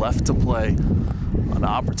 minutes left to play. An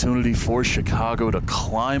opportunity for Chicago to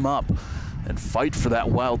climb up and fight for that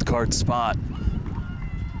wild card spot.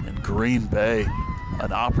 And Green Bay,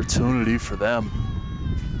 an opportunity for them.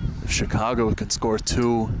 If Chicago can score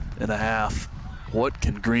 2.5, what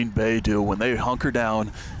can Green Bay do when they hunker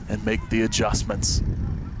down and make the adjustments?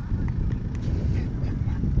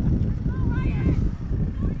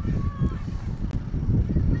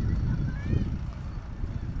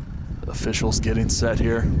 Officials getting set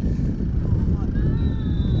here.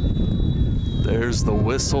 There's the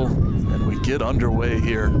whistle, and we get underway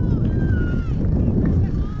here.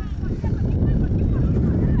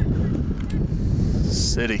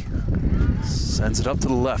 City sends it up to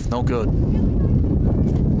the left, no good.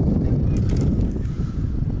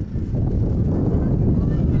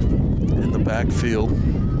 In the backfield,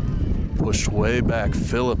 pushed way back.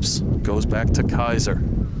 Phillips goes back to Kaiser.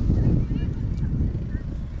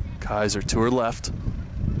 Kaiser to her left.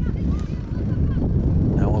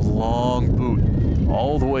 Now a long boot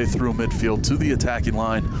all the way through midfield to the attacking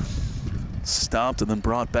line. Stopped and then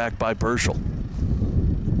brought back by Burschel.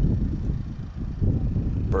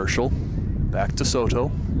 Burschel back to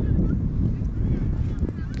Soto.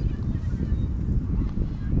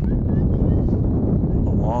 A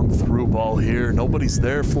long through ball here. Nobody's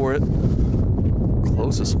there for it.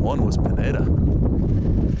 Closest one was Pineda.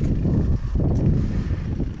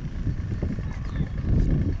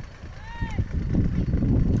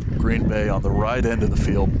 Green Bay on the right end of the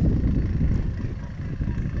field.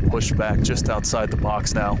 Pushed back just outside the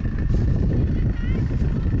box now.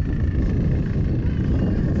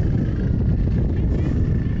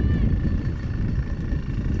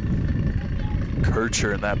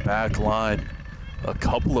 Kircher in that back line. A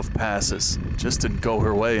couple of passes just didn't go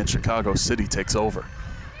her way, and Chicago City takes over.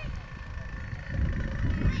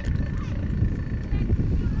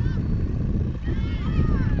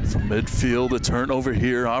 From midfield, a turnover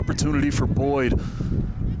here. Opportunity for Boyd.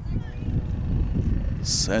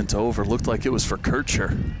 Sent over, looked like it was for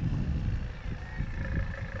Kircher.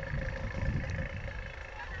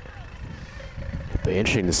 It'd be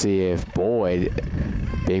interesting to see if Boyd,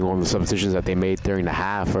 being one of the substitutions that they made during the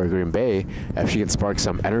half for Green Bay, if she can spark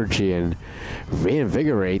some energy and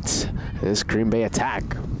reinvigorate this Green Bay attack.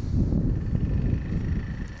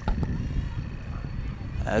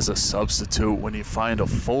 As a substitute, when you find a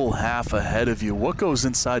full half ahead of you, what goes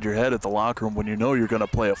inside your head at the locker room when you know you're going to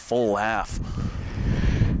play a full half?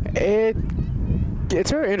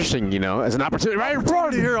 It's very interesting, you know, as an opportunity right in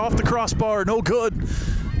front here off the crossbar, no good.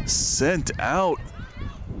 Sent out.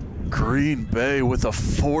 Green Bay with a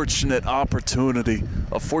fortunate opportunity,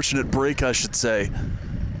 a fortunate break, I should say.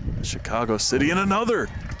 Chicago City, and another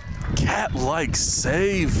cat-like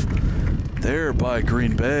save there by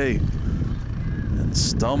Green Bay. And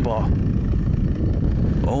Stumbaugh,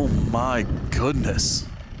 oh my goodness.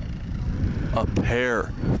 A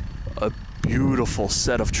beautiful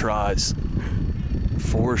set of tries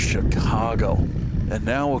for Chicago. And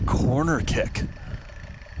now a corner kick.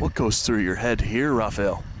 What goes through your head here,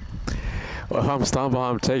 Rafael? Well, if I'm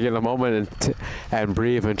Stumbaugh, I'm taking a moment and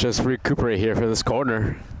breathe and just recuperate here for this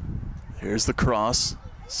corner. Here's the cross,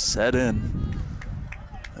 set in.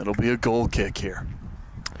 It'll be a goal kick here.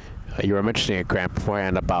 You were mentioning it, Grant,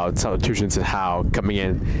 beforehand about substitutions and how coming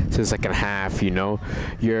in to the second half, you know,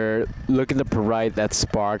 you're looking to provide that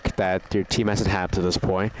spark that your team hasn't had to this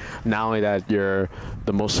point. Not only that you're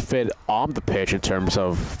the most fit on the pitch in terms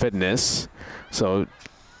of fitness, so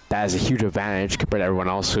that is a huge advantage compared to everyone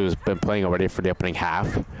else who's been playing already for the opening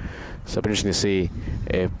half. So it'll be interesting to see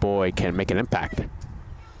if Boyd can make an impact.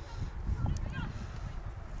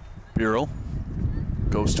 Bureau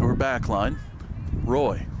goes to her back line.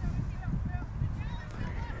 Roy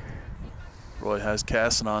has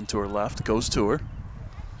Cassanon to her left, goes to her.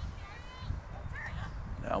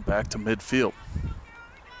 Now back to midfield.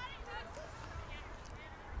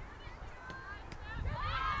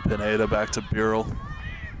 Pineda back to Bureau.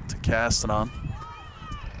 To Castanon.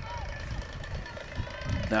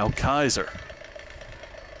 Now Kaiser.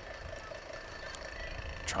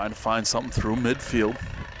 Trying to find something through midfield.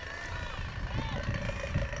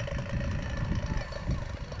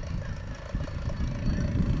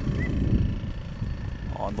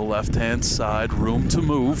 On the left-hand side, room to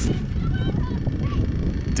move.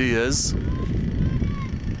 Diaz.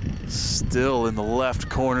 Still in the left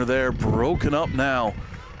corner there, broken up now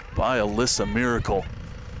by Alyssa Miracle.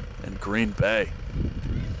 And Green Bay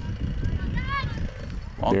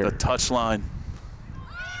on the touchline.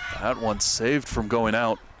 That one saved from going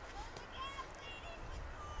out.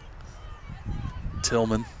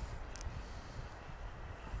 Tillman.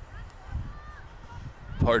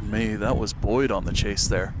 Pardon me, that was Boyd on the chase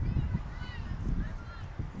there.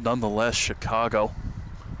 Nonetheless, Chicago,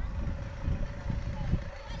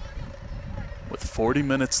 with 40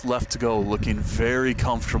 minutes left to go, looking very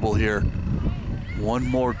comfortable here. One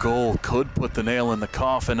more goal could put the nail in the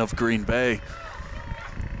coffin of Green Bay.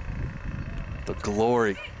 The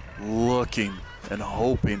Glory looking and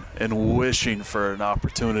hoping and wishing for an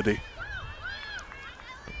opportunity.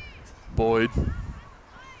 Boyd,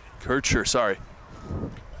 Kircher, sorry.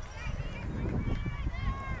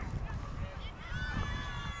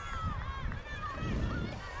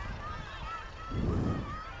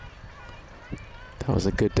 That was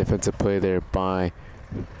a good defensive play there by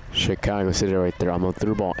Chicago City right there on the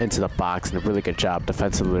through ball into the box, and a really good job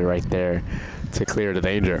defensively right there to clear the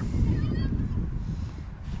danger.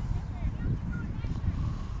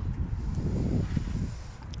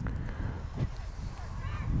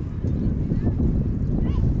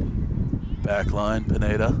 Back Back line,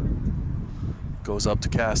 Pineda goes up to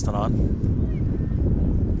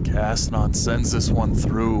Castanon. Castanon sends this one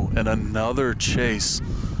through, and another chase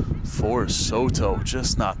for Soto,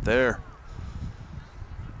 just not there.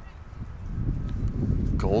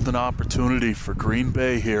 Golden opportunity for Green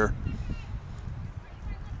Bay here.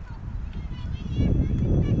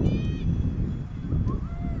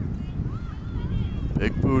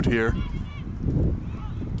 Big boot here.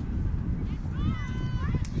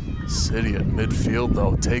 City at midfield,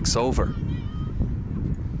 though, takes over.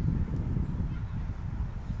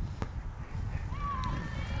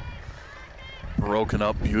 Broken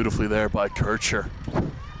up beautifully there by Kircher.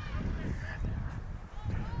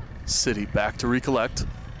 City back to recollect.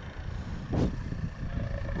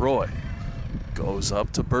 Roy goes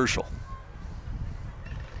up to Burschel.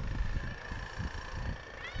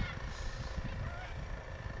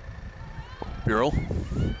 Burrell.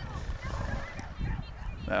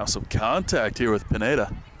 Now some contact here with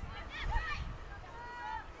Pineda.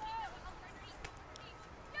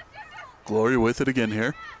 Glory with it again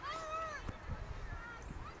here.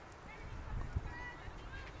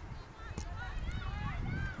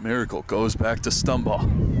 Miracle goes back to Stumbaugh.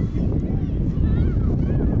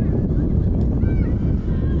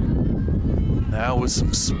 Now with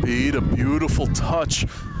some speed, a beautiful touch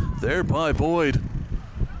there by Boyd.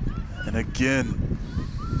 And again,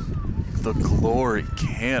 the Glory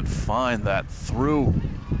can't find that through.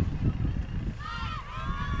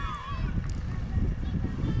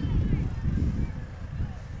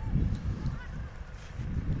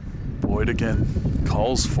 Boyd again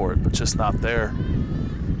calls for it, but just not there.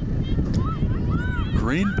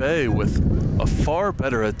 Green Bay with a far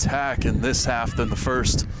better attack in this half than the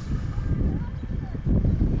first.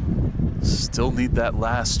 Still need that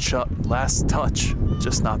last touch,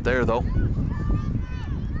 just not there though.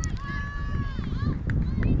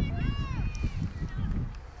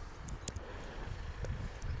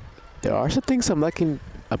 There are some things I'm liking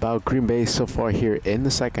about Green Bay so far here in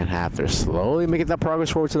the second half. They're slowly making that progress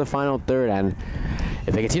forward to the final third, and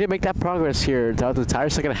if they continue to make that progress here throughout the entire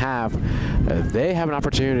second half, they have an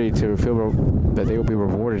opportunity to feel that they will be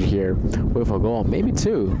rewarded here with a goal, maybe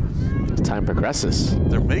two, as time progresses.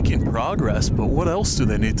 They're making progress, but what else do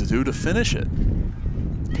they need to do to finish it?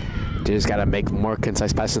 They just got to make more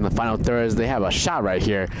concise passes in the final third as they have a shot right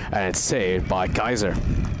here, and it's saved by Kaiser.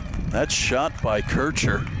 That shot by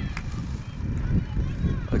Kircher.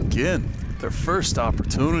 Again, their first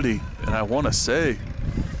opportunity, and I want to say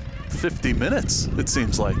 50 minutes, it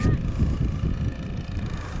seems like.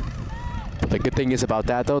 But the good thing is about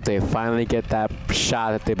that, though, they finally get that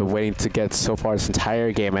shot that they've been waiting to get so far this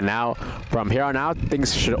entire game. And now, from here on out,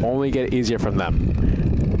 things should only get easier from them.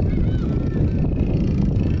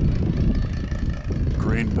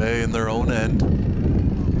 Green Bay in their own end.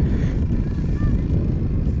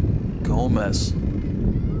 Gomez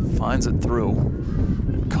finds it through.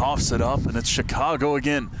 Coughs it up, and it's Chicago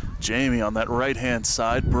again. Jamie on that right-hand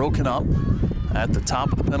side, broken up at the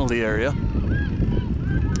top of the penalty area.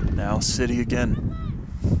 Now City again.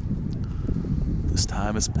 This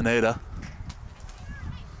time it's Pineda.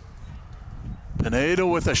 Pineda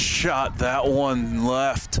with a shot, that one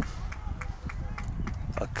left.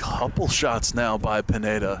 A couple shots now by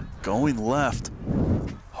Pineda going left.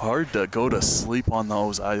 Hard to go to sleep on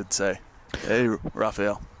those, I'd say. Hey,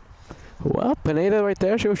 Rafael. Well, Pineda right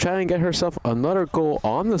there, she was trying to get herself another goal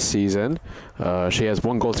on the season. She has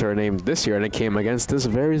one goal to her name this year, and it came against this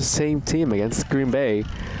very same team, against Green Bay,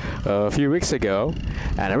 a few weeks ago.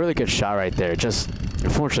 And a really good shot right there. Just,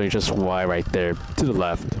 unfortunately, just wide right there to the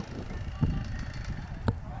left.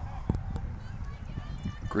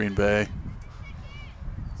 Green Bay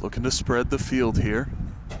looking to spread the field here.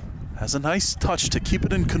 Has a nice touch to keep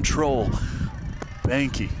it in control.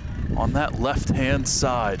 Banky on that left-hand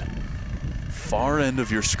side. Far end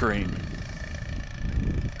of your screen.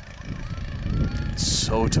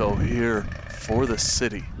 Soto here for the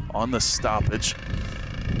City on the stoppage.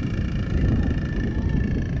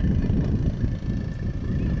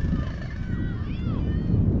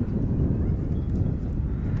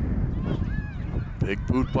 Big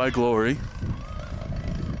boot by Glory.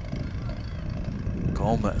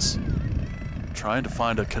 Gomez trying to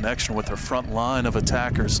find a connection with her front line of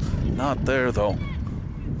attackers. Not there though.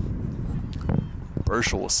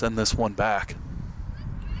 Burschel will send this one back.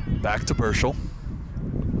 Back to Burschel.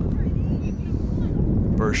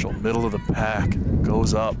 Burschel, middle of the pack,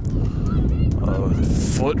 goes up. A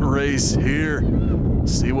foot race here.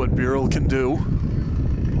 See what Burrell can do.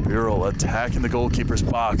 Burrell attacking the goalkeeper's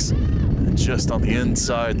box. And just on the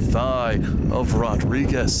inside thigh of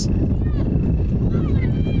Rodriguez.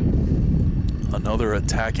 Another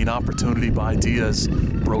attacking opportunity by Diaz,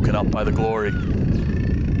 broken up by the Glory.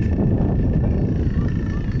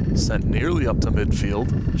 Sent nearly up to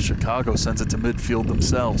midfield. Chicago sends it to midfield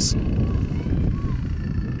themselves.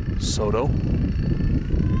 Soto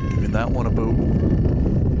giving that one a boot.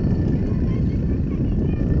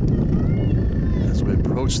 As we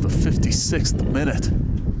approach the 56th minute.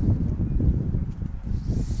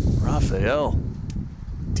 Raphael,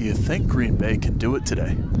 do you think Green Bay can do it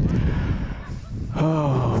today?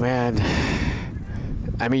 Oh, man.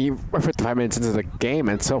 I mean, we're 55 minutes into the game,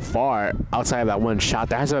 and so far, outside of that one shot,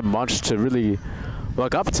 there hasn't been much to really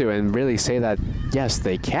look up to and really say that, yes,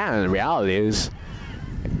 they can. The reality is,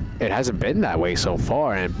 it hasn't been that way so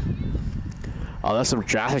far, and unless some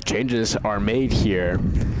drastic changes are made here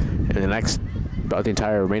in the next, about the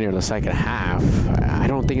entire remainder of the second half, I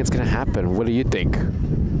don't think it's going to happen. What do you think?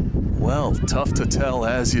 Well, tough to tell,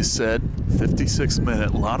 as you said. 56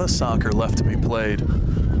 minute, a lot of soccer left to be played.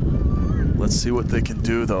 Let's see what they can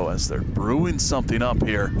do, though, as they're brewing something up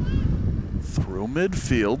here. Through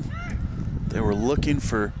midfield, they were looking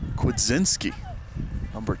for Kwidzinski,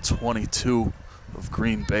 number 22 of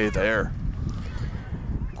Green Bay there.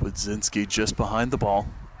 Kwidzinski just behind the ball.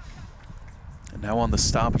 And now on the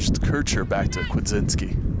stoppage, Kircher back to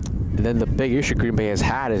Kwidzinski. And then the big issue Green Bay has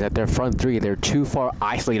had is that their front three, they're too far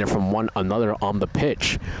isolated from one another on the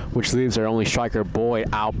pitch, which leaves their only striker, Boyd,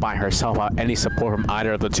 out by herself without any support from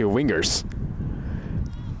either of the two wingers.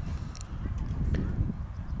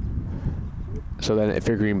 So then if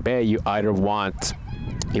you're Green Bay, you either want,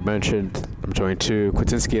 you mentioned, I'm going to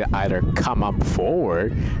Kwidzinski to either come up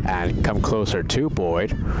forward and come closer to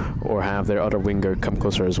Boyd, or have their other winger come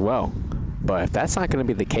closer as well. But if that's not going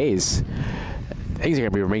to be the case, things are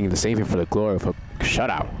going to be remaining the same here for the glory of a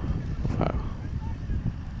shutout.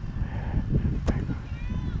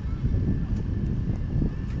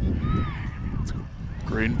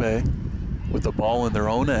 Green Bay with the ball in their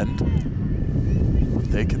own end.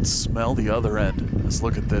 They can smell the other end. Let's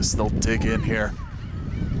look at this. They'll dig in here.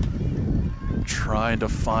 Trying to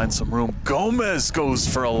find some room. Gomez goes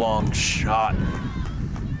for a long shot.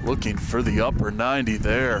 Looking for the upper 90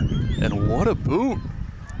 there. And what a boot.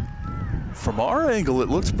 From our angle, it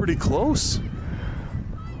looks pretty close.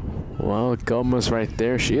 Well, Gomez right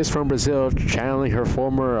there. She is from Brazil, channeling her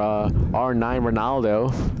former R9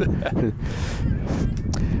 Ronaldo.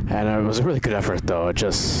 And it was a really good effort, though.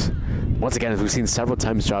 Just, once again, as we've seen several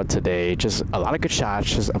times throughout today, just a lot of good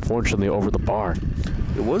shots, just unfortunately over the bar.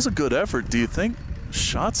 It was a good effort. Do you think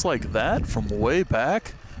shots like that from way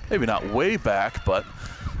back, maybe not way back, but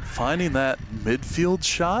finding that midfield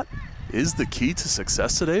shot is the key to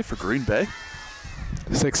success today for Green Bay?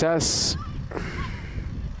 Success?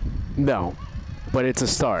 No, but it's a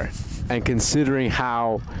start. And considering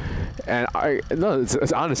how, and it's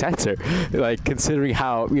an honest answer, like considering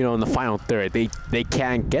how, you know, in the final third, they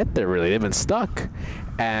can't get there really. They've been stuck.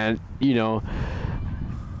 And, you know,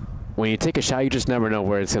 when you take a shot, you just never know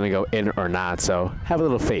where it's going to go in or not. So have a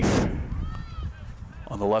little faith.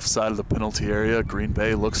 On the left side of the penalty area, Green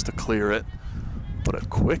Bay looks to clear it. But a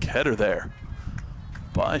quick header there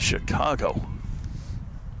by Chicago.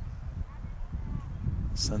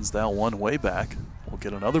 Sends that one way back. We'll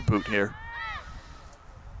get another boot here.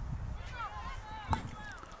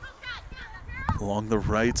 Along the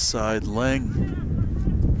right side, Lang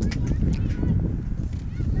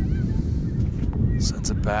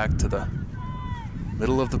sends it back to the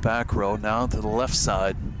middle of the back row, now to the left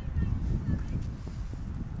side.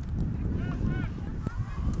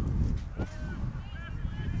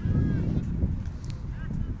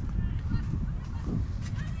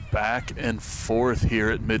 Back and forth here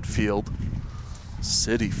at midfield.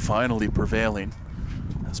 City finally prevailing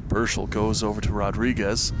as Burschel goes over to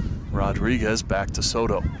Rodriguez. Rodriguez back to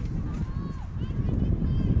Soto.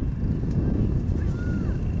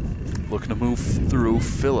 Looking to move through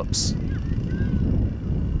Phillips.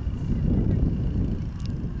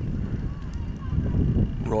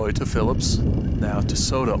 Roy to Phillips, now to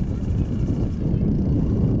Soto.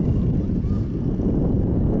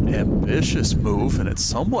 Ambitious move, and it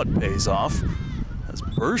somewhat pays off as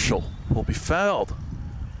Burschel will be fouled.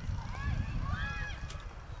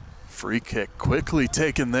 Free kick quickly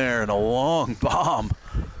taken there and a long bomb.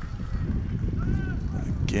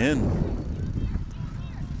 Again,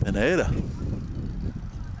 Pineda.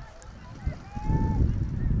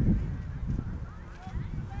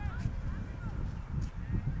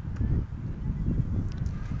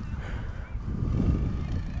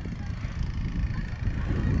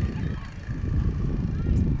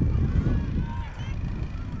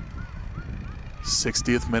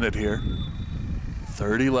 '60th minute here.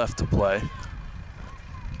 30 left to play.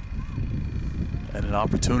 And an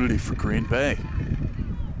opportunity for Green Bay.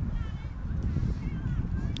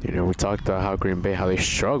 You know, we talked about how Green Bay, how they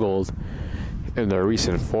struggled in their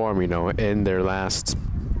recent form, you know, in their last,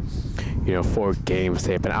 4 games.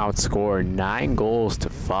 They've been outscored 9 goals to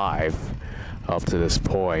 5 up to this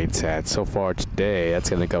point. And so far today, that's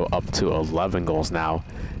going to go up to 11 goals now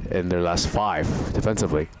in their last 5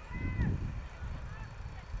 defensively.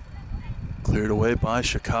 Cleared away by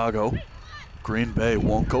Chicago. Green Bay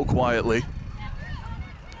won't go quietly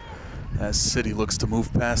as City looks to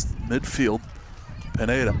move past midfield.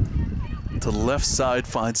 Pineda to the left side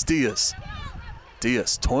finds Diaz.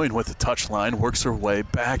 Diaz toying with the touchline, works her way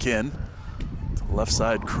back in. To the left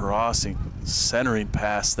side crossing, centering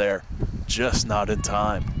pass there, just not in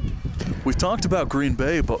time. We've talked about Green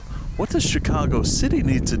Bay, but what does Chicago City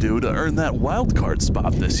need to do to earn that wild card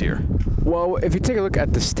spot this year? Well, if you take a look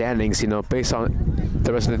at the standings, based on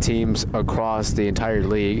the rest of the teams across the entire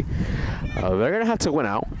league, they're going to have to win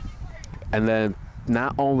out. And then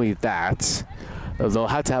not only that, they'll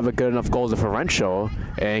have to have a good enough goal differential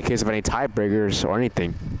in case of any tiebreakers or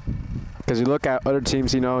anything. Because you look at other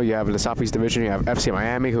teams, you have in the Southeast Division, you have FC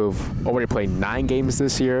Miami, who've already played 9 games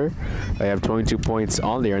this year. They have 22 points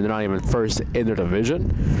on there, and they're not even first in their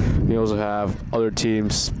division. You also have other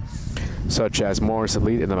teams such as Morris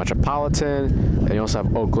Elite in the Metropolitan, and you also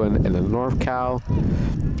have Oakland in the North Cal.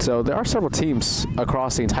 So there are several teams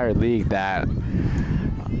across the entire league that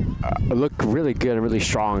look really good and really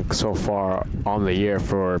strong so far on the year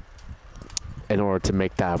in order to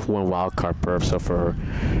make that one wild card berth. So for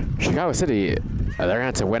Chicago City, they're going to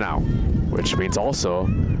have to win out, which means also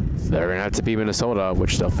they're going to have to beat Minnesota,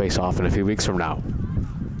 which they'll face off in a few weeks from now.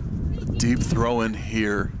 A deep throw in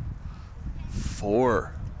here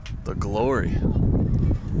for the Glory.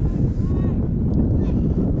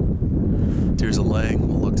 Tirza Lang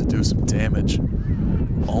will look to do some damage.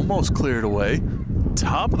 Almost cleared away.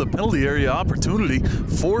 Top of the penalty area opportunity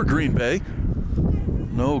for Green Bay.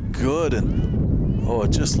 No good, and it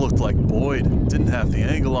just looked like Boyd didn't have the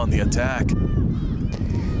angle on the attack.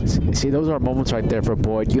 See, those are moments right there for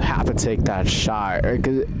Boyd. You have to take that shot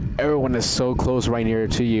because everyone is so close right near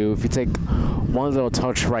to you. If you take one little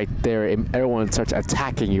touch right there, everyone starts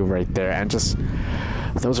attacking you right there, and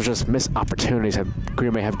those are just missed opportunities that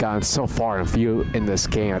Green Bay have gotten so far in this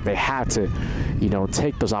game that they had to,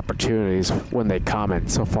 take those opportunities when they come. And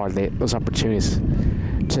so far, those opportunities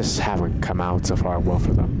just haven't come out so far well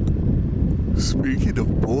for them. Speaking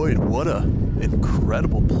of Boyd, what a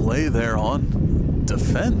incredible play there on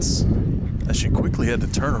defense, as she quickly had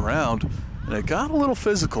to turn around, and it got a little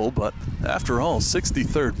physical. But after all,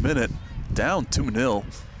 63rd minute, down 2-0.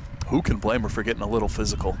 Who can blame her for getting a little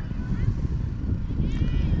physical?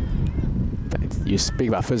 You speak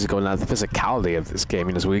about physical, not the physicality of this game.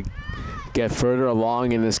 As we get further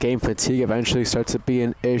along in this game, fatigue eventually starts to be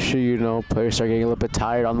an issue. Players start getting a little bit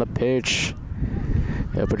tired on the pitch.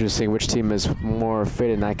 But just seeing which team is more fit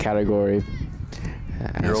in that category.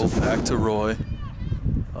 Earl back to Roy.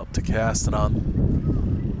 Up to Castanon.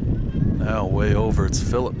 Now way over, it's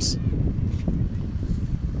Phillips.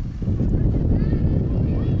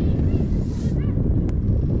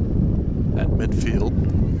 At midfield,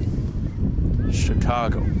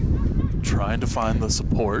 Chicago trying to find the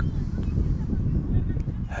support.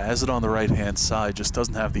 Has it on the right-hand side, just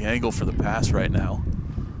doesn't have the angle for the pass right now.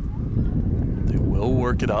 They will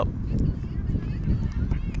work it up.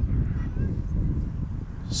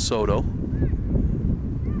 Soto.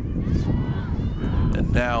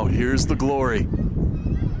 And now here's the Glory.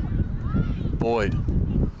 Boyd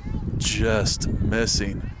just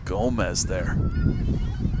missing Gomez there.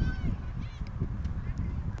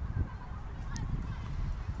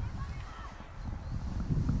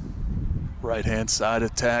 Right-hand side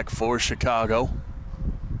attack for Chicago.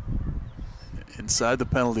 Inside the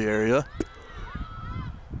penalty area.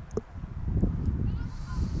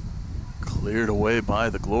 Cleared away by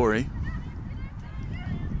the Glory.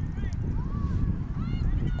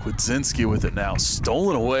 Kwidzinski with it now.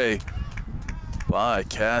 Stolen away by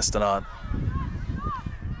Castanon.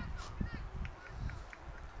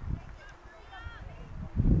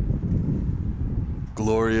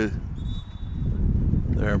 Gloria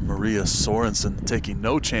there, Maria Sorensen taking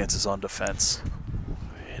no chances on defense.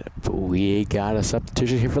 We got a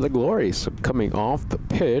substitution here for the Glory. So coming off the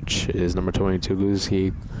pitch is number 22,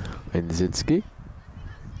 Lucy Kwidzinski.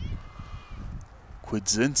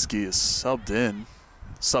 Kwidzinski is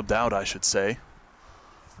subbed out, I should say,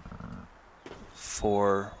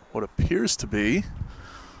 for what appears to be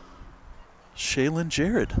Shaylin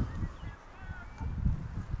Jared.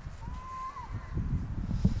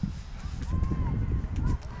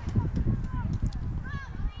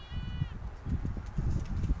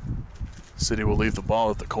 City will leave the ball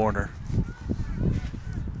at the corner.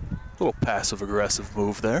 Little passive-aggressive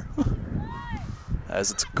move there. As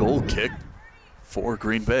it's a goal kick for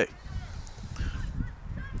Green Bay.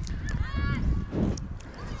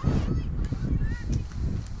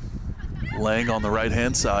 Lang on the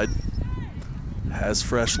right-hand side. Has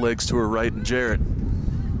fresh legs to her right and Jarrett.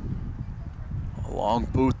 A long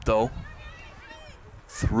boot though.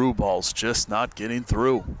 Through ball's just not getting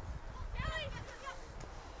through.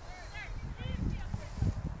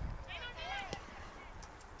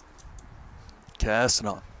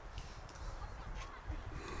 Castanon.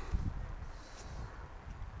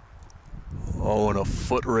 Oh, and a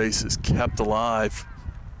foot race is kept alive,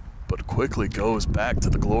 but quickly goes back to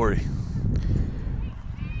the Glory.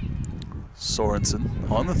 Sorensen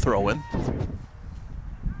on the throw-in.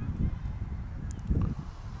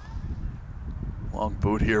 Long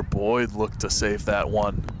boot here. Boyd looked to save that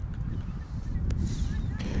one.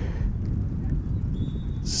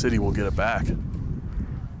 City will get it back,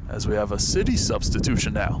 as we have a City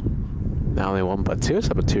substitution now. Not only one, but two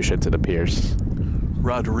substitutions, it appears.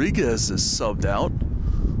 Rodriguez is subbed out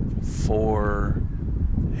for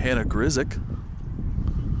Hannah Grizik.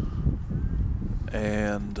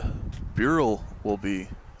 And Burrell will be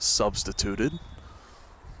substituted.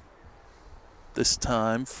 This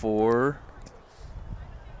time for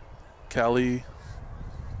Callie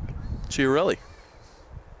Chiarelli.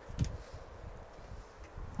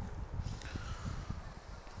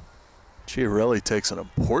 Chiarelli takes an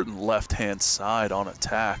important left-hand side on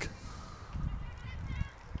attack.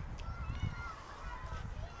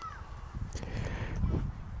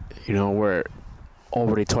 You know, we're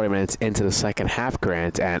already 20 minutes into the second half,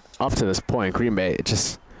 Grant, and up to this point, Green Bay,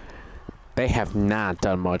 they have not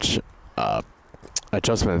done much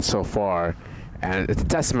adjustment so far. And it's a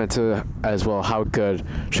testament to, as well, how good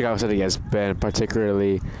Chicago City has been,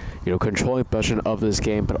 particularly, controlling possession of this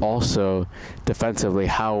game, but also defensively,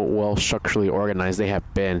 how well structurally organized they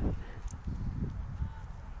have been.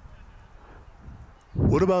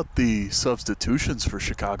 What about the substitutions for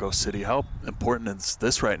Chicago City? How important is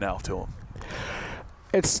this right now to them?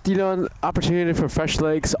 It's, an opportunity for fresh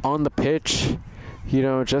legs on the pitch,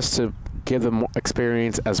 just to give them more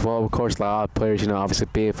experience as well. Of course, a lot of players, obviously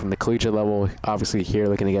being from the collegiate level, obviously here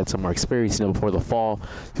looking to get some more experience, before the fall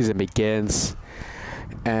season begins.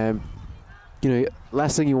 And,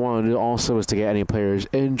 last thing you want to do also is to get any players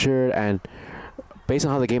injured. And based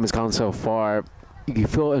on how the game has gone so far, you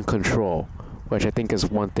feel in control, which I think is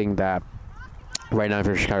one thing that right now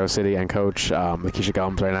for Chicago City and coach Lakeisha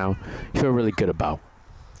Gomes right now, you feel really good about.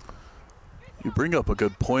 You bring up a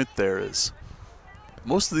good point there. Is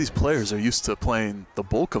most of these players are used to playing the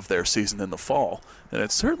bulk of their season in the fall, and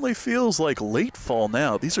it certainly feels like late fall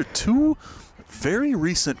now. These are two very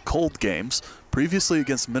recent cold games, previously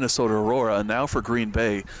against Minnesota Aurora and now for Green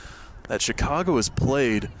Bay, that Chicago has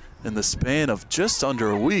played in the span of just under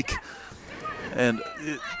a week. And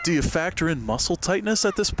do you factor in muscle tightness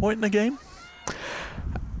at this point in the game?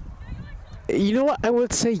 You know what? I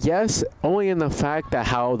would say yes, only in the fact that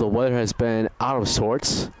how the weather has been out of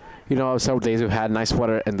sorts. Several days we've had nice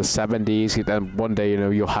weather in the 70s. Then one day,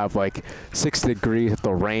 you'll have like 60 degrees with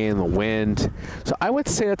the rain, the wind. So I would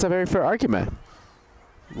say that's a very fair argument.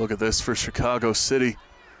 Look at this for Chicago City.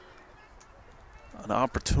 An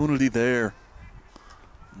opportunity there.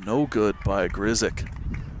 No good by Grizik.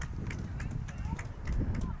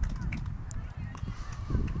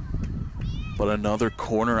 But another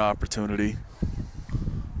corner opportunity.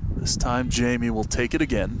 This time Jamie will take it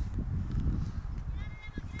again.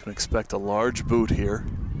 Can expect a large boot here.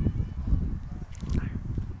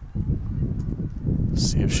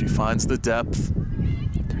 See if she finds the depth.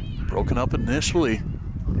 Broken up initially.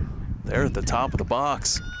 There at the top of the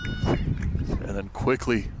box. And then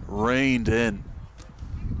quickly reined in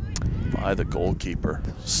by the goalkeeper,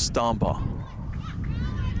 Stamba.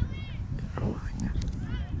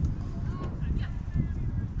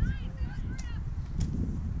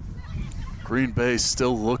 Green Bay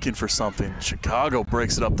still looking for something. Chicago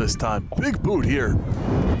breaks it up this time. Big boot here.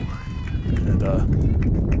 And a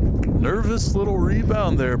nervous little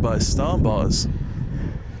rebound there by Stambas.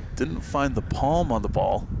 Didn't find the palm on the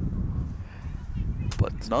ball,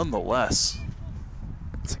 but nonetheless.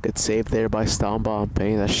 It's a good save there by Stamba.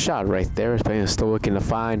 Payne, that shot right there. Payne is still looking to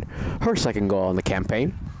find her second goal in the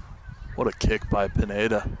campaign. What a kick by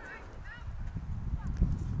Pineda.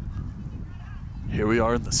 Here we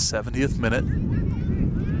are in the 70th minute.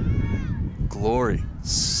 Glory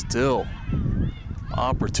still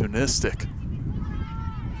opportunistic.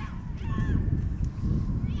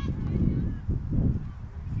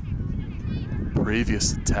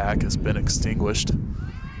 Previous attack has been extinguished.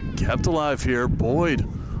 Kept alive here. Boyd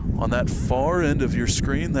on that far end of your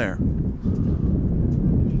screen there.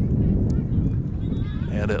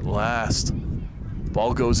 And at last,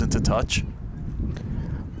 ball goes into touch.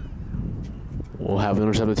 We'll have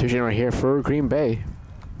another substitution right here for Green Bay.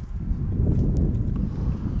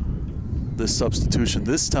 This substitution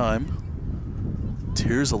this time,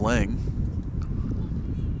 Tiers Lang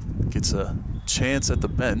gets a chance at the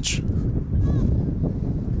bench.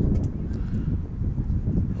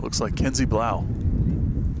 Looks like Kenzie Blau.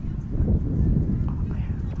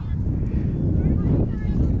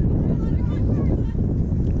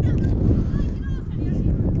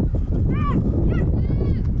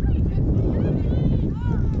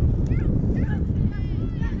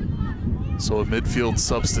 So a midfield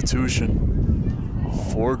substitution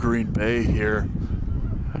for Green Bay here.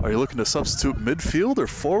 Are you looking to substitute midfield or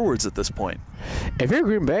forwards at this point? If you're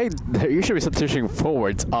Green Bay, you should be substituting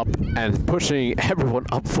forwards up and pushing everyone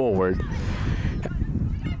up forward.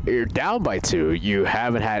 You're down by 2. You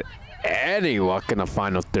haven't had any luck in the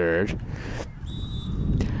final third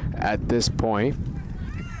at this point.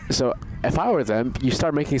 So if I were them, you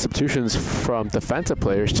start making substitutions from defensive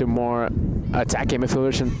players to more attacking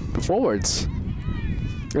midfielders and forwards.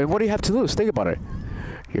 And what do you have to lose? Think about it.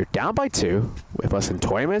 You're down by 2 with less than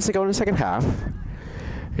 20 minutes to go in the second half.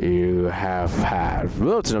 You have had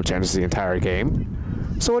little to no chances the entire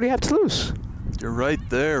game. So what do you have to lose? You're right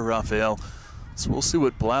there, Raphael. So we'll see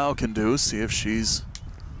what Blau can do, see if she's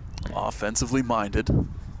offensively minded.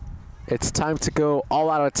 It's time to go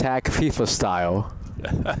all-out attack FIFA style.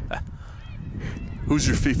 Who's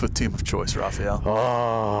your FIFA team of choice, Raphael?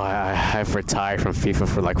 Oh, I've retired from FIFA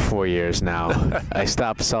for like 4 years now. I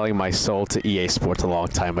stopped selling my soul to EA Sports a long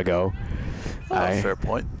time ago. Fair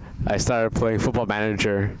point. I started playing Football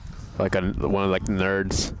Manager, like one of like the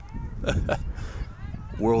nerds.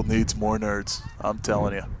 World needs more nerds, I'm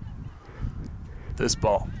telling you. This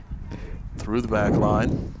ball through the back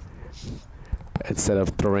line. Instead of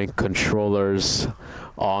throwing controllers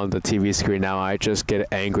on the TV screen now, I just get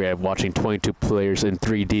angry at watching 22 players in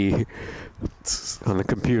 3D on the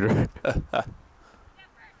computer.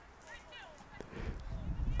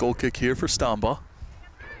 Goal kick here for Stamba.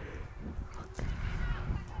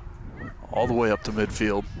 All the way up to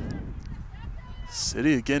midfield.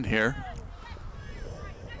 City again here.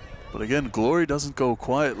 But again, glory doesn't go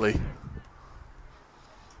quietly.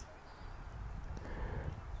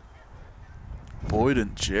 Boyd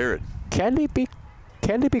and Jarrett. Can they be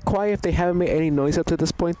quiet if they haven't made any noise up to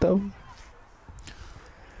this point, though?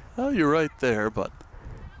 Oh, you're right there, but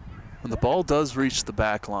when the ball does reach the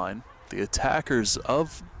back line, the attackers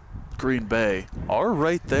of Green Bay are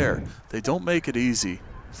right there. They don't make it easy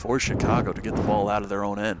for Chicago to get the ball out of their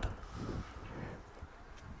own end.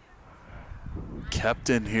 Kept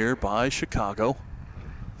in here by Chicago.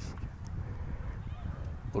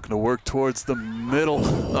 Looking to work towards the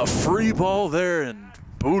middle. A free ball there and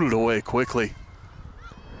booted away quickly.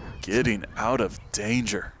 Getting out of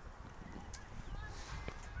danger.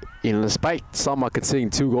 You know, despite Selma conceding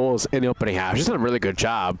 2 goals in the opening half, she's done a really good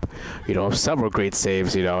job. You know, several great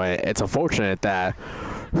saves. You know, it's unfortunate that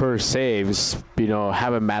her saves, you know,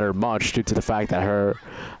 haven't mattered much due to the fact that her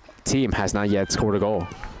team has not yet scored a goal.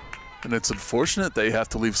 And it's unfortunate that you have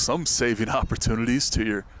to leave some saving opportunities to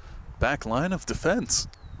your back line of defense.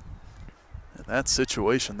 In that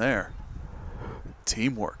situation there,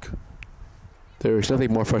 teamwork. There's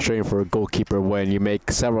nothing more frustrating for a goalkeeper when you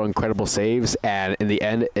make several incredible saves and in the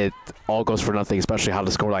end it all goes for nothing, especially how the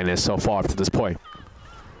scoreline is so far up to this point.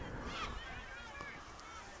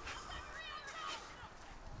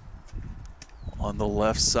 On the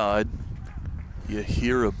left side, you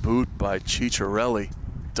hear a boot by Ciccarelli.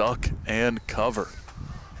 Duck and cover.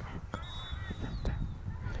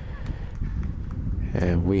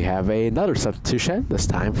 And we have another substitution, this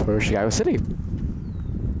time for Chicago City.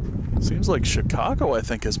 Seems like Chicago, I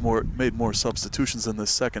think, has made more substitutions in this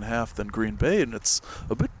second half than Green Bay, and it's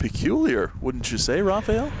a bit peculiar, wouldn't you say,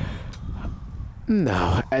 Raphael?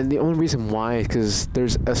 No, and the only reason why is because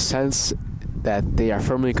there's a sense that they are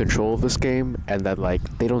firmly in control of this game and that, like,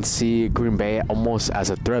 they don't see Green Bay almost as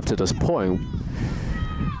a threat to this point.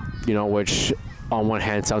 You know, which on one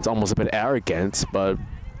hand sounds almost a bit arrogant, but,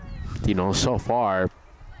 you know, so far,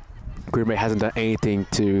 Green Bay hasn't done anything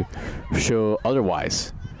to show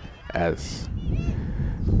otherwise. As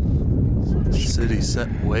City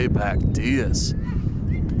sent way back. Diaz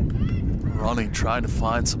running, trying to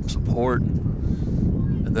find some support,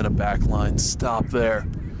 and then a back line stop there.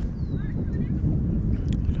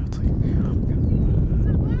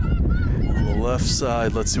 On the left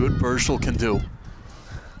side, let's see what Burschel can do.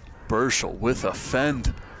 Burschel with a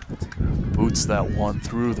fend, boots that one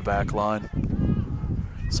through the back line.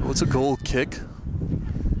 So it's a goal kick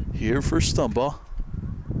here for Stumbaugh.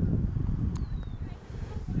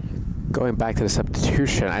 Going back to the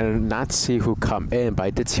substitution, I did not see who come in, but I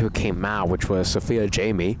did see who came out, which was Sophia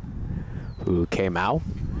Jamie, who came out.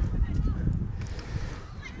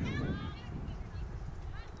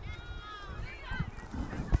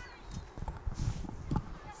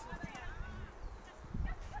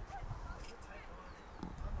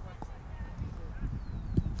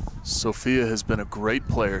 Sophia has been a great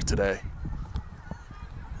player today.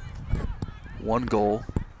 1 goal.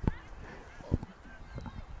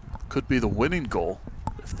 Could be the winning goal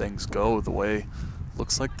if things go the way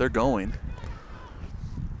looks like they're going.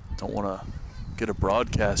 Don't want to get a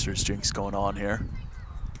broadcaster's jinx going on here.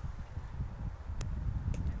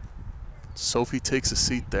 Sophie takes a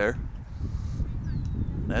seat there.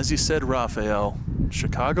 And as you said, Raphael,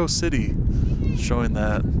 Chicago City showing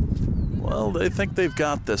that, well, they think they've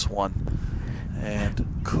got this one and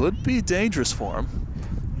could be dangerous for them.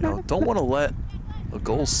 You know, don't want to let a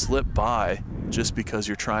goal slip by just because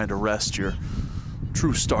you're trying to rest your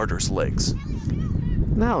true starters' legs.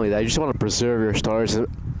 Not only that, you just want to preserve your starters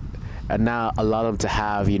and not allow them to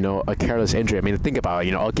have, you know, a careless injury. I mean, think about it.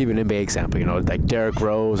 You know, I'll give you an NBA example. You know, like Derrick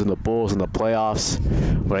Rose and the Bulls in the playoffs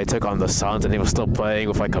when they took on the Suns and he was still playing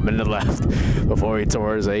with like a minute left before he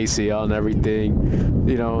tore his ACL and everything.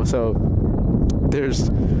 You know, so there's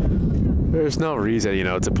no reason, you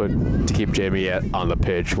know, to keep Jamie on the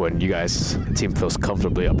pitch when you guys team feels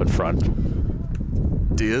comfortably up in front.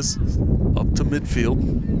 Diaz up to midfield.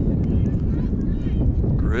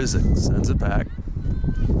 Grizzick sends it back.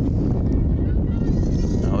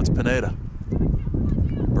 Now it's Pineda.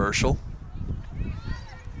 Burschel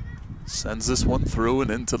sends this one through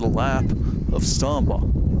and into the lap of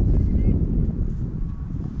Stumbaugh.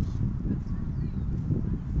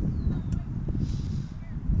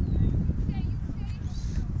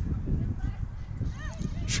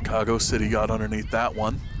 Chicago City got underneath that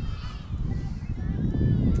one.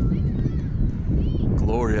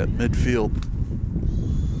 Gloria at midfield.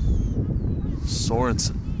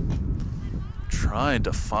 Sorensen trying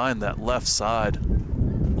to find that left side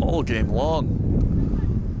all game long.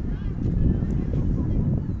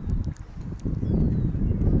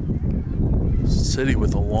 City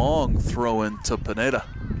with a long throw in to Pineda.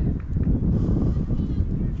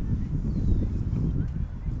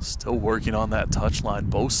 Still working on that touchline,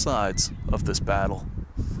 both sides of this battle.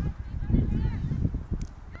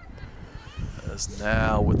 As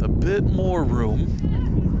now with a bit more room,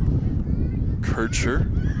 Kircher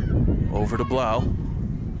over to Blau.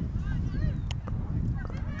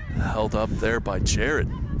 Held up there by Jared.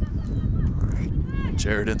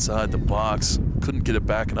 Jared inside the box, couldn't get it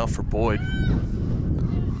back enough for Boyd.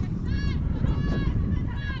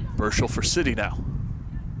 Burschel for City now.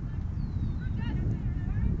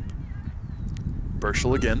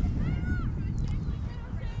 Burschel again.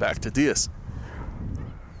 Back to Diaz.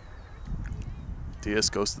 Diaz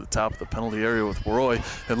goes to the top of the penalty area with Roy,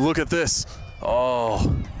 and look at this.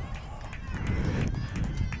 Oh,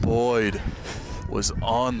 Boyd was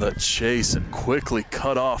on the chase and quickly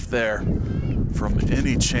cut off there from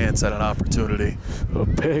any chance at an opportunity. A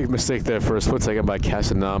big mistake there for a split second by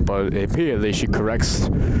Castanon, but immediately she corrects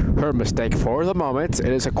her mistake for the moment. It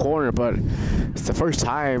is a corner, but it's the first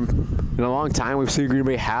time in a long time we've seen Green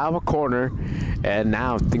Bay have a corner, and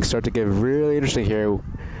now things start to get really interesting here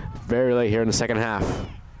very late here in the second half.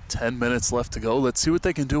 10 minutes left to go. Let's see what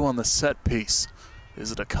they can do on the set piece.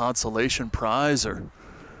 Is it a consolation prize or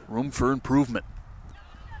room for improvement?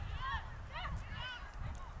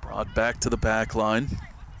 Brought back to the back line.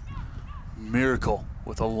 Miracle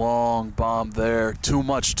with a long bomb there. Too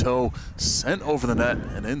much toe. Sent over the net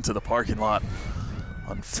and into the parking lot.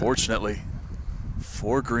 Unfortunately,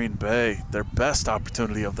 for Green Bay, their best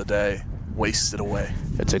opportunity of the day wasted away.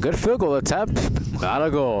 It's a good field goal attempt. Not a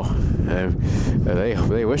goal.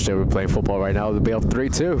 They wish they were playing football right now. They'd be up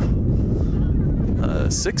 3-2.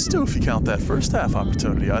 6-2 if you count that first half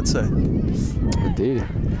opportunity, I'd say. Indeed.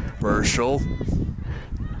 Burschel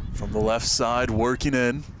from the left side working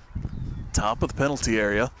in. Top of the penalty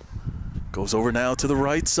area. Goes over now to the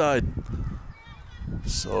right side.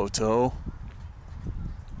 Soto.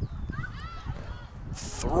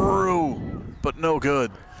 Through, but no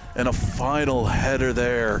good. And a final header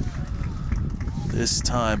there. This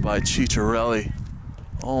time by Ciccarelli.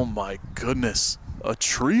 Oh my goodness. A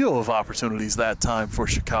trio of opportunities that time for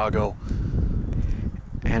Chicago.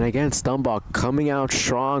 And again, Stumbaugh coming out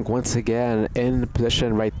strong once again in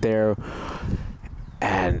position right there.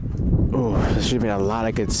 And she's made a lot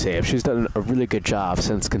of good saves. She's done a really good job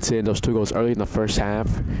since conceding those 2 goals early in the first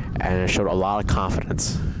half, and it showed a lot of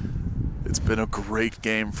confidence. It's been a great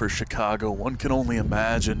game for Chicago. One can only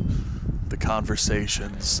imagine the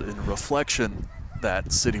conversations and reflection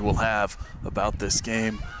that City will have about this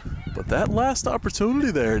game. But that last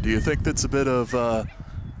opportunity there, do you think that's a bit of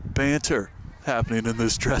banter happening in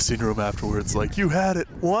this dressing room afterwards? Like, you had it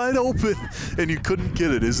wide open and you couldn't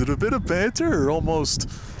get it. Is it a bit of banter or almost,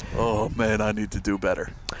 oh man, I need to do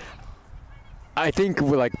better? I think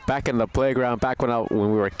we're like back in the playground, back when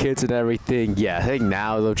we were kids and everything. Yeah, I think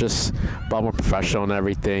now they're just a lot more professional and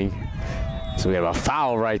everything. So we have a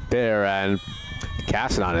foul right there, and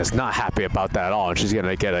Cassinon is not happy about that at all. And she's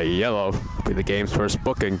gonna get a yellow. Be the game's first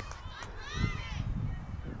booking.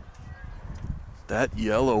 That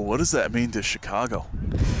yellow, what does that mean to Chicago?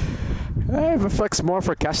 It reflects more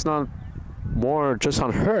for Cassinon, more just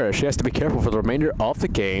on her. She has to be careful for the remainder of the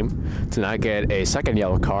game to not get a second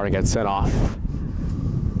yellow card and get sent off.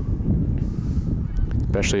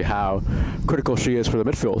 Especially how critical she is for the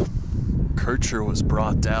midfield. Kircher was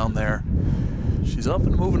brought down there. She's up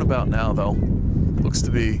and moving about now, though. Looks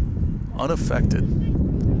to be unaffected.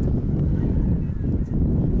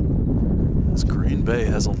 As Green Bay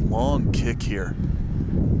has a long kick here.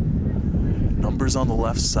 Numbers on the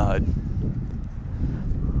left side.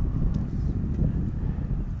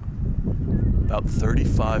 About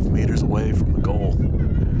 35 meters away from the goal.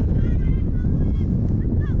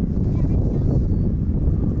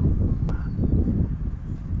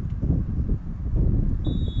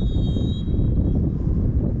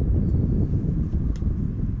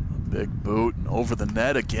 Big boot and over the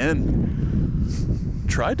net again.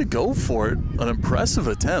 Tried to go for it. An impressive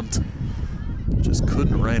attempt. Just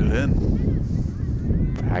couldn't rein it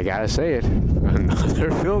in. I gotta say it. Another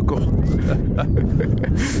field goal.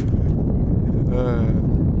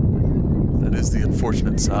 That is the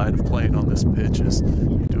unfortunate side of playing on this pitch, is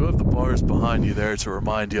you do have the bars behind you there to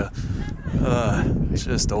remind you it's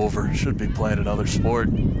just over. Should be playing another sport.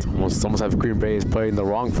 It's almost like Green Bay is playing the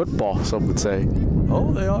wrong football, some would say.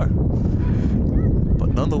 Oh, they are.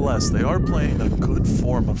 But nonetheless, they are playing a good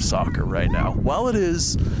form of soccer right now. While it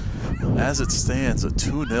is, as it stands, a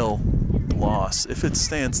 2-0 loss, if it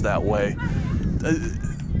stands that way,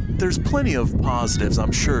 there's plenty of positives,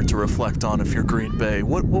 I'm sure, to reflect on if you're Green Bay.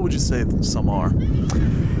 What would you say some are?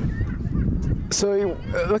 So,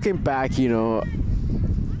 looking back, you know,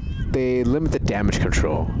 they limit the damage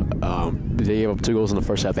control. They gave up 2 goals in the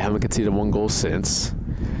first half. They haven't conceded 1 goal since.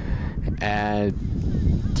 And,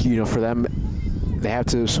 you know, for them, they have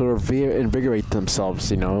to sort of invigorate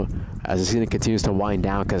themselves, you know, as the season continues to wind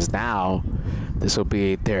down, because now this will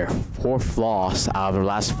be their 4th loss out of their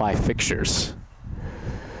last 5 fixtures.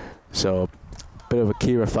 So, a bit of a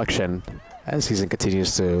key reflection as the season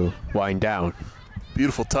continues to wind down.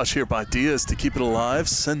 Beautiful touch here by Diaz to keep it alive.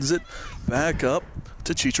 Sends it back up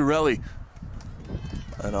to Ciccarelli.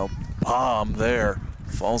 And a bomb there.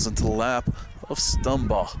 Falls into the lap of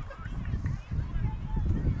Stumbaugh.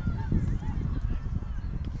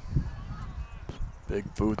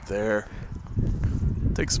 Big boot there.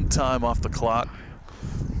 Take some time off the clock.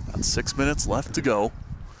 About 6 minutes left to go.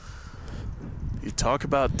 You talk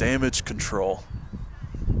about damage control.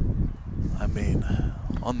 I mean,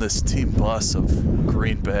 on this team bus of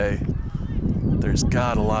Green Bay, there's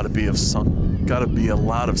got a lot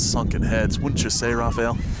of sunken heads, wouldn't you say,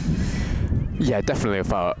 Raphael? Yeah, definitely,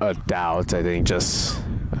 without a doubt. I think just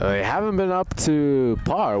they haven't been up to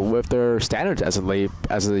par with their standards as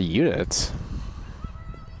a unit.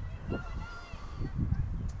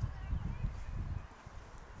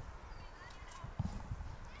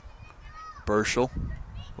 Burschel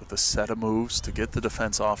with a set of moves to get the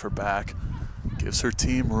defense off her back. Gives her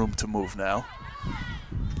team room to move now.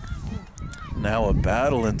 Now a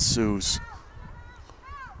battle ensues.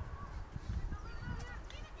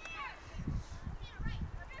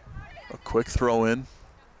 A quick throw in.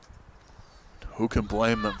 Who can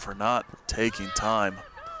blame them for not taking time?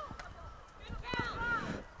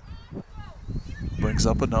 Brings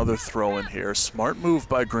up another throw in here. Smart move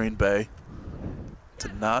by Green Bay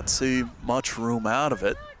to not see much room out of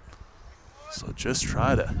it. So just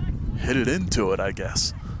try to hit it into it, I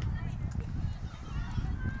guess.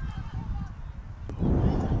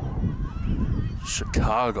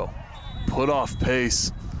 Chicago put off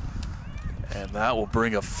pace, and that will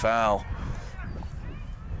bring a foul.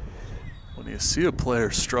 When you see a player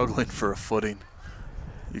struggling for a footing,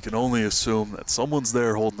 you can only assume that someone's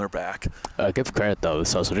there holding their back. Give credit though,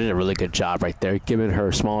 so did a really good job right there, given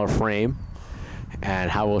her smaller frame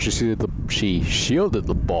and how well she shielded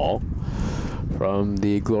the ball from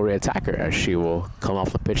the Glory attacker, as she will come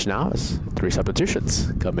off the pitch now as 3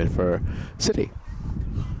 substitutions come in for City.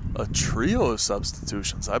 A trio of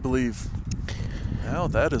substitutions, I believe. Now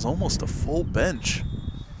that is almost a full bench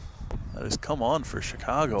that has come on for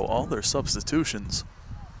Chicago. All their substitutions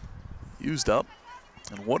used up,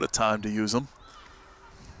 and what a time to use them.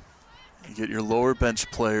 You get your lower bench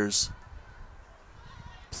players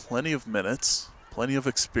plenty of minutes, plenty of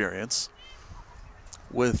experience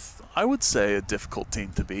with, I would say, a difficult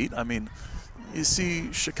team to beat. I mean, you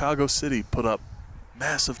see Chicago City put up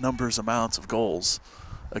massive amounts of goals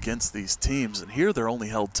against these teams, and here they're only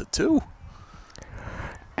held to 2.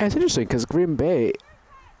 And it's interesting because Green Bay,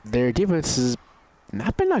 their defense has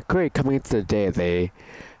not been that great coming into the day. They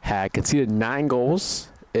had conceded 9 goals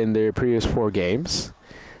in their previous 4 games.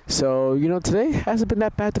 So, you know, today hasn't been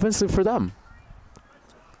that bad defensively for them.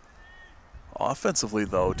 Offensively,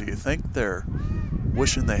 though, do you think they're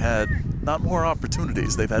wishing they had not more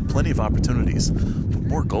opportunities? They've had plenty of opportunities, but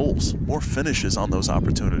more goals, more finishes on those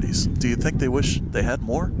opportunities. Do you think they wish they had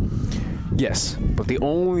more? Yes, but the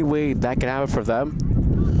only way that can happen for them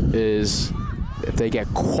is if they get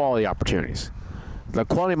quality opportunities. The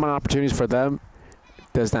quality amount of opportunities for them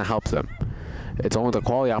does not help them. It's only the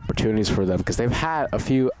quality opportunities for them because they've had a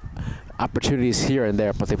few opportunities here and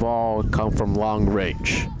there, but they've all come from long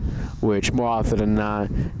range, which more often than not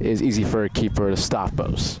is easy for a keeper to stop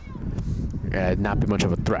those and not be much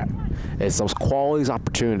of a threat. It's those qualities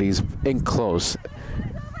opportunities in close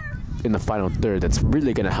in the final third that's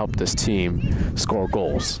really going to help this team score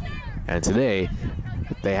goals. And today,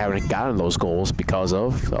 they haven't gotten those goals because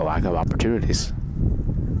of the lack of opportunities.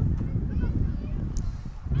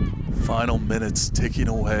 Final minutes ticking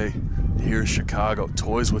away. Here's Chicago,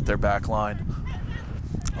 toys with their back line.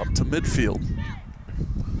 Up to midfield.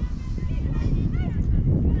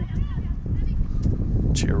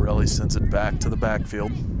 Chiarelli sends it back to the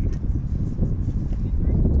backfield.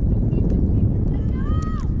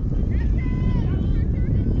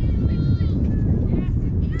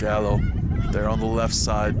 Gallo there on the left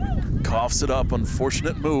side, coughs it up,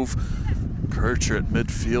 unfortunate move. Kircher at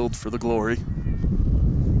midfield for the glory.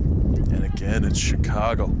 And again, it's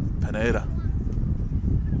Chicago. Pineda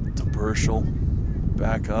to Burschel,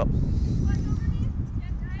 back up.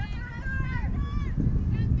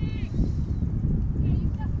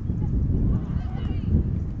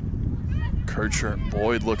 Kircher and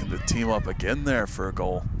Boyd looking to team up again there for a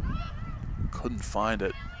goal. Couldn't find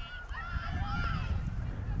it.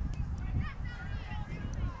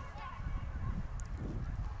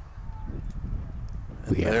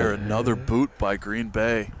 And there, another boot by Green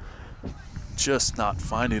Bay. Just not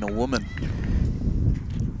finding a woman.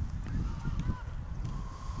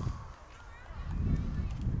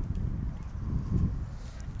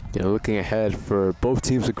 You know, looking ahead for both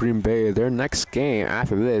teams of Green Bay, their next game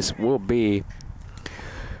after this will be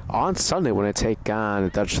on Sunday when they take on the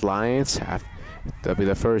Dutch Lions. That'll be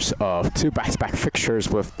the first of 2 back-to-back fixtures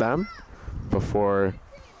with them before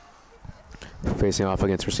facing off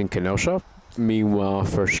against Racine Kenosha. Meanwhile,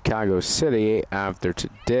 for Chicago City, after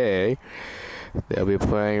today, they'll be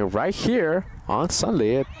playing right here on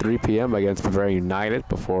Sunday at 3 p.m. against Bavaria United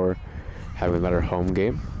before having another home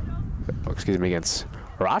game. Excuse me, against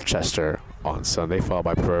Rochester on Sunday, followed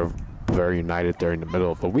by Bavaria United during the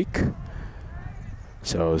middle of the week.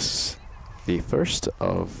 So it's the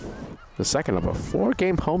second of a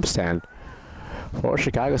 4-game homestand for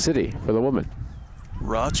Chicago City for the women.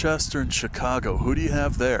 Rochester and Chicago, who do you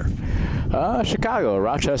have there? Chicago.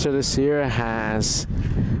 Rochester this year has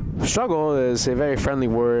struggled is a very friendly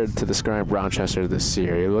word to describe Rochester this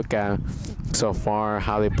year. You look at so far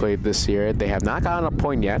how they played this year. They have not gotten a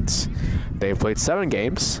point yet. They've played 7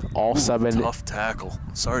 games, all 7. Tough tackle.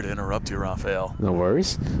 Sorry to interrupt you, Raphael. No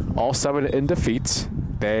worries. All 7 in defeat.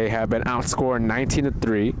 They have been outscored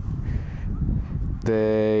 19-3.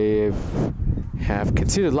 They have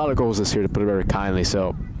conceded a lot of goals this year, to put it very kindly.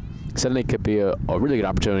 So Sunday could be a really good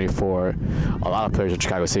opportunity for a lot of players in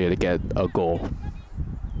Chicago City to get a goal.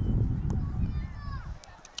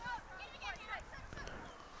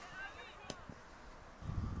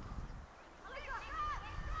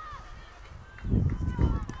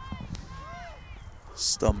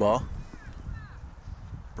 Stumbaugh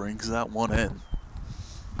brings that one in.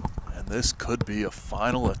 And this could be a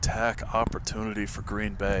final attack opportunity for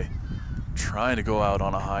Green Bay. Trying to go out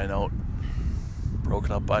on a high note.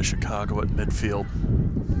 Broken up by Chicago at midfield.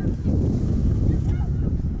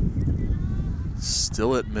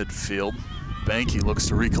 Still at midfield. Banky looks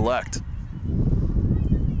to recollect.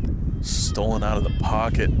 Stolen out of the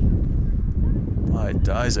pocket by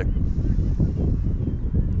Dysek.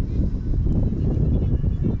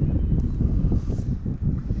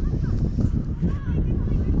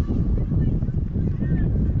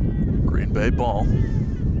 Green Bay ball.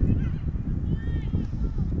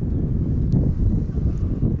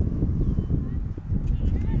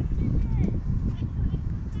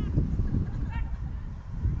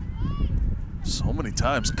 many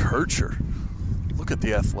times Kircher. Look at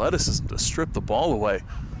the athleticism to strip the ball away.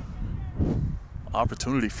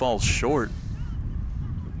 Opportunity falls short.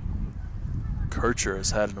 Kircher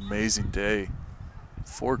has had an amazing day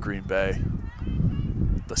for Green Bay.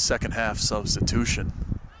 The second half substitution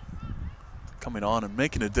coming on and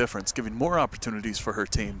making a difference, giving more opportunities for her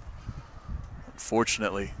team.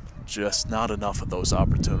 Unfortunately, just not enough of those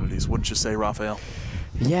opportunities, wouldn't you say, Raphael?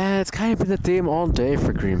 Yeah, it's kind of been the theme all day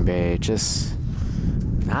for Green Bay. Just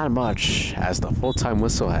not much, as the full-time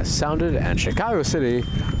whistle has sounded and Chicago City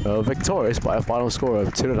victorious by a final score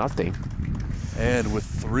of 2-0. And with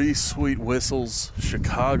 3 sweet whistles,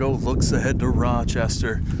 Chicago looks ahead to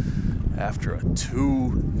Rochester after a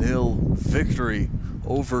 2-0 victory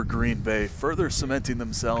over Green Bay, further cementing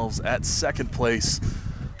themselves at second place.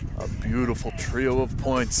 A beautiful trio of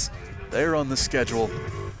points there on the schedule.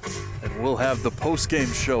 And we'll have the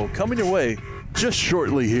post-game show coming your way just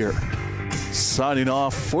shortly here. Signing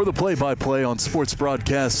off for the play-by-play on Sports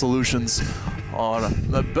Broadcast Solutions on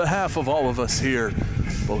the behalf of all of us here,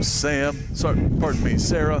 both Sarah,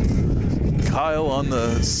 Kyle on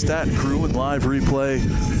the stat crew and live replay,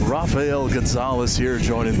 Rafael Gonzalez here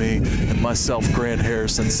joining me, and myself, Grant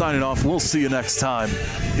Harrison, signing off. We'll see you next time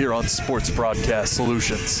here on Sports Broadcast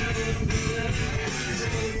Solutions.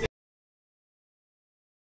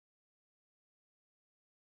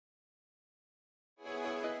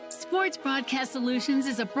 Sports Broadcast Solutions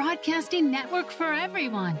is a broadcasting network for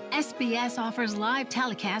everyone. SBS offers live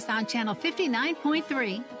telecasts on channel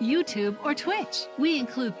 59.3, YouTube, or Twitch. We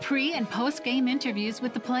include pre- and post-game interviews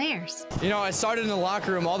with the players. You know, I started in the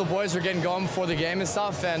locker room. All the boys were getting going before the game and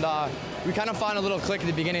stuff, and we kind of found a little click at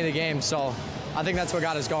the beginning of the game, so I think that's what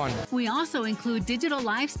got us going. We also include digital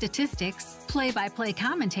live statistics, play-by-play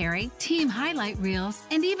commentary, team highlight reels,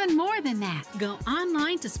 and even more than that. Go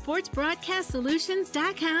online to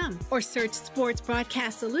sportsbroadcastsolutions.com or search Sports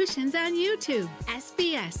Broadcast Solutions on YouTube.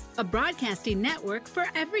 SBS, a broadcasting network for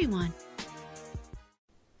everyone.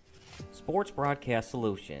 Sports Broadcast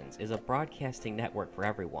Solutions is a broadcasting network for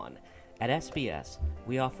everyone. At SBS,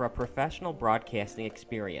 we offer a professional broadcasting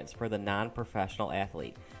experience for the non-professional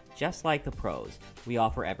athlete. Just like the pros, we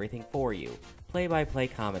offer everything for you. Play-by-play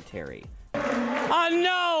commentary. A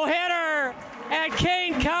no-hitter at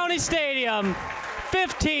Kane County Stadium.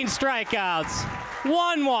 15 strikeouts,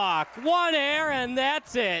 1 walk, 1 error, and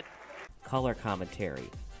that's it. Color commentary,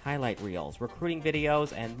 highlight reels, recruiting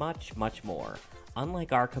videos, and much, much more.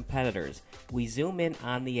 Unlike our competitors, we zoom in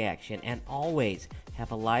on the action and always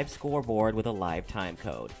have a live scoreboard with a live time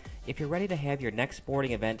code. If you're ready to have your next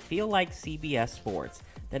sporting event feel like CBS Sports,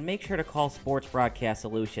 then make sure to call Sports Broadcast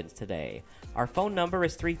Solutions today. Our phone number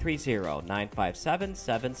is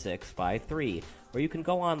 330-957-7653, or you can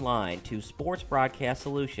go online to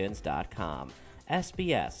sportsbroadcastsolutions.com.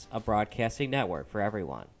 SBS, a broadcasting network for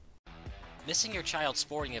everyone. Missing your child's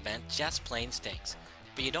sporting event just plain stinks.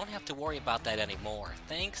 But you don't have to worry about that anymore,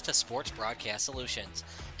 thanks to Sports Broadcast Solutions.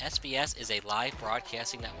 SBS is a live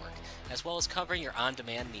broadcasting network, as well as covering your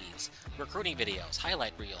on-demand needs, recruiting videos,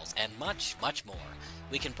 highlight reels, and much, much more.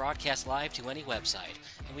 We can broadcast live to any website,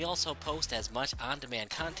 and we also post as much on-demand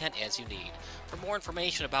content as you need. For more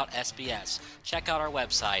information about SBS, check out our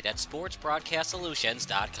website at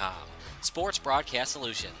sportsbroadcastsolutions.com. Sports Broadcast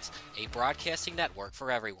Solutions, a broadcasting network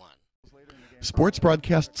for everyone. Sports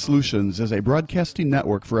Broadcast Solutions is a broadcasting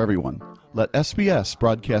network for everyone. Let SBS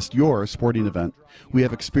broadcast your sporting event. We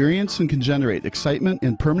have experience and can generate excitement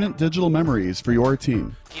and permanent digital memories for your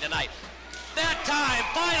team. Tonight. That time,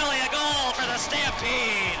 finally a goal for the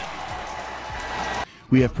Stampede!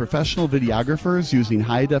 We have professional videographers using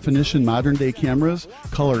high-definition modern-day cameras,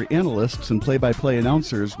 color analysts, and play-by-play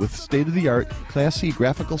announcers with state-of-the-art, classy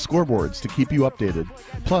graphical scoreboards to keep you updated.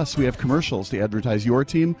 Plus, we have commercials to advertise your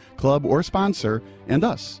team, club, or sponsor, and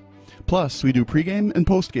us. Plus, we do pregame and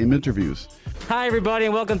postgame interviews. Hi, everybody,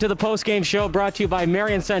 and welcome to the post-game show brought to you by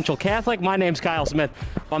Marion Central Catholic. My name's Kyle Smith.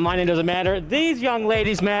 But my name doesn't matter. These young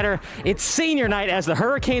ladies matter. It's senior night as the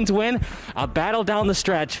Hurricanes win a battle down the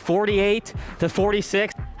stretch,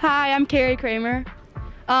 48-46. Hi, I'm Carrie Kramer.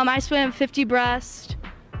 I swim 50 breast,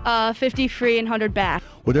 50 free, and 100 back.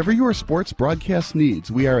 Whatever your sports broadcast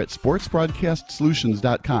needs, we are at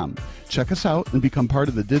sportsbroadcastsolutions.com. Check us out and become part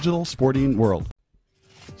of the digital sporting world.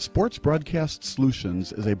 Sports Broadcast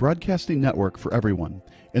Solutions is a broadcasting network for everyone.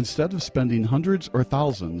 Instead of spending hundreds or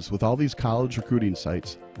thousands with all these college recruiting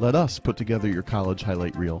sites, let us put together your college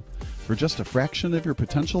highlight reel. For just a fraction of your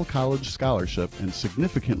potential college scholarship and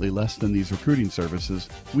significantly less than these recruiting services,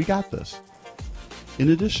 we got this. In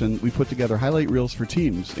addition, we put together highlight reels for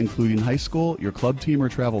teams, including high school, your club team, or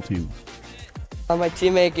travel team. My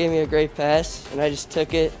teammate gave me a great pass, and I just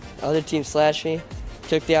took it. Other team slashed me,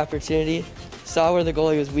 took the opportunity, saw where the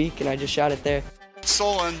goalie was weak, and I just shot it there.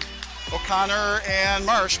 Solon, O'Connor, and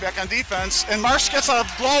Marsh back on defense. And Marsh gets a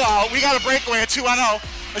blowout. We got a breakaway at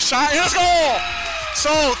 2-0. A shot, and it's goal! So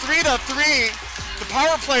 3-3. The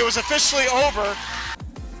power play was officially over.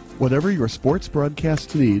 Whatever your sports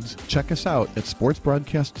broadcast needs, check us out at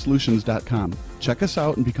sportsbroadcastsolutions.com. Check us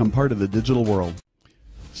out and become part of the digital world.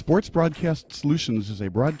 Sports Broadcast Solutions is a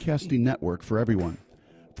broadcasting network for everyone.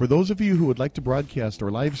 For those of you who would like to broadcast or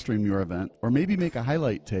live stream your event, or maybe make a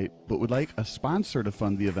highlight tape but would like a sponsor to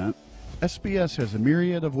fund the event, SBS has a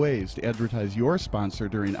myriad of ways to advertise your sponsor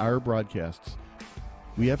during our broadcasts.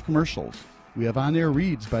 We have commercials. We have on-air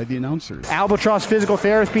reads by the announcers. Albatross Physical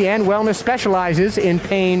Therapy and Wellness specializes in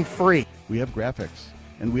pain-free. We have graphics,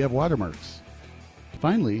 and we have watermarks.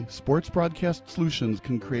 Finally, Sports Broadcast Solutions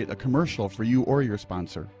can create a commercial for you or your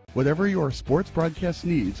sponsor. Whatever your sports broadcast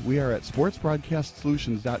needs, we are at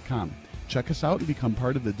sportsbroadcastsolutions.com. Check us out and become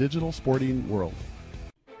part of the digital sporting world.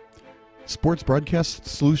 Sports Broadcast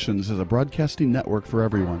Solutions is a broadcasting network for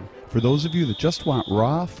everyone. For those of you that just want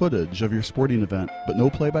raw footage of your sporting event, but no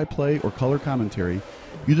play-by-play or color commentary,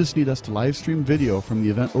 you just need us to live stream video from the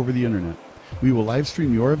event over the internet. We will live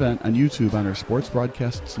stream your event on YouTube on our Sports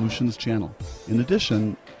Broadcast Solutions channel. In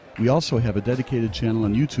addition, we also have a dedicated channel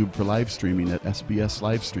on YouTube for live streaming at SBS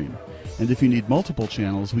Livestream. And if you need multiple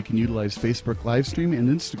channels, we can utilize Facebook Livestream and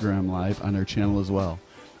Instagram Live on our channel as well.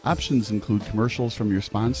 Options include commercials from your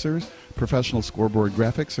sponsors, professional scoreboard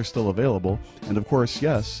graphics are still available, and of course,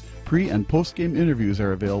 yes, pre- and post-game interviews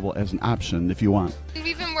are available as an option if you want.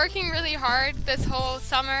 We've been working really hard this whole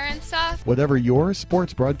summer and stuff. Whatever your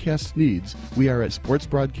sports broadcast needs, we are at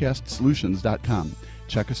sportsbroadcastsolutions.com.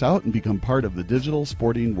 Check us out and become part of the digital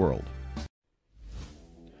sporting world.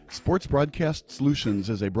 Sports Broadcast Solutions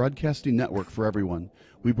is a broadcasting network for everyone.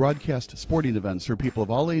 We broadcast sporting events for people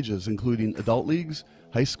of all ages, including adult leagues,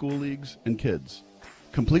 high school leagues, and kids.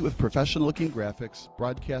 Complete with professional-looking graphics,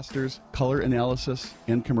 broadcasters, color analysis,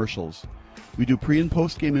 and commercials. We do pre- and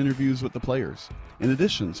post-game interviews with the players. In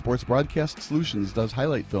addition, Sports Broadcast Solutions does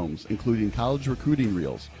highlight films, including college recruiting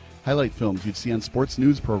reels, highlight films you'd see on sports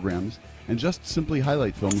news programs, and just simply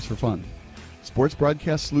highlight films for fun. Sports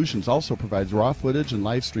Broadcast Solutions also provides raw footage and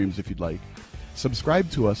live streams if you'd like. Subscribe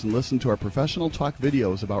to us and listen to our professional talk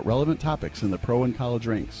videos about relevant topics in the pro and college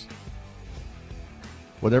ranks.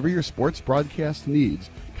 Whatever your sports broadcast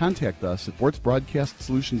needs, contact us at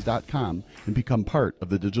sportsbroadcastsolutions.com and become part of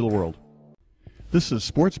the digital world. This is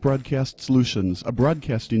Sports Broadcast Solutions, a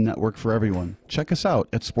broadcasting network for everyone. Check us out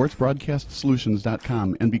at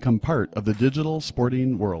sportsbroadcastsolutions.com and become part of the digital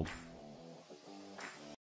sporting world.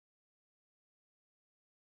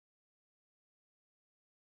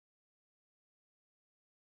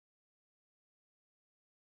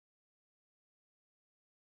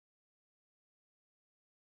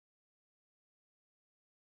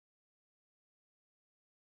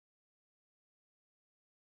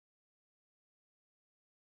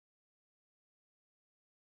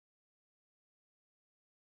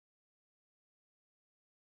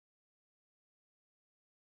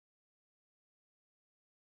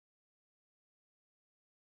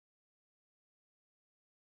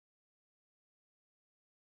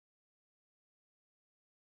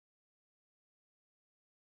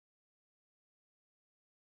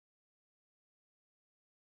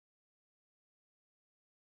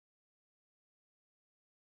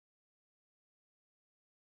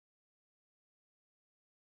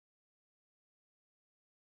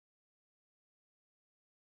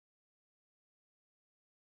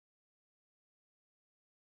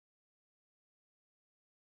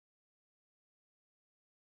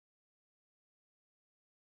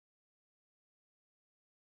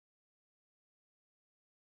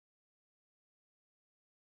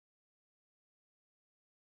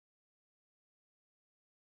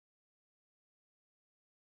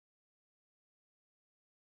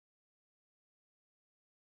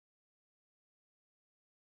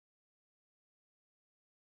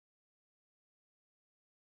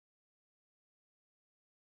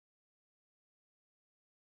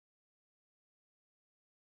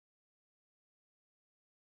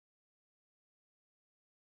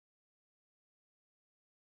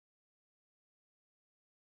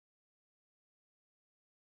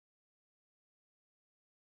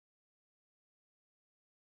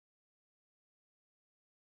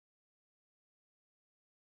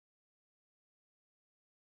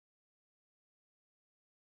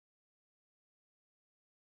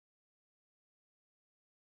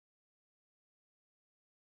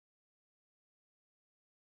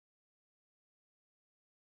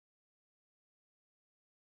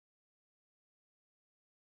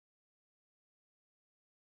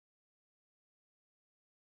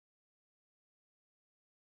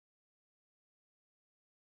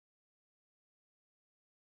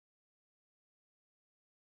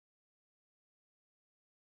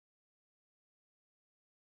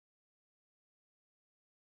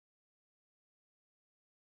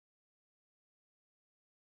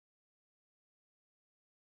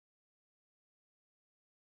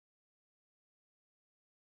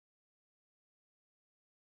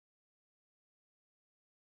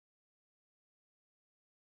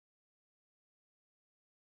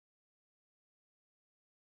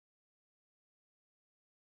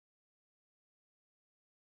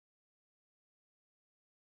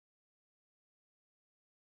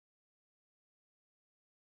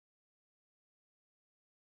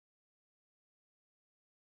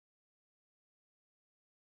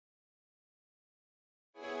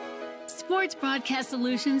 Sports Broadcast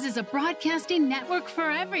Solutions is a broadcasting network for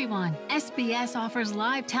everyone. SBS offers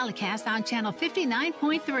live telecasts on channel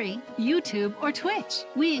 59.3, YouTube, or Twitch.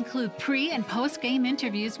 We include pre- and post-game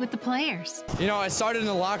interviews with the players. You know, it started in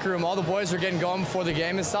the locker room. All the boys were getting going before the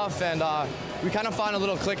game and stuff, and we kind of found a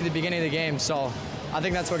little click at the beginning of the game, so I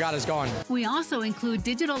think that's what got us going. We also include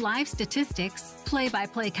digital live statistics,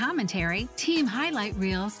 play-by-play commentary, team highlight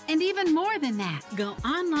reels, and even more than that. Go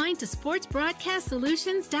online to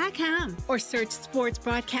sportsbroadcastsolutions.com or search Sports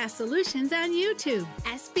Broadcast Solutions on YouTube.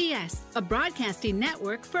 SBS, a broadcasting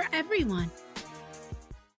network for everyone.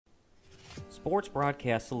 Sports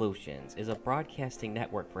Broadcast Solutions is a broadcasting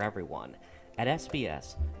network for everyone. At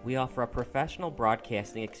SBS, we offer a professional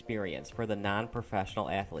broadcasting experience for the non-professional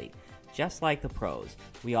athlete. Just like the pros,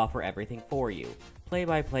 we offer everything for you.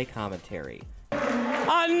 Play-by-play commentary.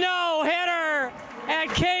 A no-hitter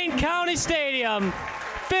at Kane County Stadium.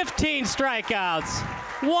 15 strikeouts,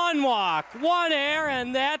 1 walk, 1 error,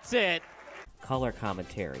 and that's it. Color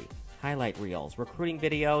commentary, highlight reels, recruiting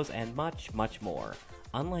videos, and much, much more.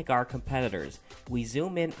 Unlike our competitors, we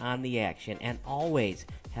zoom in on the action and always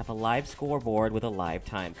have a live scoreboard with a live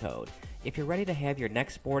time code. If you're ready to have your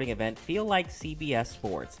next sporting event feel like CBS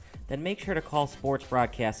Sports, then make sure to call Sports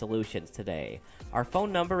Broadcast Solutions today. Our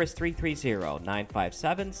phone number is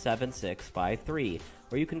 330-957-7653,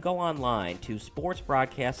 or you can go online to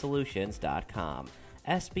sportsbroadcastsolutions.com.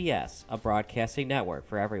 SBS, a broadcasting network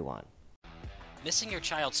for everyone. Missing your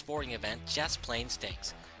child's sporting event just plain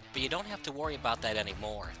stinks. But you don't have to worry about that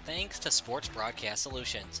anymore, thanks to Sports Broadcast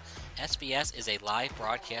Solutions. SBS is a live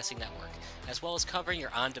broadcasting network, as well as covering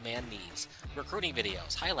your on-demand needs, recruiting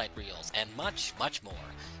videos, highlight reels, and much, much more.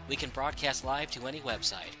 We can broadcast live to any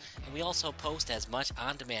website, and we also post as much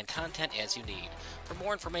on-demand content as you need. For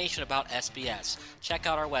more information about SBS, check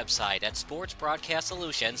out our website at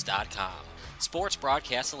sportsbroadcastsolutions.com. Sports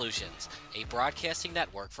Broadcast Solutions, a broadcasting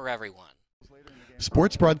network for everyone.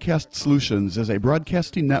 Sports Broadcast Solutions is a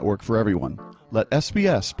broadcasting network for everyone. Let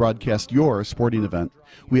SBS broadcast your sporting event.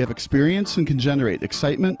 We have experience and can generate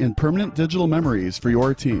excitement and permanent digital memories for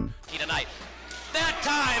your team. Tonight. That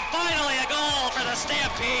time, finally a goal for the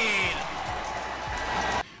Stampede!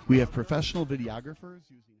 We have professional videographers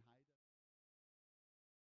using...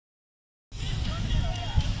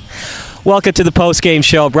 Welcome to the post-game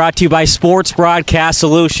show, brought to you by Sports Broadcast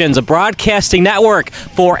Solutions, a broadcasting network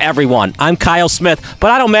for everyone. I'm Kyle Smith,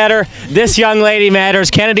 but I don't matter. This young lady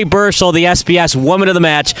matters. Kennedy Burschel, the SBS Woman of the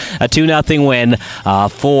Match, a 2-0 win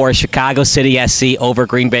for Chicago City SC over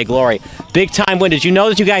Green Bay Glory. Big-time win. Did you know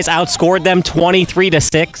that you guys outscored them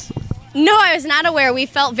 23-6? No, I was not aware. We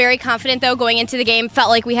felt very confident, though, going into the game. Felt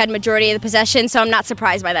like we had majority of the possession, so I'm not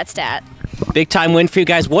surprised by that stat. Big time win for you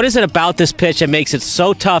guys. What is it about this pitch that makes it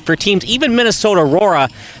so tough for teams, even Minnesota Aurora,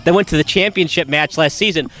 that went to the championship match last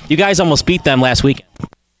season? You guys almost beat them last weekend.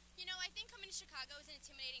 You know, I think coming to Chicago is an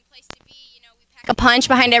intimidating place to be. You know, we pack a punch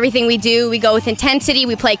behind everything we do. We go with intensity.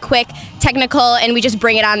 We play quick, technical, and we just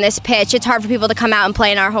bring it on this pitch. It's hard for people to come out and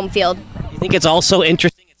play in our home field. You think it's also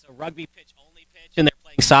interesting it's a rugby pitch-only pitch and they're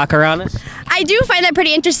playing soccer on it? I do find that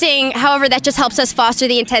pretty interesting. However, that just helps us foster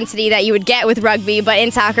the intensity that you would get with rugby, but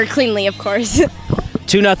in soccer, cleanly, of course.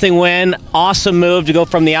 2-0 win. Awesome move to go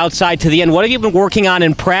from the outside to the end. What have you been working on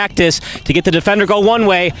in practice to get the defender go one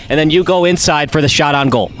way and then you go inside for the shot on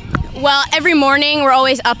goal? Well, every morning we're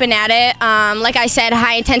always up and at it. Like I said,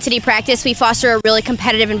 high-intensity practice. We foster a really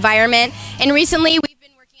competitive environment. And recently we've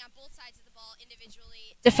been working on both sides of the ball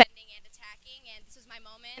individually, defending and attacking, and this was my moment.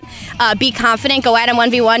 Be confident, go at him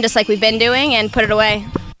 1v1 just like we've been doing, and put it away.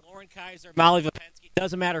 Lauren Kaiser, Molly Vapensky,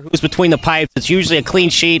 doesn't matter who's between the pipes. It's usually a clean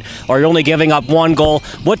sheet or you're only giving up one goal.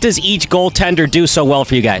 What does each goaltender do so well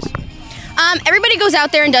for you guys? Everybody goes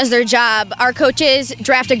out there and does their job. Our coaches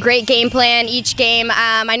draft a great game plan each game.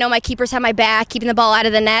 I know my keepers have my back, keeping the ball out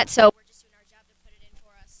of the net, so we're just doing our job to put it in for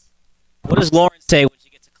us. What does Lauren say when she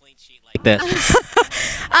gets a clean sheet like this?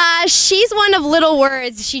 She's one of little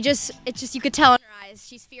words. It's just you could tell in her eyes.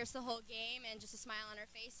 She's fierce the whole game and just a smile on her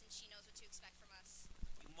face, and she knows what to expect from us.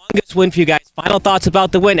 Humongous win for you guys. Final thoughts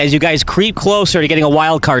about the win as you guys creep closer to getting a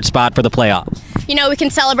wild card spot for the playoffs. You know, we can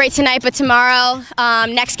celebrate tonight, but tomorrow,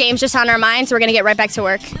 next game's just on our minds, so we're going to get right back to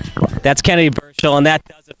work. That's Kennedy Burschel, and that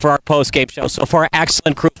does it for our post-game show. So for our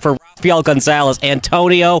excellent crew, for Rafael Gonzalez,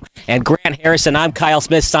 Antonio, and Grant Harrison, I'm Kyle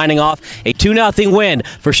Smith signing off. A 2-0 win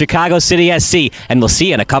for Chicago City SC, and we'll see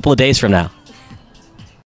you in a couple of days from now.